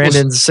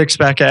Brandon's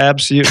six-pack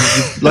abs.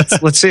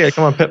 Let's see it.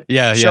 Come on, Pip.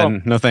 Yeah.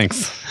 No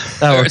thanks.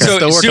 So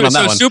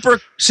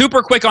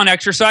super quick on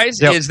exercise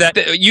is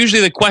that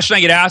usually the question I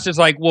get asked is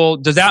like, well,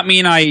 does that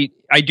mean I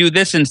do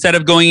this instead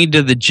of going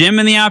to the gym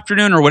in the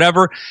afternoon or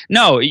whatever?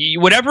 No,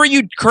 whatever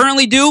you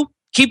currently do,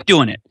 keep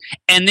doing it.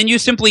 And then you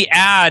simply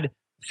add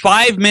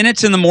 5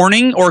 minutes in the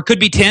morning, or it could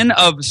be 10,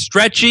 of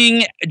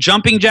stretching,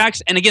 jumping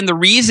jacks. And again, the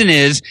reason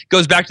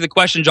goes back to the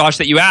question, Josh,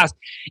 that you asked,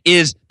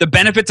 is the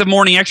benefits of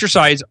morning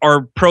exercise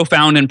are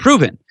profound and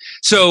proven.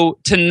 So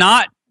to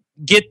not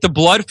get the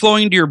blood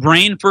flowing to your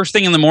brain first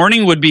thing in the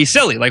morning would be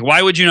silly. Like,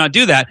 why would you not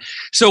do that?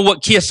 So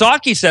what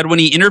Kiyosaki said when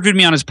he interviewed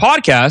me on his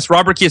podcast,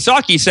 Robert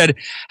Kiyosaki said,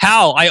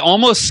 Hal, I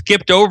almost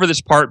skipped over this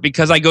part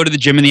because I go to the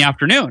gym in the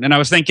afternoon. And I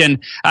was thinking,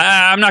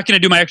 I'm not going to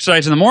do my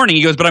exercise in the morning.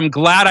 He goes, but I'm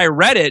glad I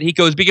read it. He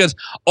goes, because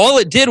all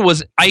it did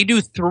was I do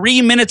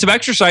 3 minutes of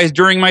exercise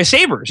during my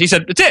savers. He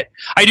said, that's it.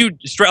 I do,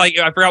 I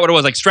forgot what it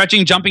was, like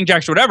stretching, jumping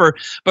jacks, or whatever.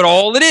 But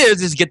all it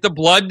is get the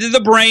blood to the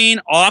brain,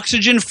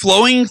 oxygen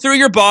flowing through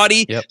your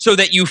body so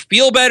that you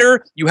feel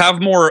better, you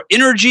have more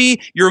energy,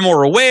 you're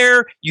more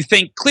aware, you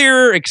think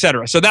clearer,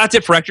 etc. So that's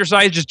it for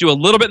exercise. Just do a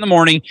little bit in the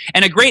morning.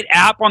 And a great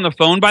app on the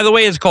phone, by the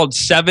way, is called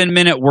 7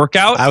 Minute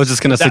Workout. I was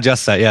just going to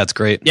suggest that. Yeah, it's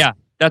great. Yeah,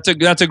 that's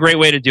a great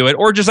way to do it.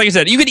 Or just like I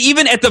said, you could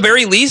even at the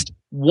very least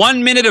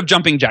 1 minute of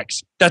jumping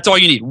jacks. That's all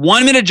you need.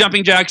 1 minute of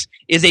jumping jacks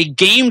is a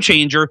game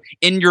changer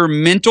in your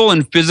mental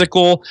and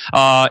physical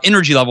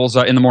energy levels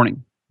in the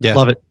morning. Yeah,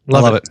 love it.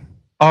 Love it.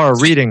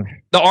 Reading.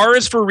 The R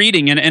is for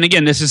reading. And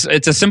again, it's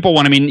a simple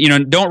one. I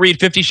mean, don't read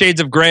 50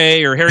 Shades of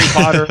Grey or Harry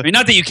Potter. I mean,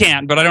 not that you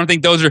can't, but I don't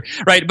think those are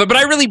right. But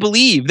I really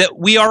believe that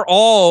we are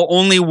all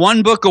only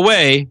one book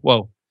away.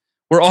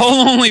 We're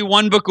all only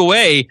one book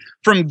away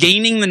from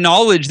gaining the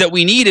knowledge that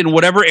we need in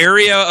whatever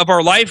area of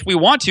our life we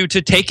want to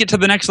take it to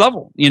the next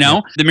level.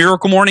 The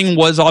Miracle Morning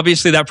was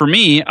obviously that for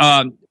me.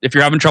 If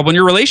you're having trouble in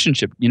your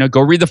relationship,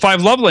 go read the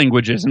 5 love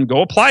languages and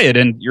go apply it,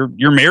 and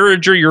your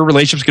marriage or your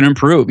relationship's going to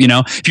improve.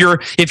 If you're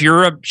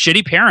a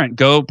shitty parent,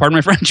 pardon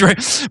my French,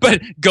 right?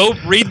 But go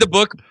read the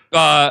book.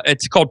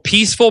 It's called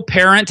Peaceful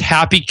Parent,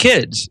 Happy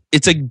Kids.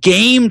 It's a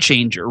game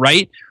changer,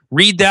 right?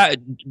 Read that.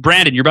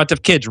 Brandon, you're about to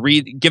have kids.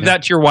 Give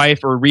that to your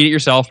wife or read it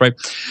yourself, right?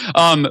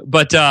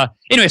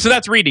 Anyway, so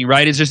that's reading,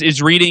 right?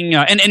 It's reading.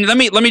 And let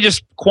me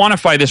just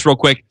quantify this real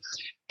quick.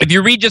 If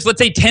you read just,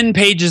 let's say, 10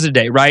 pages a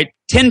day, right?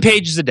 10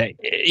 pages a day.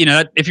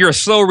 If you're a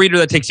slow reader,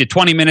 that takes you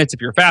 20 minutes. If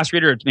you're a fast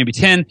reader, it's maybe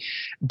 10.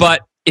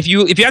 But if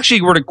you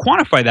actually were to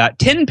quantify that,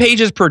 10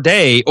 pages per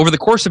day over the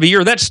course of a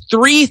year, that's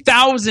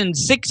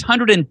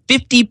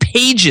 3,650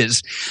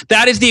 pages.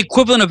 That is the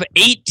equivalent of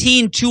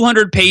 18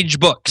 200-page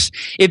books.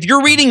 If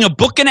you're reading a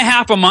book and a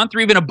half a month or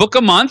even a book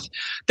a month,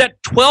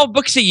 that 12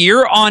 books a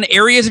year on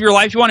areas of your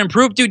life you want to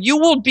improve, dude, you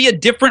will be a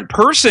different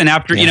person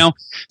after,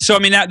 So, I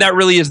mean, that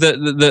really is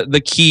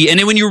the key. And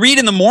then when you read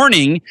in the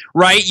morning,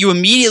 right, you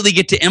immediately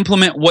get to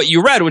implement what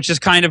you read, which is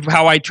kind of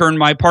how I turning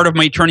my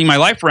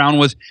life around,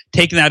 was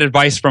taking that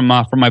advice from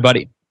my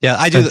buddy. Yeah,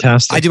 I do.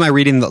 I do my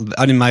reading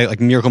in my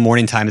Miracle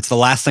Morning time. It's the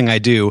last thing I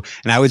do,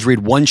 and I always read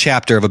one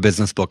chapter of a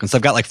business book. And so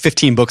I've got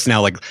 15 books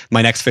now.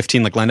 My next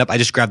 15 lined up. I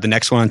just grab the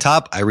next one on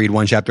top. I read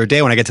one chapter a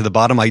day. When I get to the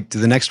bottom, I do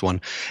the next one.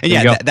 And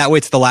that way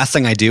it's the last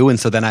thing I do. And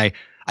so then I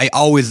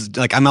always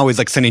I'm always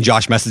sending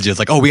Josh messages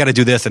oh, we got to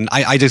do this, and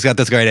I just got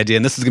this great idea,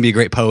 and this is gonna be a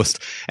great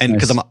post. And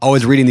because I'm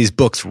always reading these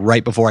books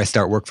right before I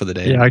start work for the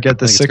day. Yeah, I get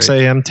the 6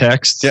 a.m.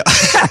 text. Yeah.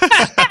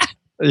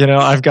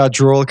 I've got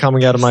drool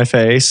coming out of my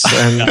face,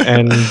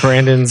 and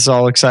Brandon's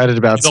all excited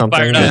about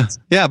something.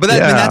 Yeah, but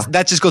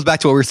that just goes back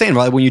to what we were saying,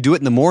 right? When you do it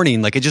in the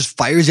morning, it just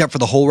fires you up for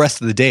the whole rest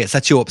of the day. It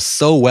sets you up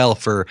so well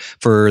for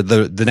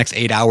the next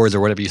 8 hours or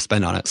whatever you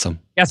spend on it. So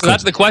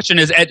that's the question: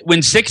 is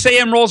when 6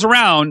 a.m. rolls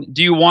around,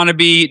 do you want to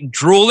be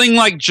drooling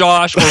like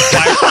Josh or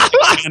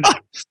firing?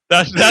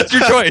 That's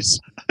your choice.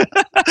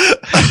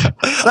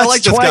 I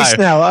like this twice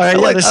guy. Now. All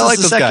right, this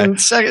is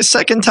the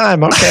second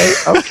time. Okay.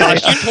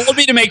 You told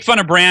me to make fun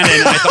of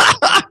Brandon. I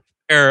thought,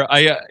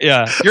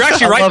 you're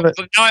actually right.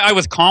 I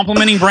was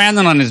complimenting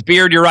Brandon on his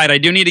beard. You're right. I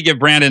do need to give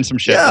Brandon some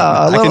shit.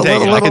 Yeah, I can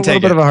take a little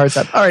bit of a hard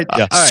time. All right,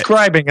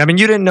 scribing. I mean,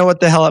 you didn't know what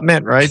the hell it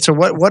meant, right? So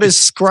what is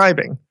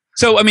scribing?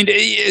 So, I mean,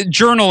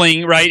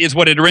 journaling, right, is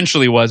what it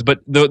originally was, but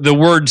the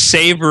word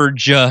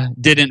saverge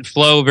didn't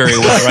flow very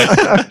well,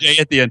 right? J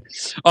at the end.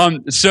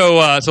 So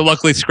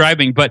luckily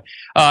scribing, but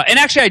and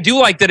actually I do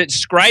like that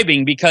it's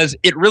scribing, because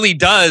it really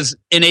does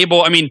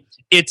enable. I mean,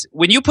 it's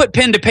when you put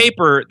pen to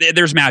paper,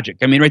 there's magic.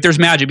 I mean, right, there's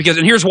magic,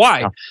 and here's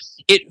why.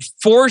 It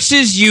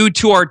forces you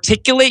to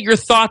articulate your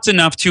thoughts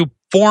enough to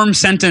form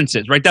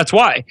sentences, right? That's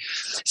why.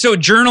 So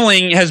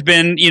journaling has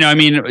been,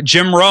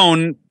 Jim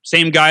Rohn,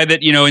 same guy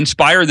that,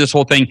 inspired this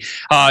whole thing.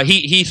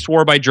 He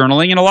swore by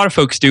journaling, and a lot of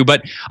folks do.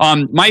 But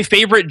my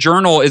favorite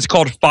journal is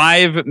called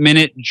 5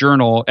 Minute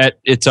Journal.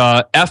 It's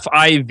FIVE,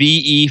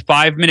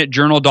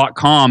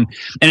 5minutejournal.com.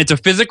 And it's a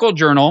physical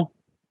journal.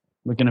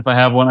 Looking if I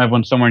have one. I have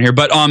one somewhere in here.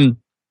 But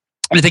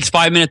it takes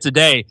 5 minutes a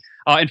day.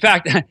 In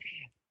fact,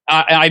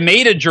 I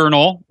made a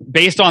journal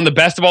based on the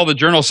best of all the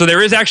journals. So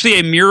there is actually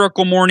a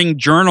Miracle Morning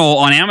Journal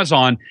on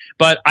Amazon.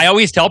 But I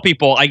always tell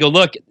people, I go,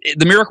 look,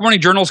 the Miracle Morning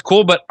Journal is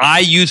cool, but I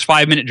use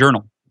 5 Minute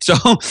Journal. So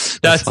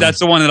that's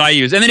the one that I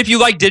use. And then if you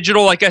like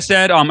digital, like I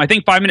said, I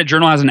think 5 Minute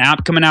Journal has an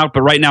app coming out,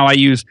 but right now I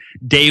use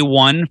Day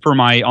One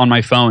on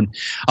my phone.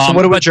 So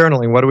what are we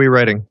journaling? What are we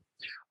writing?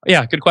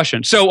 Yeah, good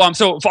question. So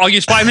I'll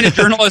use 5 Minute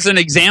Journal as an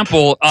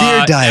example.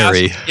 Dear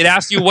diary. It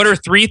asks you, what are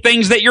 3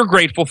 things that you're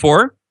grateful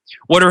for?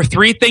 What are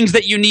 3 things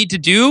that you need to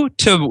do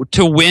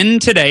to win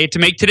today, to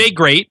make today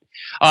great?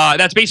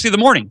 That's basically the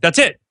morning. That's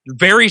it.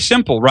 Very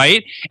simple,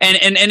 right? And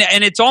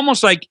it's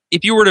almost like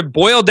if you were to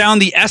boil down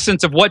the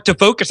essence of what to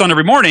focus on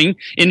every morning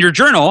in your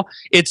journal,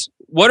 it's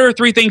what are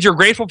 3 things you're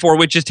grateful for,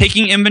 which is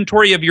taking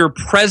inventory of your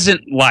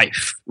present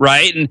life,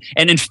 right?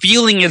 And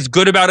feeling as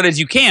good about it as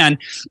you can.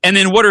 And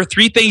then what are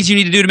 3 things you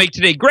need to do to make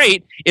today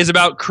great is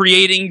about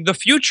creating the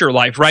future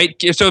life, right?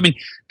 So, I mean,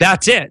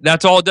 that's it.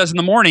 That's all it does in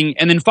the morning.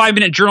 And then 5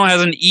 Minute Journal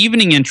has an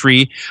evening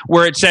entry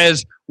where it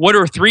says, what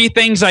are 3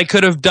 things I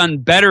could have done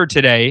better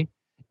today?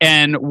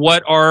 And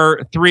what are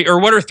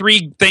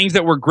 3 things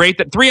that were great,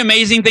 that 3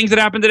 amazing things that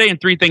happened today, and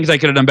 3 things I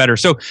could have done better.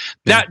 So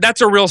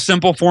that's a real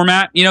simple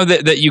format,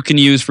 that you can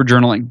use for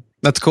journaling.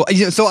 That's cool.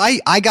 So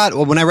I got,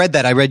 when I read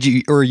that, I read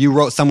you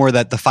wrote somewhere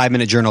that the 5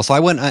 Minute Journal. So I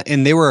went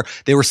and they were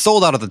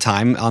sold out at the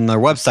time on their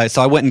website.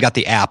 So I went and got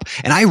the app,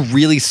 and I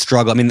really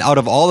struggle. I mean, out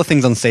of all the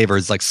things on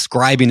Savers, like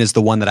scribing is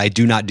the one that I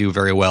do not do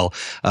very well,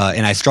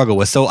 and I struggle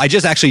with. So I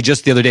just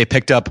the other day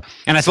picked up,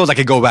 and I suppose I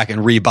could go back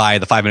and rebuy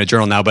the 5 Minute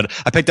Journal now, but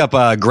I picked up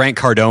Grant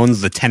Cardone's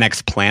the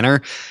 10X Planner,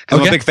 because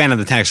I'm a big fan of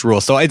the 10X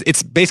rule. So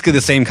it's basically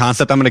the same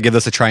concept. I'm going to give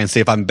this a try and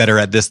see if I'm better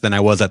at this than I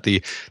was at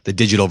the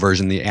digital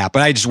version, the app.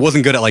 But I just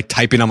wasn't good at like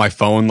typing on my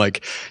phone,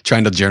 like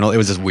trying to journal. It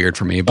was just weird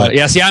for me. But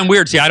yeah, I'm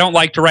weird. I don't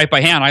like to write by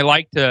hand. I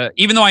like to,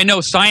 even though I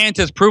know science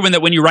has proven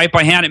that when you write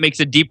by hand, it makes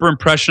a deeper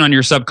impression on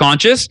your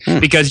subconscious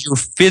because you're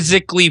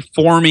physically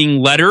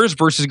forming letters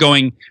versus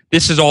going,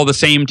 this is all the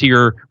same to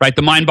your, right?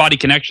 The mind-body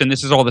connection,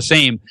 this is all the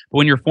same. But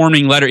when you're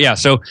forming letter,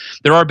 so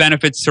there are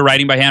benefits to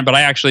writing by hand, but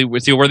I actually, we're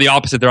the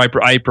opposite there.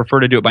 I prefer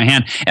to do it by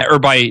hand or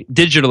by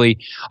digitally.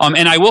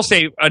 And I will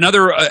say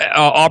another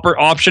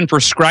option for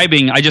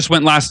scribing, I just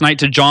went last night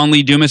to John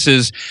Lee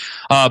Dumas's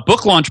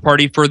book launch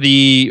party for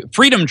the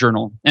Freedom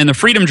Journal. And the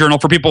Freedom Journal,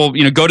 for people,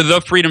 go to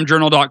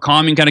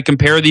thefreedomjournal.com and kind of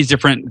compare these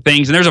different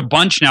things. And there's a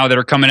bunch now that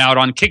are coming out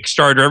on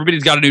Kickstarter.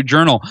 Everybody's got a new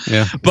journal.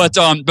 Yeah. But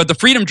the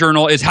Freedom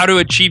Journal is how to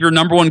achieve your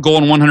number one goal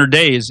in 100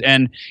 days.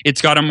 And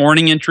it's got a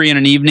morning entry and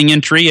an evening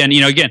entry. And,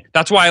 again,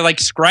 that's why I like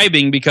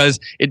scribing, because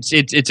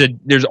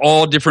there's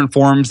all different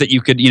forms that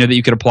you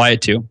could apply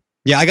it to.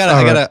 Yeah, I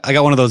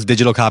got one of those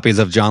digital copies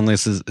of John Lee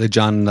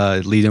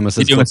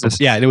Dumas's.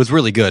 Yeah, it was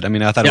really good. I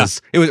mean, I thought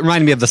it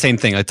reminded me of the same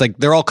thing. It's like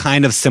they're all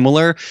kind of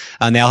similar,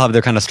 and they all have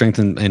their kind of strengths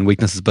and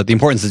weaknesses. But the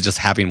importance is just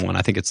having one.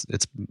 I think it's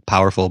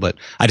powerful, but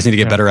I just need to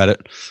get better at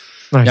it.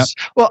 Nice. Yep.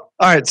 Well,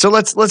 all right. So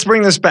let's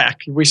bring this back.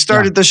 We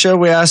started the show.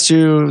 We asked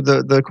you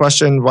the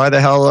question, why the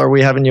hell are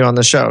we having you on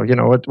the show?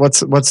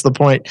 What's the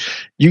point?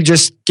 You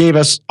just gave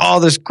us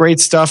all this great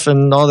stuff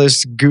and all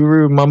this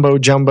guru mumbo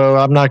jumbo.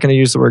 I'm not going to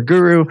use the word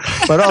guru,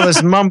 but all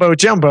this mumbo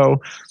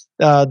jumbo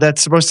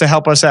that's supposed to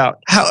help us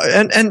out.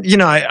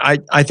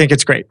 I think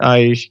it's great.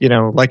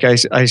 Like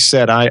I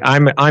said,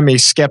 I'm a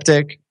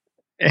skeptic.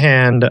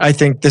 And I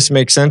think this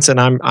makes sense, and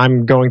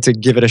I'm going to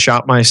give it a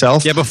shot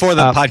myself. Yeah, before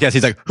the podcast,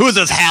 he's like, "Who's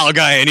this Hal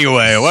guy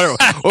anyway?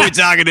 What are we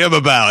talking to him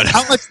about?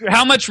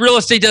 How much real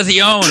estate does he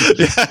own?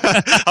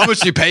 How much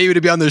do you pay you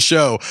to be on this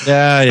show?"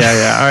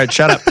 Yeah. All right,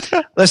 shut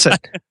up. Listen,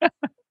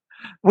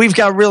 we've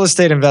got real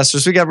estate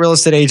investors. We got real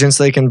estate agents.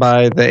 They can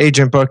buy the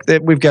agent book.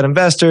 We've got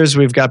investors.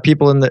 We've got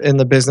people in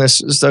the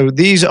business. So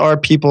these are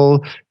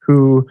people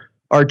who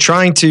are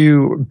trying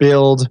to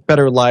build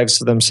better lives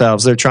for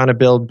themselves. They're trying to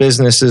build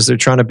businesses. They're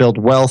trying to build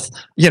wealth.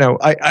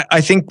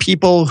 I think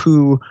people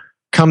who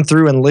come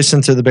through and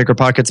listen to the Bigger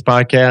Pockets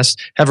podcast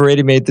have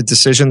already made the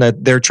decision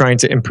that they're trying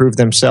to improve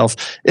themselves,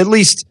 at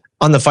least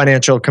on the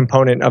financial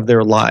component of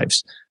their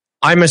lives.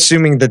 I'm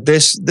assuming that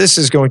this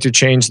is going to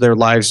change their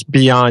lives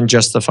beyond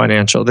just the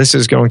financial. This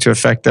is going to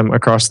affect them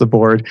across the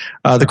board.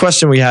 The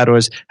question we had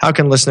was, how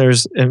can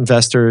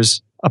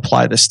investors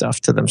apply this stuff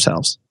to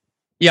themselves?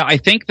 Yeah, I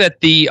think that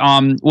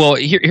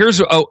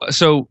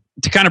so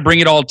to kind of bring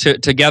it all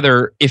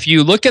together, if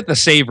you look at the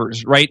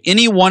savers, right,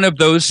 any one of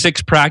those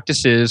 6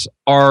 practices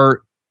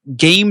are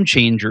game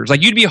changers.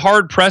 Like, you'd be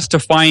hard pressed to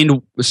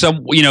find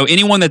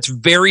anyone that's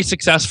very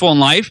successful in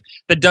life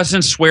that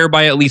doesn't swear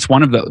by at least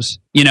one of those.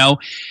 you know,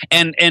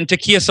 and to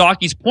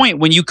Kiyosaki's point,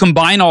 when you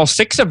combine all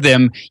 6 of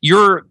them,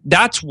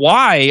 that's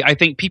why I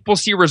think people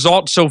see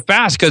results so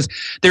fast, because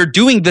they're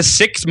doing the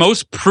 6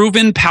 most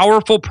proven,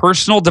 powerful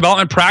personal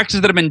development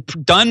practices that have been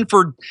done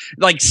for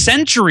like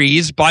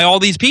centuries by all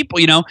these people,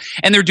 you know,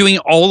 and they're doing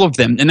all of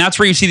them, and that's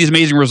where you see these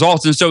amazing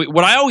results. And so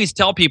what I always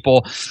tell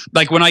people,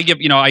 like when I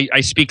give, you know,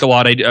 I speak a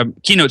lot, I'm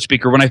a keynote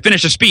speaker. When I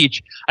finish a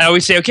speech, I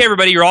always say, okay,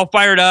 everybody, you're all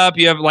fired up.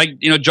 You have, like,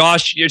 you know,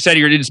 Josh, you said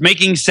it's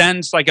making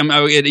sense. Like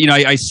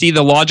I see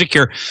the logic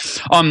here.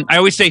 I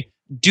always say,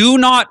 do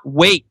not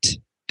wait.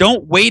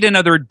 Don't wait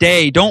another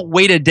day. Don't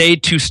wait a day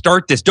to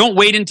start this. Don't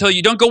wait until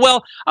you don't go,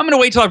 well, I'm going to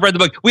wait till I've read the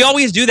book. We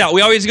always do that.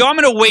 We always go, I'm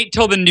going to wait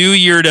till the new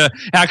year to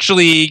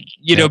actually,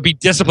 you know, be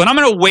disciplined. I'm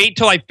going to wait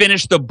till I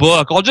finish the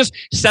book. I'll just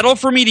settle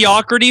for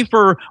mediocrity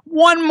for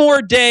one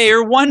more day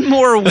or one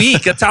more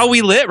week. That's how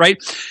we live, right?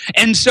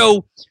 And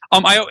so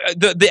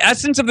the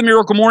essence of the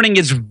Miracle Morning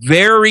is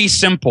very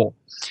simple.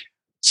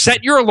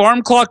 Set your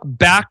alarm clock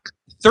back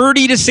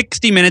 30 to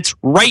 60 minutes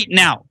right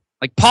now.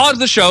 Like, pause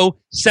the show,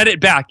 set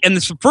it back. And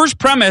the first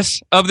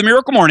premise of the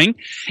Miracle Morning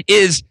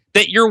is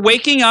that you're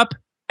waking up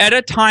at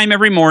a time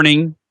every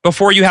morning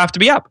before you have to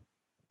be up.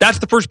 That's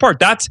the first part.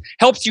 That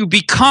helps you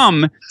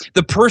become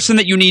the person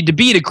that you need to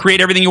be to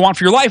create everything you want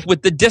for your life,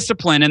 with the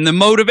discipline and the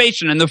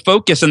motivation and the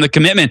focus and the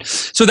commitment.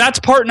 So that's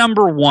part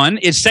number 1,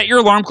 is set your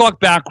alarm clock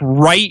back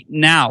right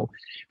now.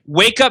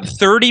 Wake up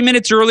 30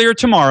 minutes earlier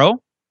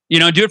tomorrow. You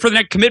know, do it for the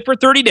next, commit for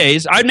 30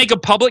 days. I'd make a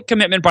public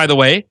commitment, by the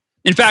way.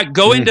 In fact,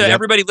 go into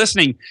everybody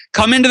listening,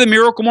 come into the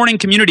Miracle Morning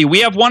community.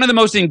 We have one of the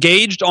most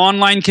engaged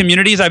online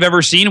communities I've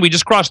ever seen. We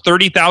just crossed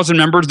 30,000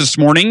 members this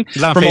morning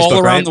from Facebook, all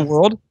around the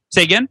world.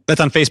 Say again? That's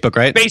on Facebook,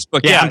 right?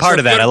 Facebook, yeah. I'm part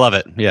of that. I love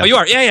it. Yeah. Oh, you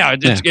are? Yeah.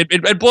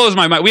 It blows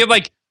my mind. We have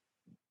like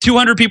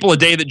 200 people a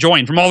day that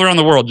join from all around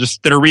the world,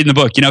 just that are reading the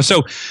book, you know.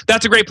 So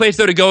that's a great place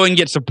though to go and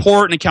get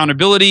support and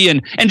accountability,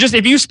 and just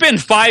if you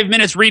spend 5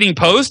 minutes reading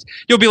posts,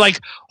 you'll be like,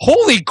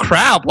 holy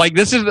crap, like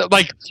this is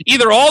like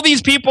either all these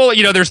people,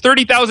 you know, there's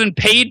 30,000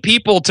 paid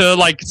people to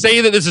like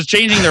say that this is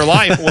changing their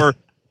life, or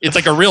it's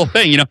like a real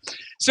thing, you know.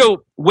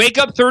 So wake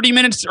up 30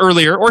 minutes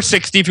earlier, or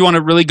 60 if you want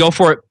to really go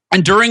for it,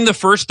 and during the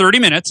first 30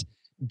 minutes,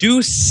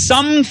 do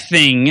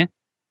something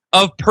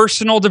of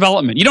personal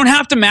development. You don't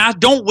have to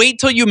don't wait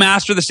till you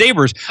master the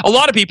savers. A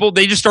lot of people,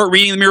 they just start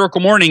reading the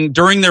Miracle Morning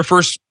during their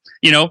first,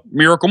 you know,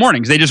 Miracle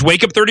Mornings. They just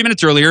wake up 30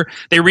 minutes earlier,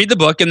 they read the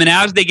book, and then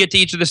as they get to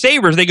each of the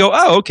savers, they go,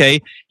 oh, okay,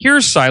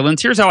 here's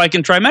silence. Here's how I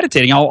can try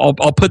meditating. I'll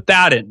put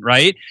that in,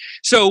 right?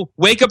 So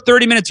wake up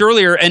 30 minutes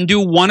earlier and do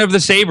one of the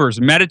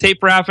savers. Meditate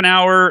for half an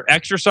hour,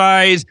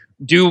 exercise,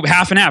 do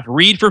half and half,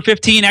 read for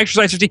 15,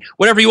 exercise 15,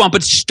 whatever you want,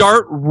 but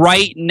start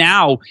right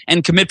now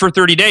and commit for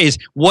 30 days.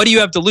 What do you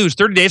have to lose?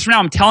 30 days from now,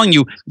 I'm telling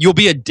you, you'll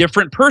be a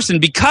different person,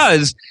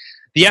 because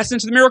the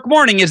essence of the Miracle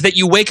Morning is that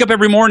you wake up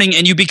every morning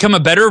and you become a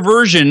better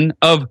version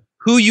of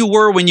who you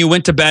were when you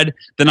went to bed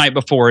the night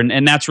before.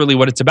 And that's really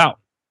what it's about.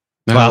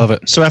 Wow. I love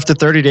it. So after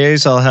 30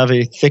 days, I'll have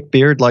a thick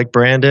beard like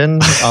Brandon.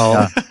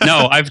 No,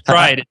 I've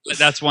tried.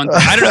 That's one thing.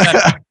 I don't know.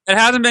 That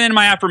hasn't been in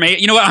my affirmation.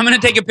 You know what? I'm going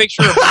to take a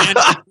picture of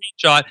Brandon's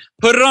screenshot,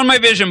 put it on my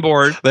vision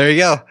board. There you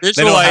go.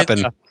 Visualize.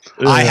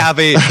 I have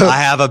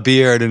a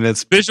beard, and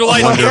it's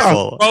visualize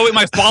wonderful. Growing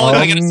my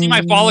follicles. I got to see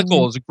my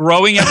follicles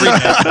growing every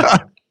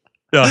day.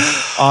 Yeah.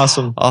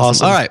 Awesome. All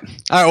right.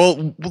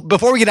 Well,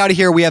 before we get out of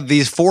here, we have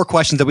these 4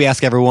 questions that we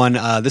ask everyone.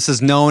 This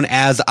is known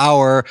as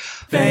our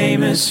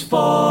Famous 4.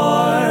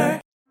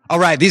 All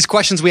right. These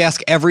questions we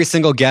ask every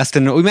single guest,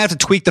 and we might have to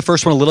tweak the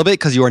first one a little bit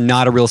because you are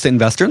not a real estate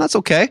investor, and that's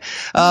okay.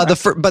 But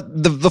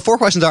the 4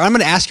 questions are, I'm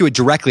going to ask you it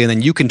directly, and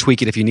then you can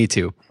tweak it if you need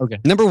to. Okay.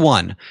 Number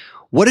 1,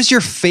 what is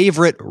your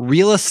favorite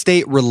real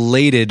estate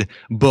related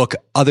book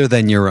other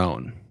than your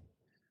own?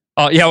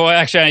 Yeah, well,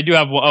 actually, I do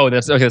have. Oh,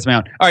 that's my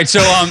own. All right, so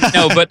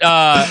no, but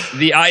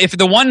if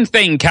the one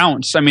thing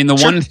counts, I mean, the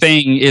one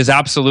thing is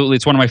absolutely.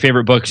 It's one of my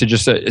favorite books. It's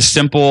just a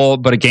simple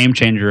but a game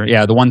changer.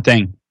 Yeah, the one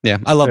thing. Yeah,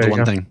 I love the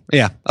one thing.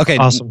 Yeah. Okay.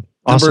 Awesome.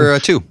 Number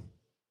 2.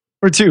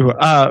 Or 2,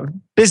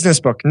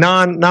 business book,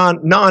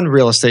 non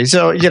real estate.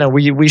 So, you know,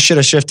 we should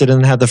have shifted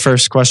and had the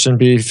first question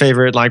be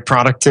favorite like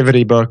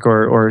productivity book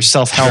or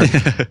self-help,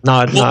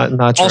 not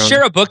I'll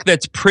share a book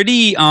that's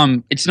pretty,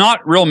 it's not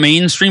real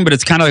mainstream, but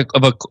it's kind of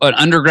an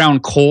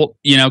underground cult,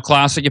 you know,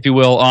 classic, if you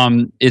will.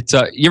 It's,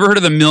 you ever heard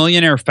of The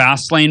Millionaire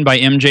Fastlane by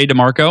MJ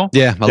DeMarco?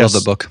 Yeah, I love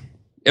the book.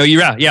 Oh,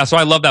 yeah. So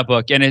I love that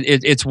book, and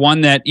it's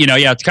one that, you know,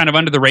 it's kind of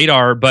under the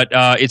radar, but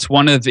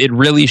it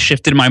really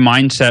shifted my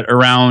mindset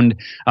around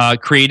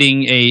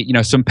creating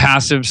some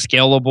passive,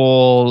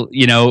 scalable,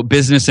 you know,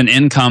 business and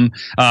income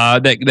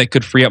that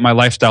could free up my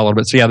lifestyle a little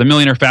bit. So yeah, The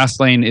Millionaire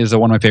Fastlane is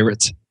one of my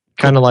favorites.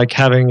 Kind of like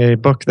having a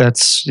book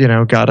that's, you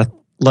know, got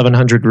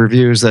 1,100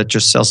 reviews that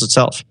just sells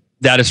itself.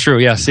 That is true.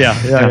 Yes. Yeah.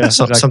 Exactly.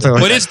 Something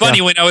like that. But it's funny,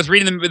 when I was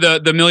reading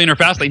the Millionaire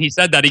Fastlane, he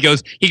said that he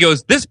goes,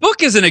 this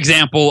book is an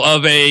example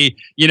of a,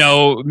 you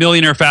know,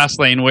 Millionaire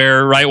Fastlane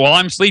where, right, while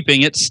I'm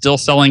sleeping, it's still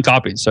selling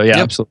copies. So yeah,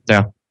 absolutely.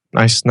 Yeah.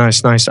 Nice.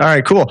 All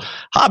right, cool.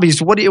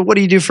 Hobbies. What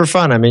do you do for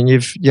fun? I mean,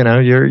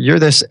 you're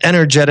this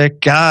energetic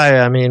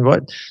guy. I mean,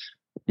 what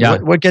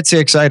gets you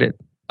excited?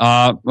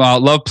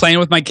 Love playing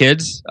with my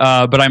kids,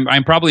 but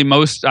I'm probably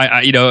most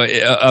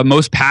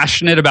most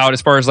passionate about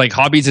as far as like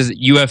hobbies is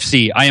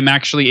UFC. I am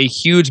actually a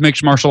huge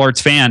mixed martial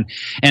arts fan,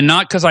 and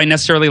not because I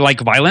necessarily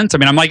like violence. I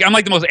mean, I'm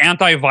like the most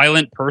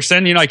anti-violent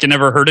person. I can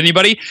never hurt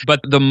anybody,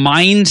 but the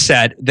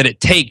mindset that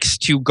it takes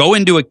to go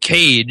into a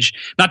cage.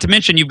 Not to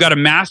mention, you've got to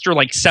master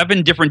like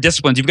 7 different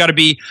disciplines. You've got to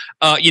be,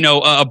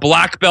 a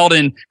black belt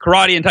in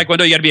karate and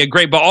taekwondo. You got to be a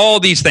great, but all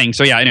these things.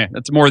 So yeah, anyway,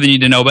 that's more than you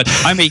need to know. But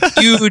I'm a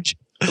huge.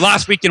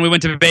 Last weekend we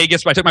went to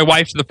Vegas. I took my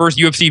wife to the first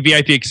UFC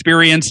VIP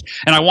experience,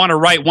 and I want to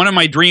write one of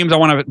my dreams. I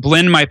want to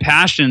blend my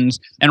passions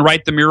and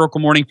write the Miracle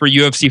Morning for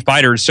UFC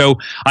fighters. So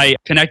I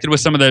connected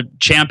with some of the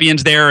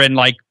champions there and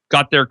like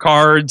got their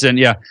cards. And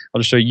yeah, I'll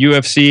just show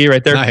UFC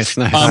right there. Nice.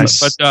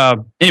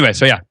 But anyway,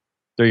 so yeah,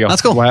 there you go.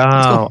 That's cool. Wow,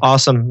 That's cool.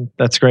 Awesome.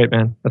 That's great,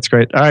 man. That's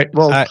great. All right.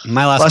 Well,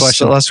 my last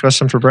question. Last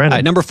question for Brandon. All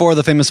right, number 4,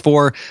 the famous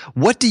 4.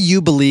 What do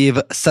you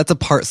believe sets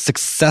apart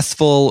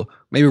successful,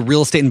 maybe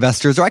real estate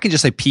investors, or I can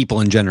just say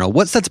people in general?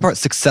 What sets apart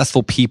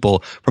successful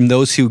people from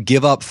those who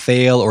give up,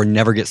 fail, or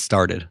never get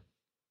started?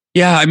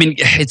 Yeah, I mean,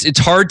 it's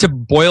hard to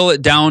boil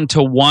it down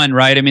to one,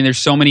 right? I mean, there's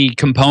so many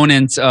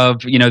components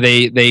of,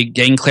 they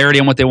gain clarity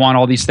on what they want,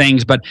 all these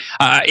things. But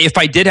if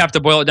I did have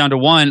to boil it down to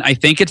one, I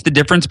think it's the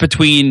difference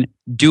between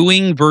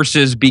doing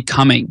versus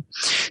becoming.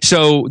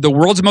 So the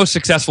world's most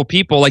successful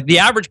people, like the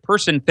average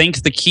person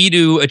thinks the key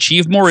to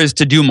achieve more is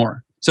to do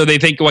more. So they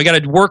think, I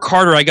got to work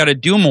harder, I got to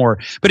do more.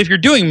 But if you're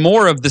doing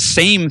more of the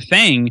same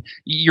thing,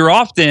 you're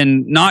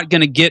often not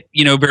going to get,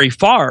 very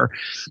far.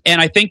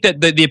 And I think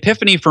that the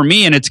epiphany for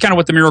me, and it's kind of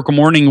what the Miracle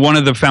Morning, one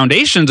of the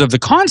foundations of the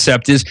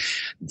concept is,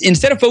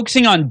 instead of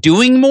focusing on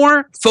doing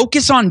more,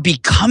 focus on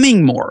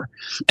becoming more.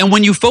 And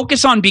when you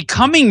focus on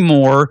becoming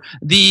more,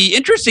 the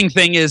interesting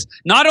thing is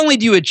not only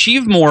do you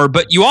achieve more,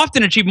 but you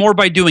often achieve more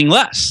by doing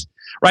less.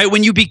 Right?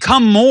 When you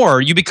become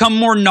more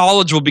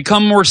knowledgeable,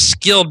 become more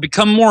skilled,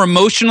 become more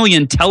emotionally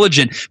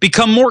intelligent,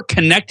 become more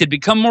connected,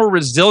 become more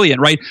resilient,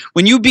 right?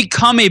 When you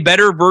become a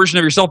better version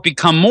of yourself,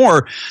 become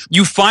more,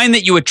 you find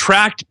that you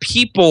attract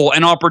people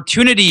and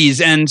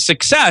opportunities and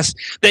success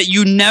that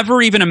you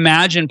never even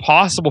imagined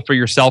possible for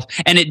yourself.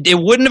 And it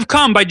wouldn't have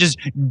come by just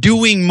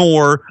doing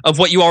more of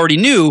what you already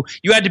knew.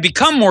 You had to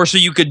become more so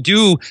you could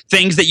do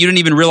things that you didn't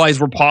even realize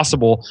were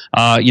possible,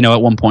 at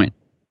one point.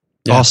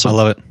 Yeah, awesome. I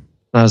love it.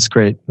 That's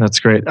great. That's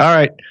great. All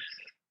right.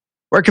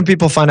 Where can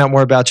people find out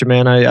more about you,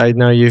 man? I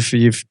know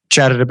you've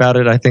chatted about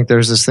it. I think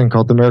there's this thing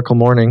called the Miracle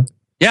Morning.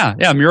 Yeah,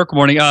 Miracle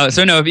Morning.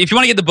 So no, if you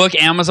want to get the book,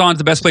 Amazon's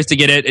the best place to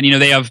get it. And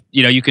they have,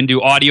 you can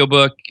do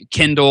audiobook,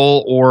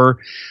 Kindle, or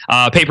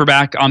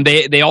paperback.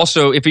 They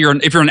also, if you're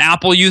an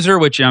Apple user,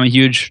 which I'm a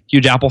huge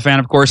Apple fan,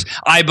 of course,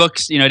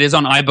 iBooks, it is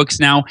on iBooks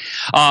now.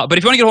 But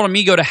if you want to get a hold of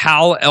me, go to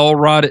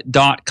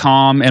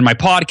halelrod.com, and my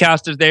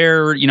podcast is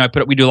there.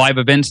 We do live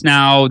events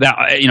now.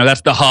 That's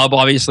the hub,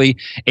 obviously,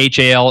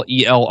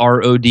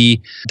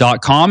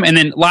 HALELROD.com. And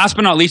then last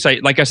but not least,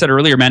 like I said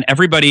earlier, man,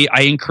 everybody,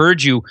 I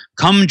encourage you,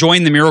 come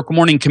join the Miracle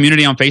Morning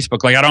community on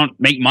Facebook. Like, I don't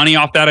make money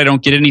off that. I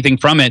don't get anything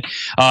from it,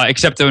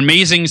 except the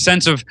amazing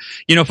sense of,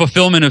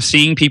 fulfillment of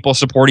seeing people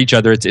support each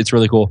other. It's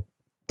really cool.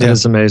 It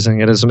is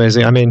amazing. It is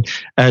amazing. I mean,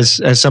 as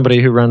somebody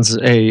who runs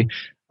a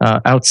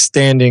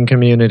outstanding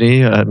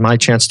community, my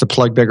chance to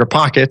plug Bigger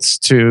Pockets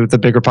to the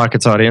Bigger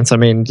Pockets audience. I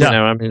mean,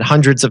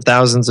 hundreds of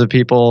thousands of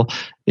people,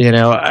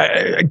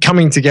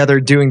 coming together,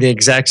 doing the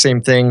exact same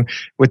thing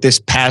with this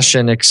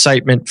passion,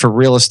 excitement for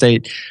real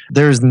estate.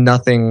 There's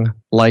nothing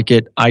like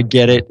it. I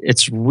get it.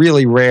 It's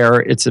really rare.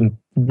 It's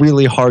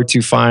really hard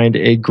to find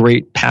a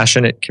great,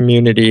 passionate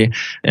community.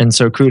 And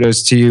so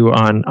kudos to you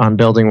on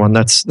building one.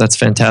 That's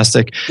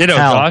fantastic.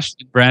 Josh,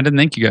 Brandon,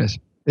 thank you guys.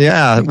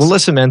 Yeah. Thanks. Well,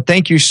 listen, man,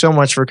 thank you so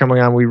much for coming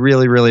on. We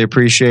really, really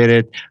appreciate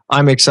it.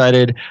 I'm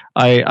excited.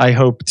 I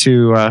hope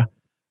to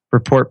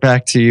report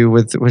back to you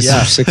with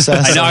some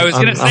success. I know. I was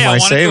going to say, I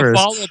want to do a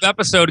follow-up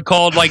episode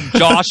called like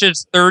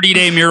Josh's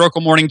 30-day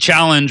Miracle Morning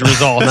Challenge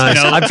results. Nice.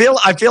 I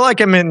feel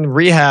like I'm in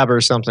rehab or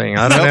something.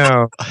 I don't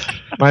know.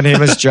 My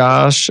name is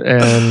Josh,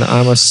 and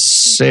I'm a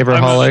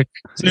saverholic.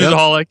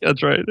 Snoozaholic.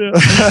 That's right.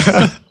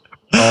 Yeah.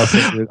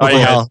 Awesome, dude. All right,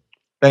 Hal.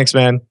 Thanks,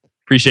 man.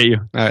 Appreciate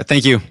you. All right.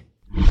 Thank you.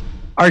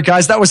 All right,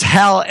 guys. That was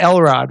Hal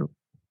Elrod.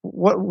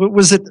 What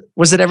was it?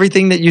 Was it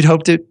everything that you'd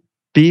hoped it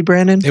be,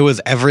 Brandon? It was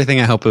everything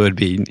I hope it would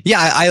be.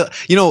 Yeah,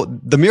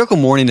 The Miracle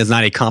Morning is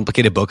not a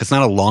complicated book. It's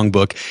not a long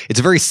book. It's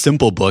a very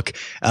simple book.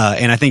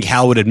 And I think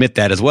Hal would admit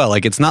that as well.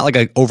 Like, it's not like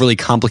a overly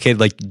complicated,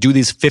 like, do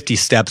these 50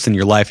 steps in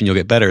your life and you'll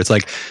get better. It's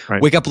like,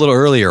 wake up a little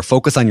earlier,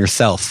 focus on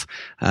yourself,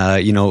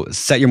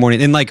 set your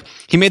morning. And like,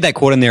 he made that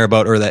quote in there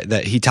about, or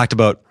that he talked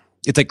about,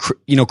 it's like,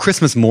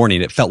 Christmas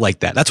morning. It felt like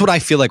that. That's what I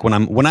feel like when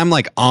I'm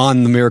like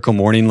on the Miracle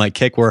Morning, like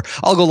kick, where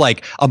I'll go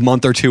like a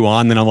month or two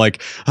on, then I'm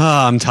like,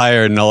 I'm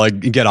tired, and I'll like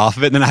get off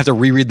of it. And then I have to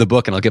reread the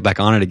book and I'll get back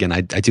on it again.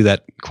 I do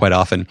that quite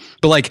often.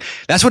 But like,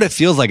 that's what it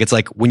feels like. It's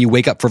like when you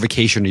wake up for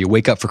vacation or you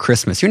wake up for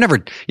Christmas, you're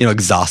never,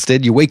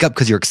 exhausted. You wake up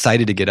because you're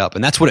excited to get up.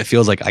 And that's what it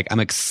feels like. I'm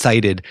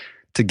excited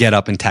to get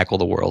up and tackle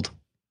the world.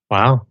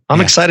 Wow.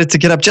 I'm excited to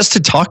get up just to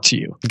talk to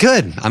you.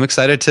 Good. I'm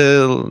excited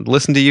to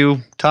listen to you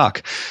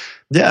talk.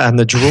 Yeah, and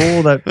the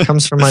drool that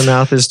comes from my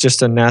mouth is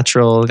just a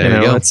natural,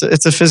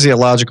 it's a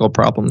physiological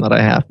problem that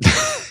I have.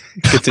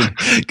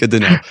 Good to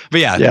know.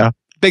 But yeah.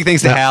 Big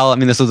thanks to Hal. I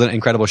mean, this was an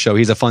incredible show.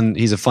 He's a fun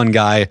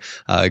guy,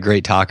 a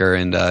great talker,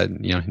 and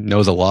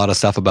knows a lot of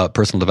stuff about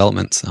personal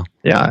development. So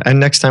yeah, and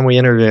next time we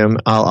interview him,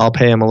 I'll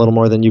pay him a little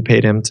more than you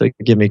paid him to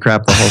give me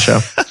crap the whole show.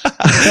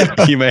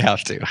 You may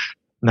have to.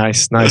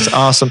 Nice,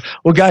 awesome.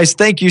 Well, guys,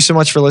 thank you so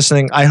much for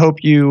listening. I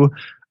hope you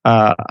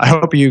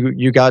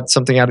got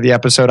something out of the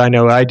episode. I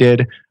know I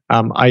did.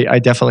 I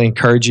definitely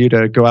encourage you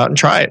to go out and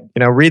try it.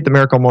 Read The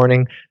Miracle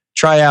Morning,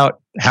 try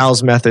out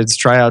Hal's methods,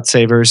 try out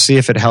Savers, see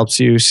if it helps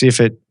you, see if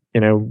it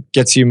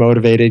gets you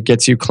motivated,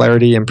 gets you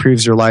clarity,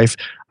 improves your life.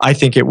 I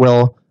think it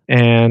will,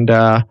 and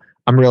I'm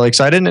really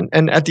excited.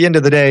 And at the end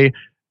of the day,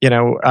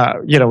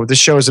 the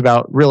show is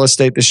about real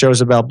estate. The show is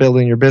about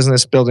building your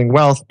business, building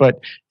wealth. But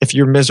if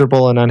you're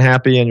miserable and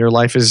unhappy and your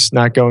life is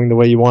not going the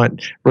way you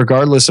want,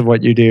 regardless of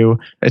what you do,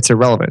 it's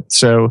irrelevant.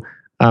 So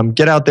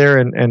get out there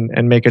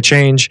and make a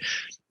change.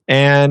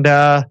 And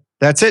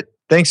that's it.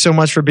 Thanks so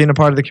much for being a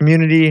part of the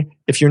community.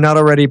 If you're not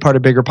already part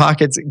of Bigger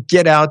Pockets,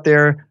 get out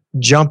there,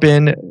 jump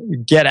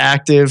in, get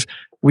active.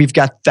 We've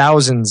got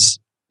thousands,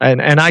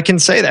 and I can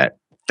say that,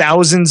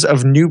 thousands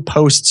of new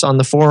posts on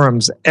the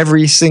forums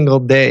every single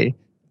day.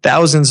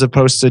 Thousands of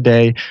posts a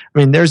day. I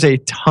mean, there's a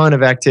ton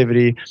of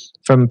activity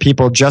from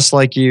people just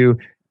like you,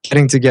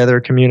 getting together,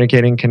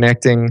 communicating,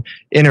 connecting,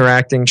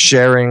 interacting,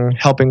 sharing,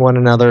 helping one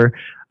another.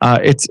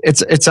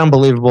 It's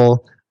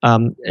unbelievable.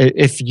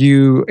 If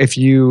you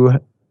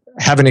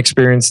haven't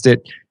experienced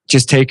it,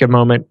 just take a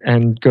moment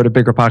and go to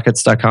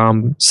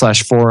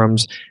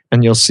biggerpockets.com/forums,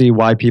 and you'll see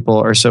why people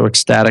are so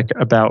ecstatic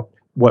about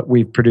what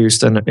we've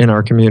produced in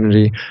our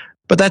community.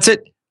 But that's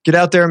it. Get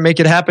out there and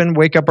make it happen.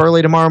 Wake up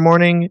early tomorrow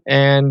morning,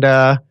 and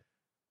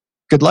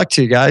good luck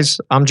to you guys.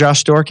 I'm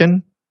Josh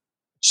Dorkin,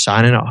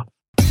 signing off.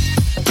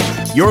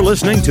 You're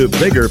listening to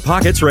Bigger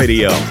Pockets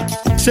Radio,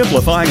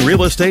 simplifying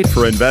real estate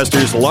for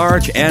investors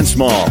large and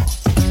small.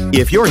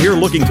 If you're here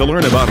looking to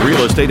learn about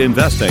real estate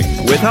investing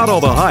without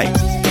all the hype,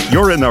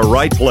 you're in the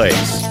right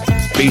place.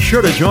 Be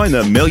sure to join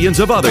the millions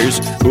of others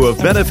who have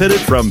benefited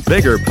from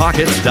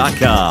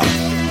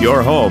BiggerPockets.com,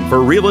 your home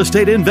for real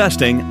estate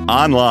investing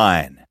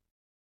online.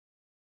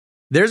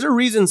 There's a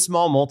reason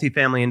small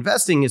multifamily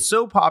investing is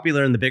so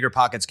popular in the Bigger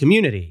Pockets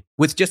community.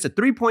 With just a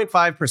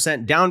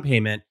 3.5% down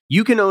payment,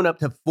 you can own up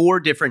to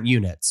 4 different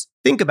units.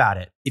 Think about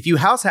it. If you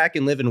house hack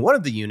and live in one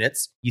of the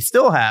units, you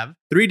still have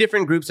 3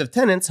 different groups of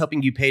tenants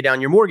helping you pay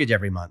down your mortgage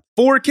every month,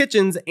 4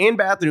 kitchens and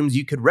bathrooms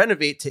you could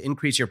renovate to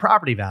increase your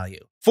property value,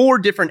 4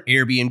 different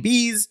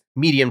Airbnbs,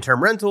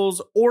 medium-term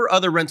rentals, or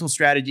other rental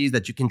strategies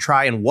that you can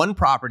try in one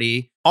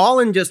property, all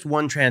in just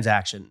one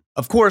transaction.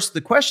 Of course, the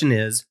question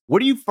is, where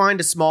do you find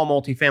a small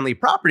multifamily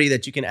property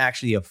that you can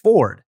actually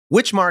afford?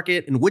 Which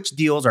market and which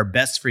deals are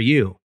best for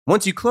you?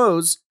 Once you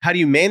close, how do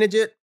you manage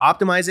it,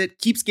 optimize it,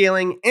 keep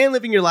scaling, and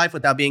living your life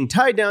without being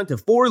tied down to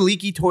 4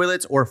 leaky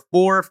toilets or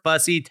 4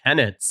 fussy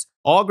tenants?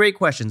 All great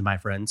questions, my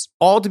friends.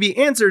 All to be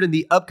answered in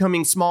the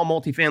upcoming Small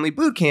Multifamily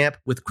Bootcamp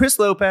with Chris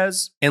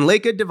Lopez and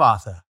Leka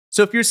Devatha.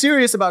 So if you're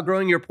serious about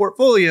growing your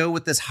portfolio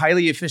with this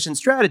highly efficient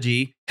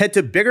strategy, head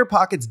to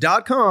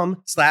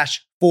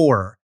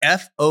biggerpockets.com/4,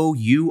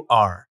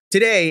 FOUR,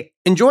 today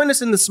and join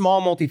us in the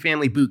Small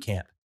Multifamily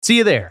Bootcamp. See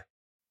you there.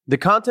 The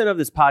content of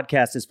this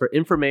podcast is for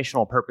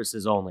informational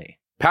purposes only.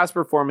 Past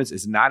performance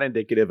is not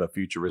indicative of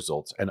future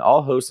results, and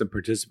all host and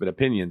participant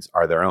opinions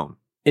are their own.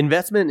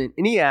 Investment in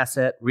any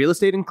asset, real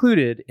estate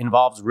included,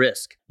 involves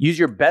risk. Use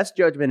your best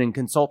judgment and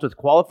consult with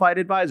qualified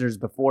advisors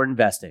before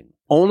investing.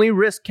 Only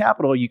risk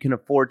capital you can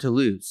afford to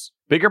lose.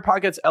 Bigger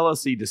Pockets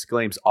LLC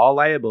disclaims all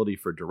liability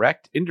for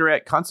direct,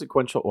 indirect,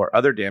 consequential, or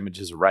other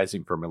damages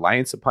arising from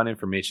reliance upon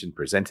information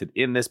presented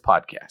in this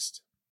podcast.